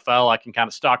team in the NFL, I can kind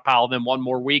of stockpile them one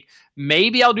more week.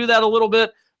 Maybe I'll do that a little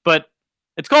bit, but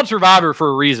it's called Survivor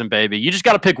for a reason, baby. You just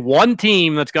got to pick one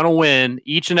team that's going to win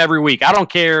each and every week. I don't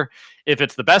care if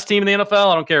it's the best team in the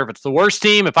NFL. I don't care if it's the worst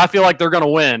team. If I feel like they're going to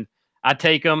win, I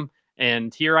take them.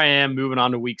 And here I am moving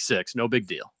on to week 6. No big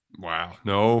deal. Wow.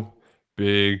 No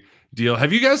big deal.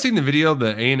 Have you guys seen the video of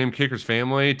the A&M Kickers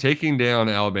family taking down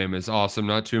Alabama? Is awesome.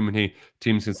 Not too many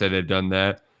teams can say they've done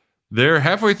that. They're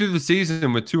halfway through the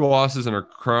season with 2 losses and are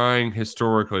crying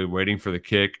historically, waiting for the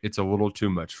kick. It's a little too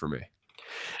much for me.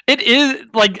 It is.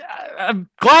 Like, I'm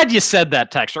glad you said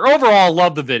that, Texter. Overall,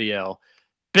 love the video.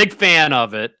 Big fan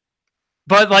of it.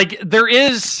 But, like, there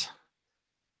is...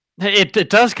 It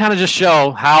does kind of just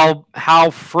show how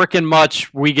freaking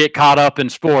much we get caught up in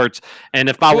sports. And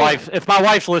if my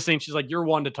wife's listening, she's like, "You're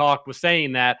one to talk with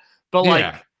saying that." But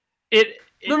like,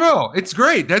 no, it's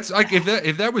great. That's like if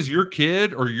that was your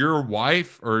kid or your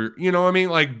wife or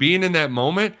like being in that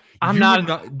moment. I'm not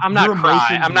crying.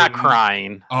 I'm not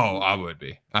crying. Oh, I would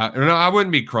be. No, I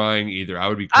wouldn't be crying either. I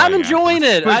would be crying. I'm enjoying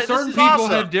it. But certain people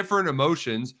have different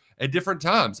emotions at different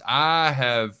times.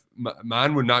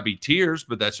 Mine would not be tears,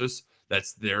 but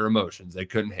that's their emotions. They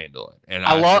couldn't handle it. And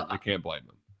I can't blame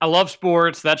them. I love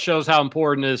sports. That shows how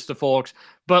important it is to folks.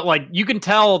 But like, you can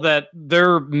tell that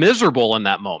they're miserable in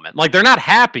that moment. Like, they're not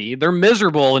happy. They're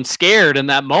miserable and scared in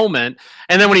that moment.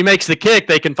 And then when he makes the kick,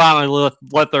 they can finally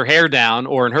let their hair down,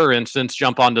 or in her instance,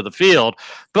 jump onto the field.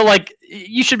 But like,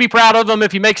 you should be proud of them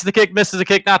if he makes the kick, misses the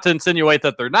kick, not to insinuate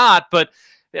that they're not, but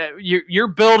you're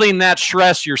building that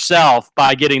stress yourself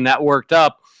by getting that worked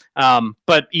up.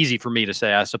 But easy for me to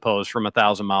say, I suppose, from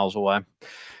 1,000 miles away.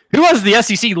 Who has the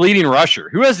SEC leading rusher?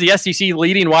 Who has the SEC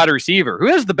leading wide receiver? Who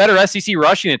has the better SEC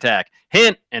rushing attack?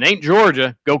 Hint, and ain't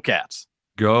Georgia. Go Cats.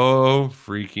 Go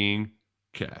freaking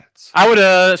Cats. I would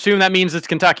assume that means it's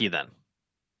Kentucky then.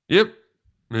 Yep.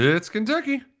 It's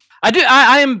Kentucky.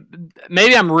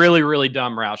 Maybe I'm really, really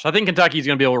dumb, Roush. I think Kentucky's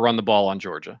going to be able to run the ball on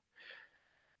Georgia.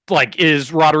 Like,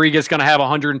 is Rodriguez going to have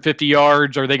 150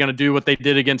 yards? Are they going to do what they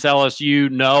did against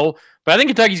LSU? No. But I think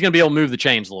Kentucky's going to be able to move the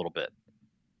chains a little bit.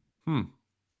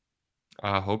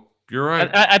 I hope you're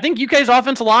right. I think UK's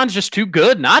offensive line is just too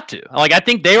good not to. Like, I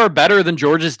think they are better than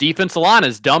Georgia's defensive line,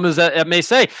 as dumb as that may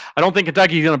say. I don't think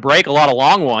Kentucky's going to break a lot of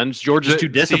long ones. Georgia's too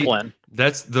disciplined.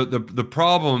 That's the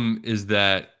problem is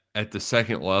that at the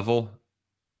second level,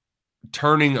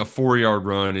 turning a 4-yard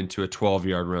run into a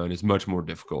 12-yard run is much more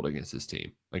difficult against this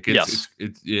team. Like, it's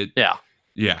going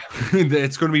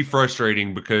to be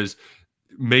frustrating because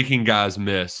making guys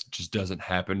miss just doesn't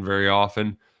happen very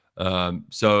often.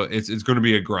 So it's going to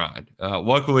be a grind.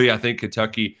 Luckily, I think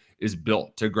Kentucky is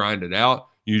built to grind it out.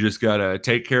 You just got to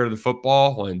take care of the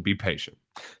football and be patient.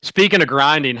 Speaking of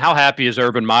grinding, how happy is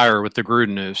Urban Meyer with the Gruden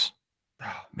news?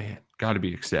 Oh, man, got to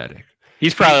be ecstatic.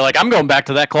 He's probably like, I'm going back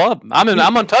to that club.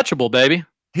 I'm untouchable, baby.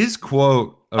 His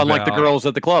quote, Unlike the girls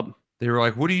at the club. they were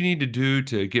like, what do you need to do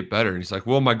to get better? And he's like,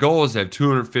 well, my goal is to have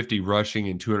 250 rushing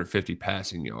and 250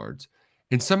 passing yards.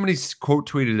 And somebody quote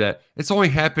tweeted that it's only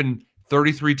happened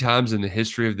 33 times in the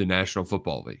history of the National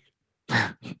Football League.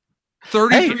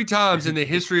 33 times in the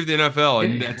history of the NFL,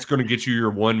 and that's going to get you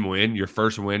your one win, your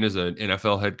first win as an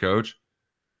NFL head coach.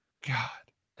 God,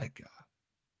 that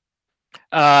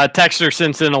guy. Texter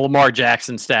sends in a Lamar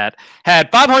Jackson stat.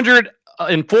 Had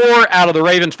 504 out of the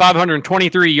Ravens'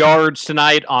 523 yards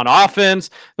tonight on offense.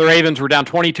 The Ravens were down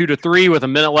 22-3 with a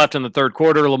minute left in the third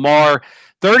quarter. Lamar,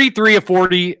 37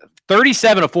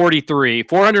 of 43,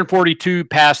 442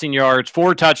 passing yards,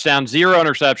 4 touchdowns, 0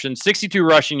 interceptions, 62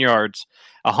 rushing yards,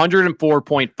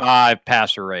 104.5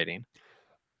 passer rating.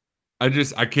 I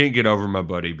can't get over my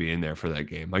buddy being there for that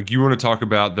game. Like, you want to talk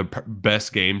about the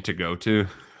best game to go to?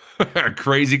 A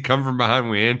crazy come from behind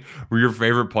win where your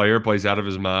favorite player plays out of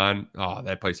his mind. Oh,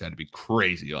 that place had to be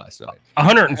crazy last night.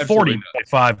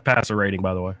 140.5 passer rating,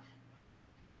 by the way.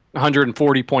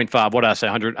 140.5. What did I say?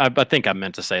 100. I think I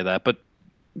meant to say that, but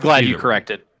glad you Either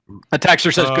corrected. A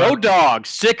texter says, go Dogs,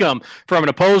 sick 'em. From an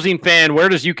opposing fan, where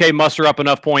does UK muster up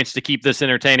enough points to keep this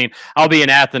entertaining? I'll be in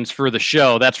Athens for the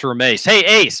show. That's from Ace. Hey,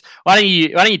 Ace, why don't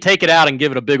you take it out and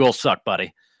give it a big old suck,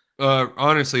 buddy?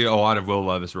 Honestly, a lot of Will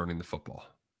Levis running the football.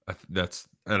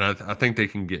 I think they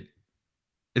can get.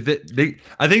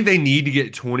 I think they need to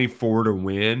get 24 to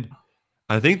win.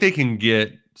 I think they can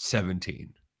get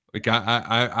 17. Like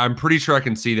I'm pretty sure I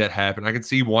can see that happen. I can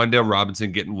see Wan'Dale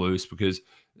Robinson getting loose because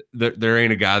there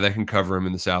ain't a guy that can cover him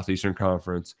in the Southeastern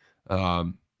Conference.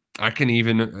 I can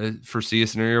even foresee a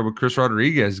scenario with Chris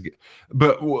Rodriguez,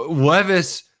 but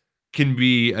Levis can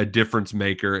be a difference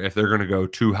maker if they're going to go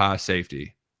too high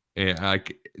safety. And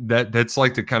that's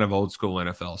like the kind of old school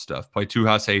NFL stuff. Play too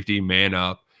high safety, man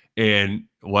up, and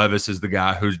Levis is the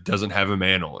guy who doesn't have a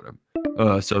man on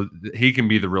him. So he can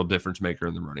be the real difference maker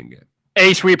in the running game.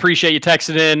 Ace, we appreciate you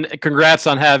texting in. Congrats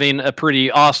on having a pretty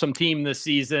awesome team this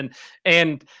season.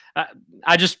 And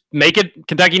I just make it,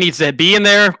 Kentucky needs to be in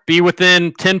there, be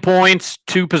within 10 points,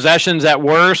 2 possessions at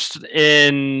worst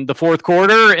in the fourth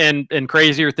quarter, and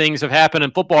crazier things have happened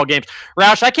in football games.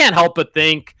 Roush, I can't help but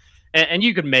think, and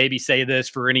you could maybe say this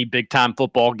for any big time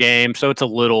football game, so it's a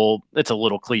little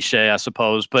cliche, I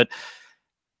suppose, but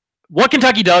what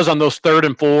Kentucky does on those 3rd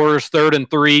and 4s, 3rd and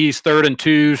 3s, 3rd and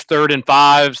 2s, 3rd and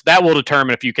 5s, that will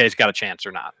determine if UK's got a chance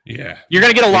or not. Yeah. You're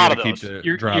going to get a lot of keep those.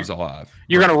 the drives alive.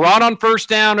 You're going to run on first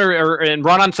down and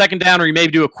run on second down, or you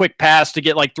maybe do a quick pass to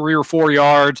get like 3 or 4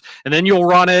 yards, and then you'll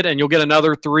run it and you'll get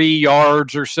another 3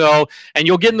 yards or so, and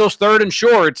you'll get in those 3rd and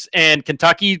shorts, and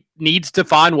Kentucky needs to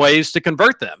find ways to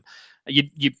convert them.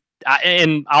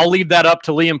 And I'll leave that up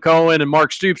to Liam Cohen and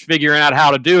Mark Stoops figuring out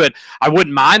how to do it. I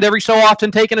wouldn't mind every so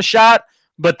often taking a shot,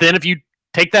 but then if you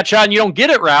take that shot and you don't get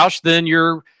it, Roush, then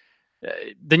you're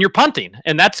punting,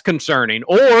 and that's concerning.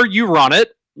 Or you run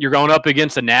it, you're going up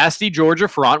against a nasty Georgia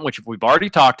front, which we've already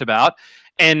talked about,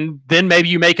 and then maybe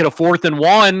you make it a 4th and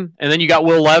 1, and then you got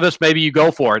Will Levis, maybe you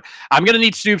go for it. I'm going to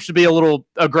need Stoops to be a little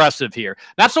aggressive here.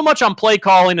 Not so much on play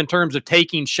calling in terms of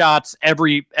taking shots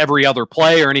every other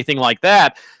play or anything like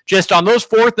that. Just on those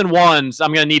 4th and 1s,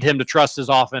 I'm going to need him to trust his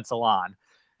offensive line.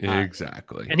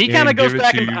 Exactly. And he kind of goes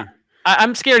back and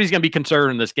I'm scared he's going to be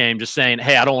concerned in this game, just saying,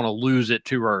 hey, I don't want to lose it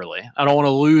too early. I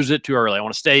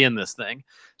want to stay in this thing.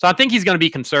 So I think he's going to be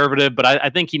conservative, but I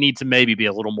think he needs to maybe be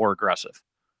a little more aggressive.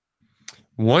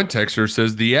 One texter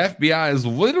says the FBI is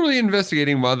literally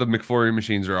investigating why the McFlurry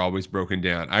machines are always broken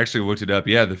down. I actually looked it up.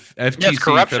 Yeah, the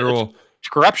FTC, Federal it's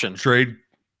corruption. Trade.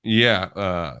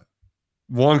 Yeah.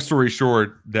 Long story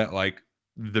short, that like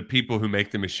the people who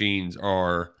make the machines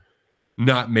are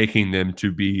not making them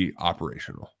to be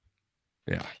operational.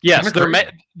 Yeah. Yes,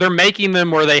 they're making them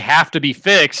where they have to be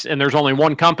fixed, and there's only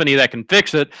one company that can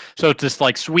fix it. So it's this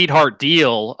like sweetheart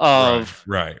deal of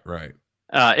right.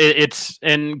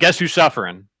 And guess who's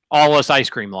suffering? All us ice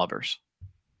cream lovers.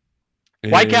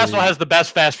 White Castle has the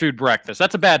best fast food breakfast.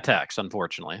 That's a bad tax,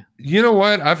 unfortunately. You know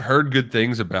what? I've heard good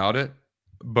things about it,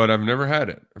 but I've never had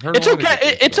it. It's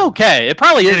okay. It's okay. It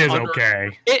probably is. It is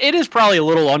okay. It is probably a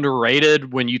little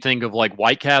underrated when you think of like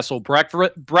White Castle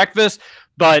breakfast,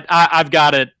 but I've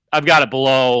got it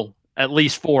below at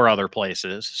least 4 other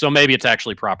places. So maybe it's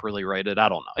actually properly rated. I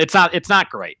don't know. It's not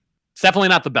great. It's definitely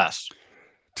not the best.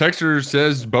 Texter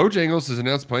says Bojangles has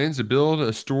announced plans to build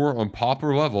a store on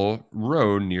Poplar Level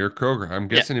Road near Kroger. I'm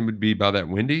guessing it would be by that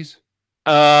Wendy's.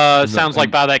 Sounds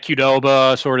like by that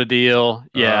Qdoba sort of deal.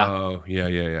 Yeah. Oh,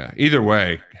 yeah. Either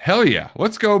way, hell yeah.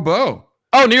 Let's go, Bo.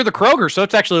 Oh, near the Kroger, so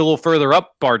it's actually a little further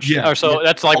up, Barge. Yeah. So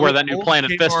that's like where Old- that new old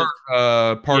Planet Fitness.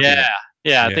 parking lot.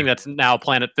 Yeah. I think that's now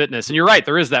Planet Fitness, and you're right.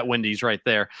 There is that Wendy's right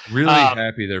there. Really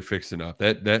happy they're fixing up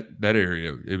that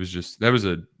area. It was just that was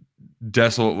a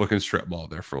desolate looking strip mall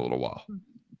there for a little while.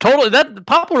 Totally. That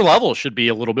Poplar Level should be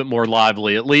a little bit more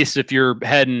lively, at least if you're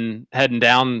heading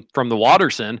down from the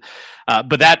Watterson.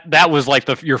 But that was like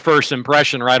your first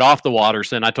impression right off the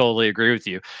Watterson. I totally agree with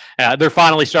you. They're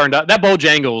finally starting to that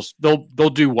Bojangles. They'll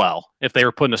do well if they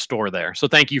were putting a store there. So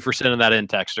thank you for sending that in,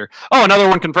 Texter. Oh, another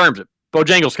one confirms it.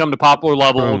 Bojangles come to Poplar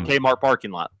Level Boom. Kmart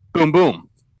parking lot. Boom, boom.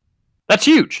 That's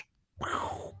huge.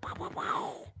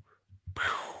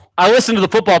 I listened to the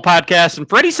football podcast, and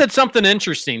Freddie said something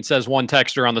interesting, says one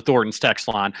texter on the Thornton's text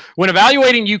line. When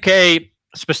evaluating UK,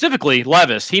 specifically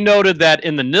Levis, he noted that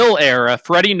in the nil era,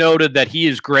 Freddie noted that he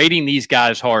is grading these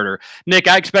guys harder. Nick,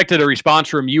 I expected a response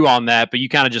from you on that, but you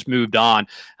kind of just moved on.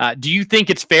 Do you think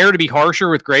it's fair to be harsher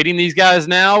with grading these guys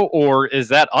now, or is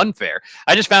that unfair?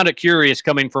 I just found it curious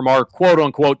coming from our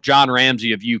quote-unquote John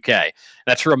Ramsey of UK.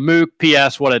 That's from Mook.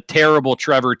 P.S. What a terrible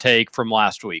Trevor take from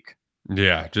last week.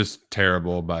 Yeah, just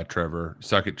terrible by Trevor.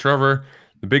 Suck it, Trevor.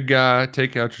 The big guy,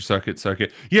 take out your suck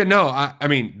it. Yeah, no, I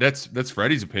mean that's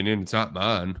Freddie's opinion. It's not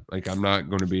mine. Like I'm not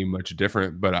going to be much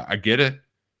different, but I get it.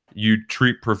 You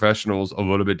treat professionals a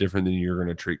little bit different than you're going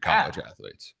to treat college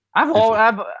athletes. I'm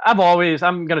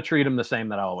going to treat them the same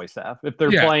that I always have. If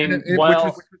they're playing well,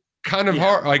 which was kind of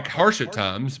hard, like harsh at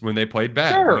times when they played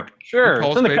bad. Sure.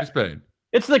 Call a spade a spade.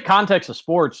 It's the context of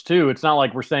sports, too. It's not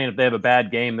like we're saying if they have a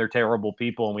bad game, they're terrible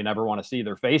people and we never want to see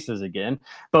their faces again.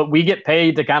 But we get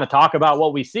paid to kind of talk about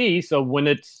what we see. So when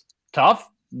it's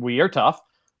tough, we are tough.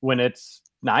 When it's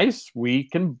nice, we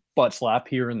can butt slap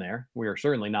here and there. We are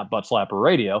certainly not butt slapper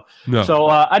radio. No. So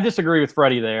I disagree with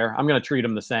Freddie there. I'm going to treat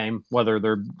them the same, whether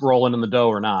they're rolling in the dough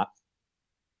or not.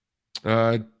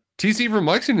 TC from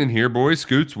Lexington here, boys.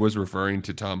 Scoots was referring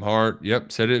to Tom Hart.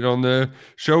 Yep, said it on the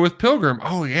show with Pilgrim.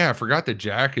 Oh yeah, I forgot that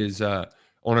Jack is on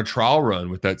a trial run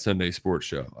with that Sunday sports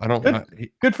show.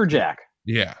 Good for Jack.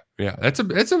 Yeah,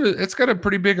 it's got a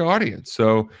pretty big audience.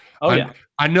 So yeah.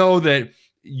 I know that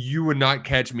you would not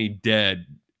catch me dead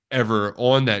ever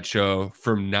on that show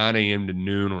from 9 a.m. to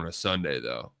noon on a Sunday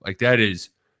though. Like that is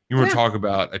you want to talk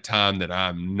about a time that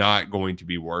I'm not going to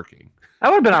be working. That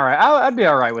would have been all right. I'd be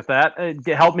all right with that. It'd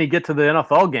help me get to the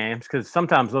NFL games because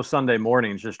sometimes those Sunday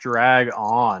mornings just drag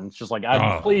on. It's just like,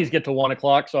 please get to 1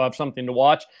 o'clock so I have something to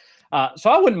watch. So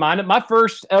I wouldn't mind it. My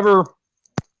first ever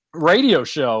radio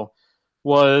show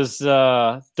was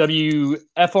WFRL,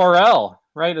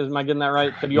 right? Am I getting that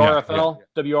right? WRFL?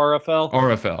 Yeah. WRFL?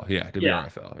 RFL, yeah.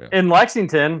 WRFL, yeah. In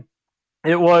Lexington,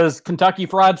 it was Kentucky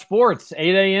Fried Sports,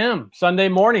 8 a.m. Sunday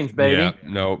mornings, baby. Yeah,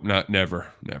 no, never.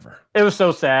 It was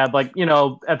so sad. Like,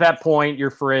 at that point, your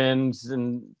friends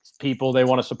and people, they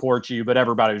want to support you, but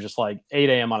everybody was just like, 8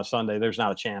 a.m. on a Sunday, there's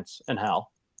not a chance in hell.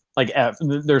 Like,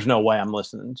 there's no way I'm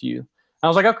listening to you. I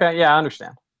was like, okay, yeah, I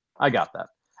understand. I got that.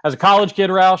 As a college kid,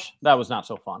 Roush, that was not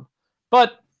so fun.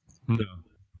 But no.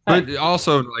 But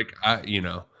also, like,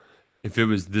 if it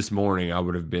was this morning, I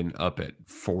would have been up at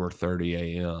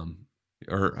 4:30 a.m.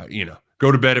 or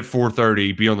go to bed at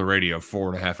 4:30, be on the radio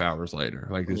 4.5 hours later.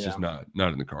 Like it's just not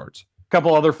in the cards. A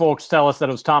couple other folks tell us that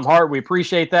it was Tom Hart. We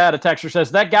appreciate that. A texter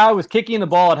says that guy was kicking the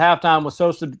ball at halftime was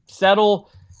supposed to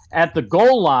settle at the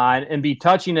goal line and be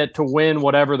touching it to win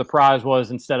whatever the prize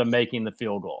was instead of making the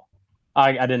field goal.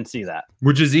 I didn't see that.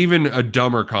 Which is even a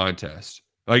dumber contest.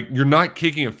 Like you're not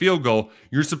kicking a field goal.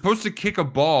 You're supposed to kick a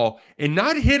ball and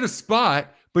not hit a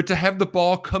spot, but to have the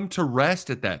ball come to rest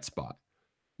at that spot.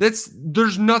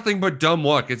 There's nothing but dumb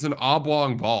luck. It's an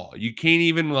oblong ball. You can't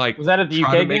even was that at the try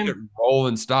UK to make game? it roll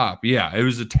and stop. Yeah, it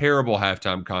was a terrible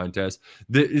halftime contest.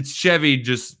 It's Chevy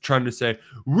just trying to say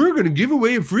we're going to give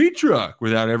away a free truck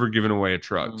without ever giving away a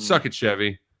truck. Suck it,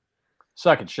 Chevy.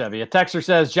 Suck it, Chevy. A texter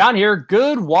says, John here,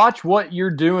 good watch what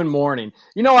you're doing morning.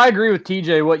 I agree with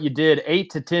TJ. What you did 8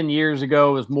 to 10 years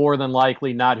ago is more than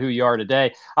likely not who you are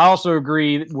today. I also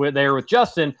agree with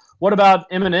Justin. What about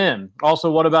Eminem?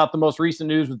 Also, what about the most recent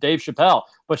news with Dave Chappelle?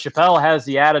 But Chappelle has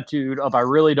the attitude of, I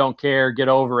really don't care, get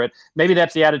over it. Maybe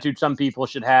that's the attitude some people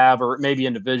should have, or maybe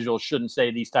individuals shouldn't say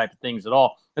these type of things at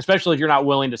all, especially if you're not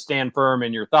willing to stand firm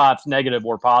in your thoughts, negative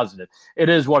or positive. It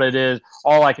is what it is.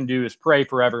 All I can do is pray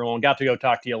for everyone. Got to go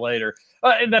talk to you later.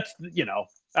 And that's,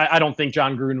 I don't think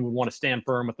John Gruden would want to stand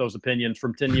firm with those opinions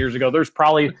from 10 years ago. There's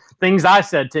probably things I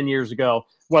said 10 years ago,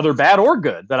 whether bad or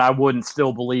good, that I wouldn't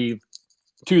still believe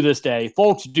to this day.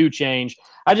 Folks do change.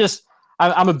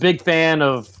 I'm a big fan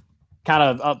of kind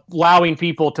of allowing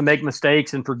people to make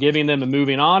mistakes and forgiving them and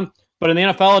moving on. But in the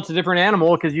NFL, it's a different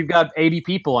animal because you've got 80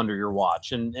 people under your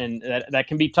watch, and that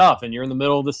can be tough. And you're in the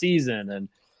middle of the season. And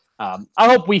I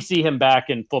hope we see him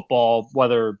back in football,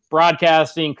 whether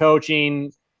broadcasting,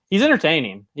 coaching. He's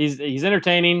entertaining. He's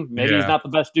entertaining. Maybe he's not the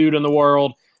best dude in the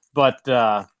world, but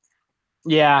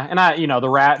yeah. And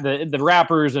the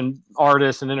rappers and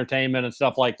artists and entertainment and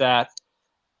stuff like that.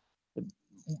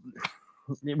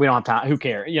 We don't have time. Who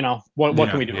cares? What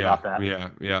can we do about that?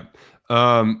 Yeah.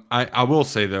 I will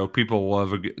say though, people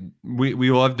love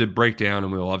we love to break down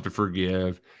and we love to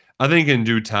forgive. I think in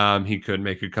due time he could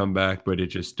make a comeback, but it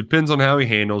just depends on how he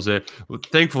handles it.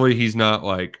 Thankfully, he's not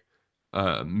like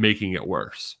making it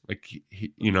worse. Like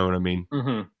you know what I mean?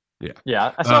 Mm-hmm.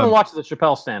 Yeah. I still haven't watched the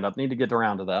Chappelle stand-up. Need to get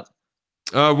around to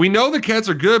that. We know the Cats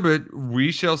are good, but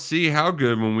we shall see how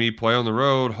good when we play on the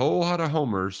road. Whole lot of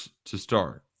homers to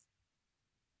start.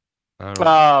 I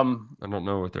don't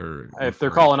know what if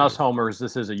they're calling us homers.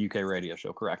 This is a UK radio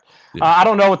show, correct? Yeah. I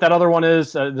don't know what that other one is.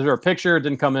 Is there a picture? It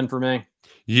didn't come in for me.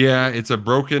 Yeah, it's a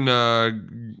broken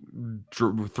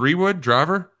 3-wood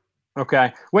driver.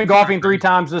 Okay. Went golfing 3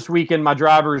 times this weekend. My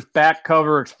driver's back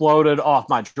cover exploded off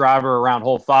my driver around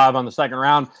hole 5 on the second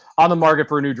round. On the market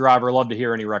for a new driver. Love to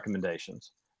hear any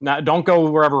recommendations. Now, don't go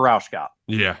wherever Roush got.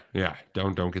 Yeah.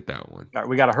 Don't get that one. All right,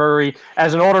 we got to hurry.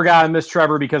 As an older guy, I miss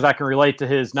Trevor because I can relate to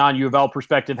his non-U of L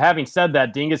perspective. Having said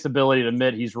that, Dingus' ability to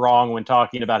admit he's wrong when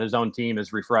talking about his own team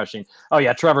is refreshing. Oh,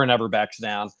 yeah, Trevor never backs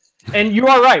down. And you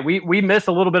are right. We miss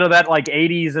a little bit of that like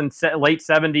 80s and late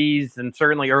 70s and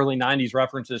certainly early 90s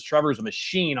references. Trevor's a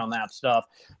machine on that stuff.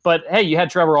 But, hey, you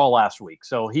had Trevor all last week,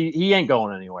 so he ain't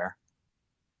going anywhere.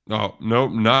 Oh,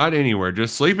 nope, not anywhere.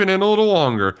 Just sleeping in a little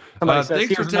longer.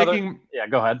 Thanks for taking. Yeah,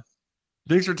 go ahead.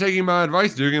 Thanks for taking my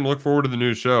advice, Dugan. Look forward to the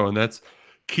new show. And that's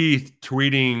Keith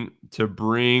tweeting to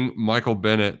bring Michael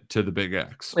Bennett to the Big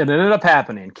X. It ended up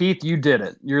happening. Keith, you did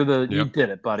it. You did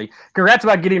it, buddy. Congrats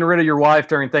about getting rid of your wife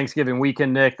during Thanksgiving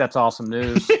weekend, Nick. That's awesome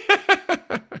news.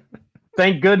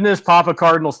 Thank goodness Papa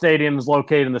Cardinal Stadium is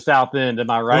located in the South End. Am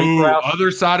I right, Roush? Other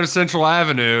side of Central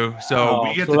Avenue. So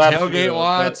we get the tailgate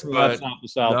lots, but that's not the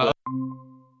South End.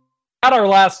 Got our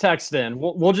last text in.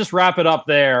 We'll just wrap it up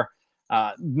there.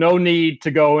 No need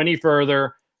to go any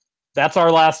further. That's our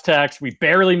last text. We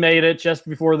barely made it just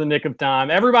before the nick of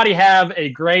time. Everybody have a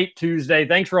great Tuesday.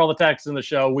 Thanks for all the texts in the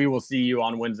show. We will see you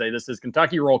on Wednesday. This is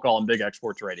Kentucky Roll Call on Big X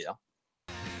Sports Radio.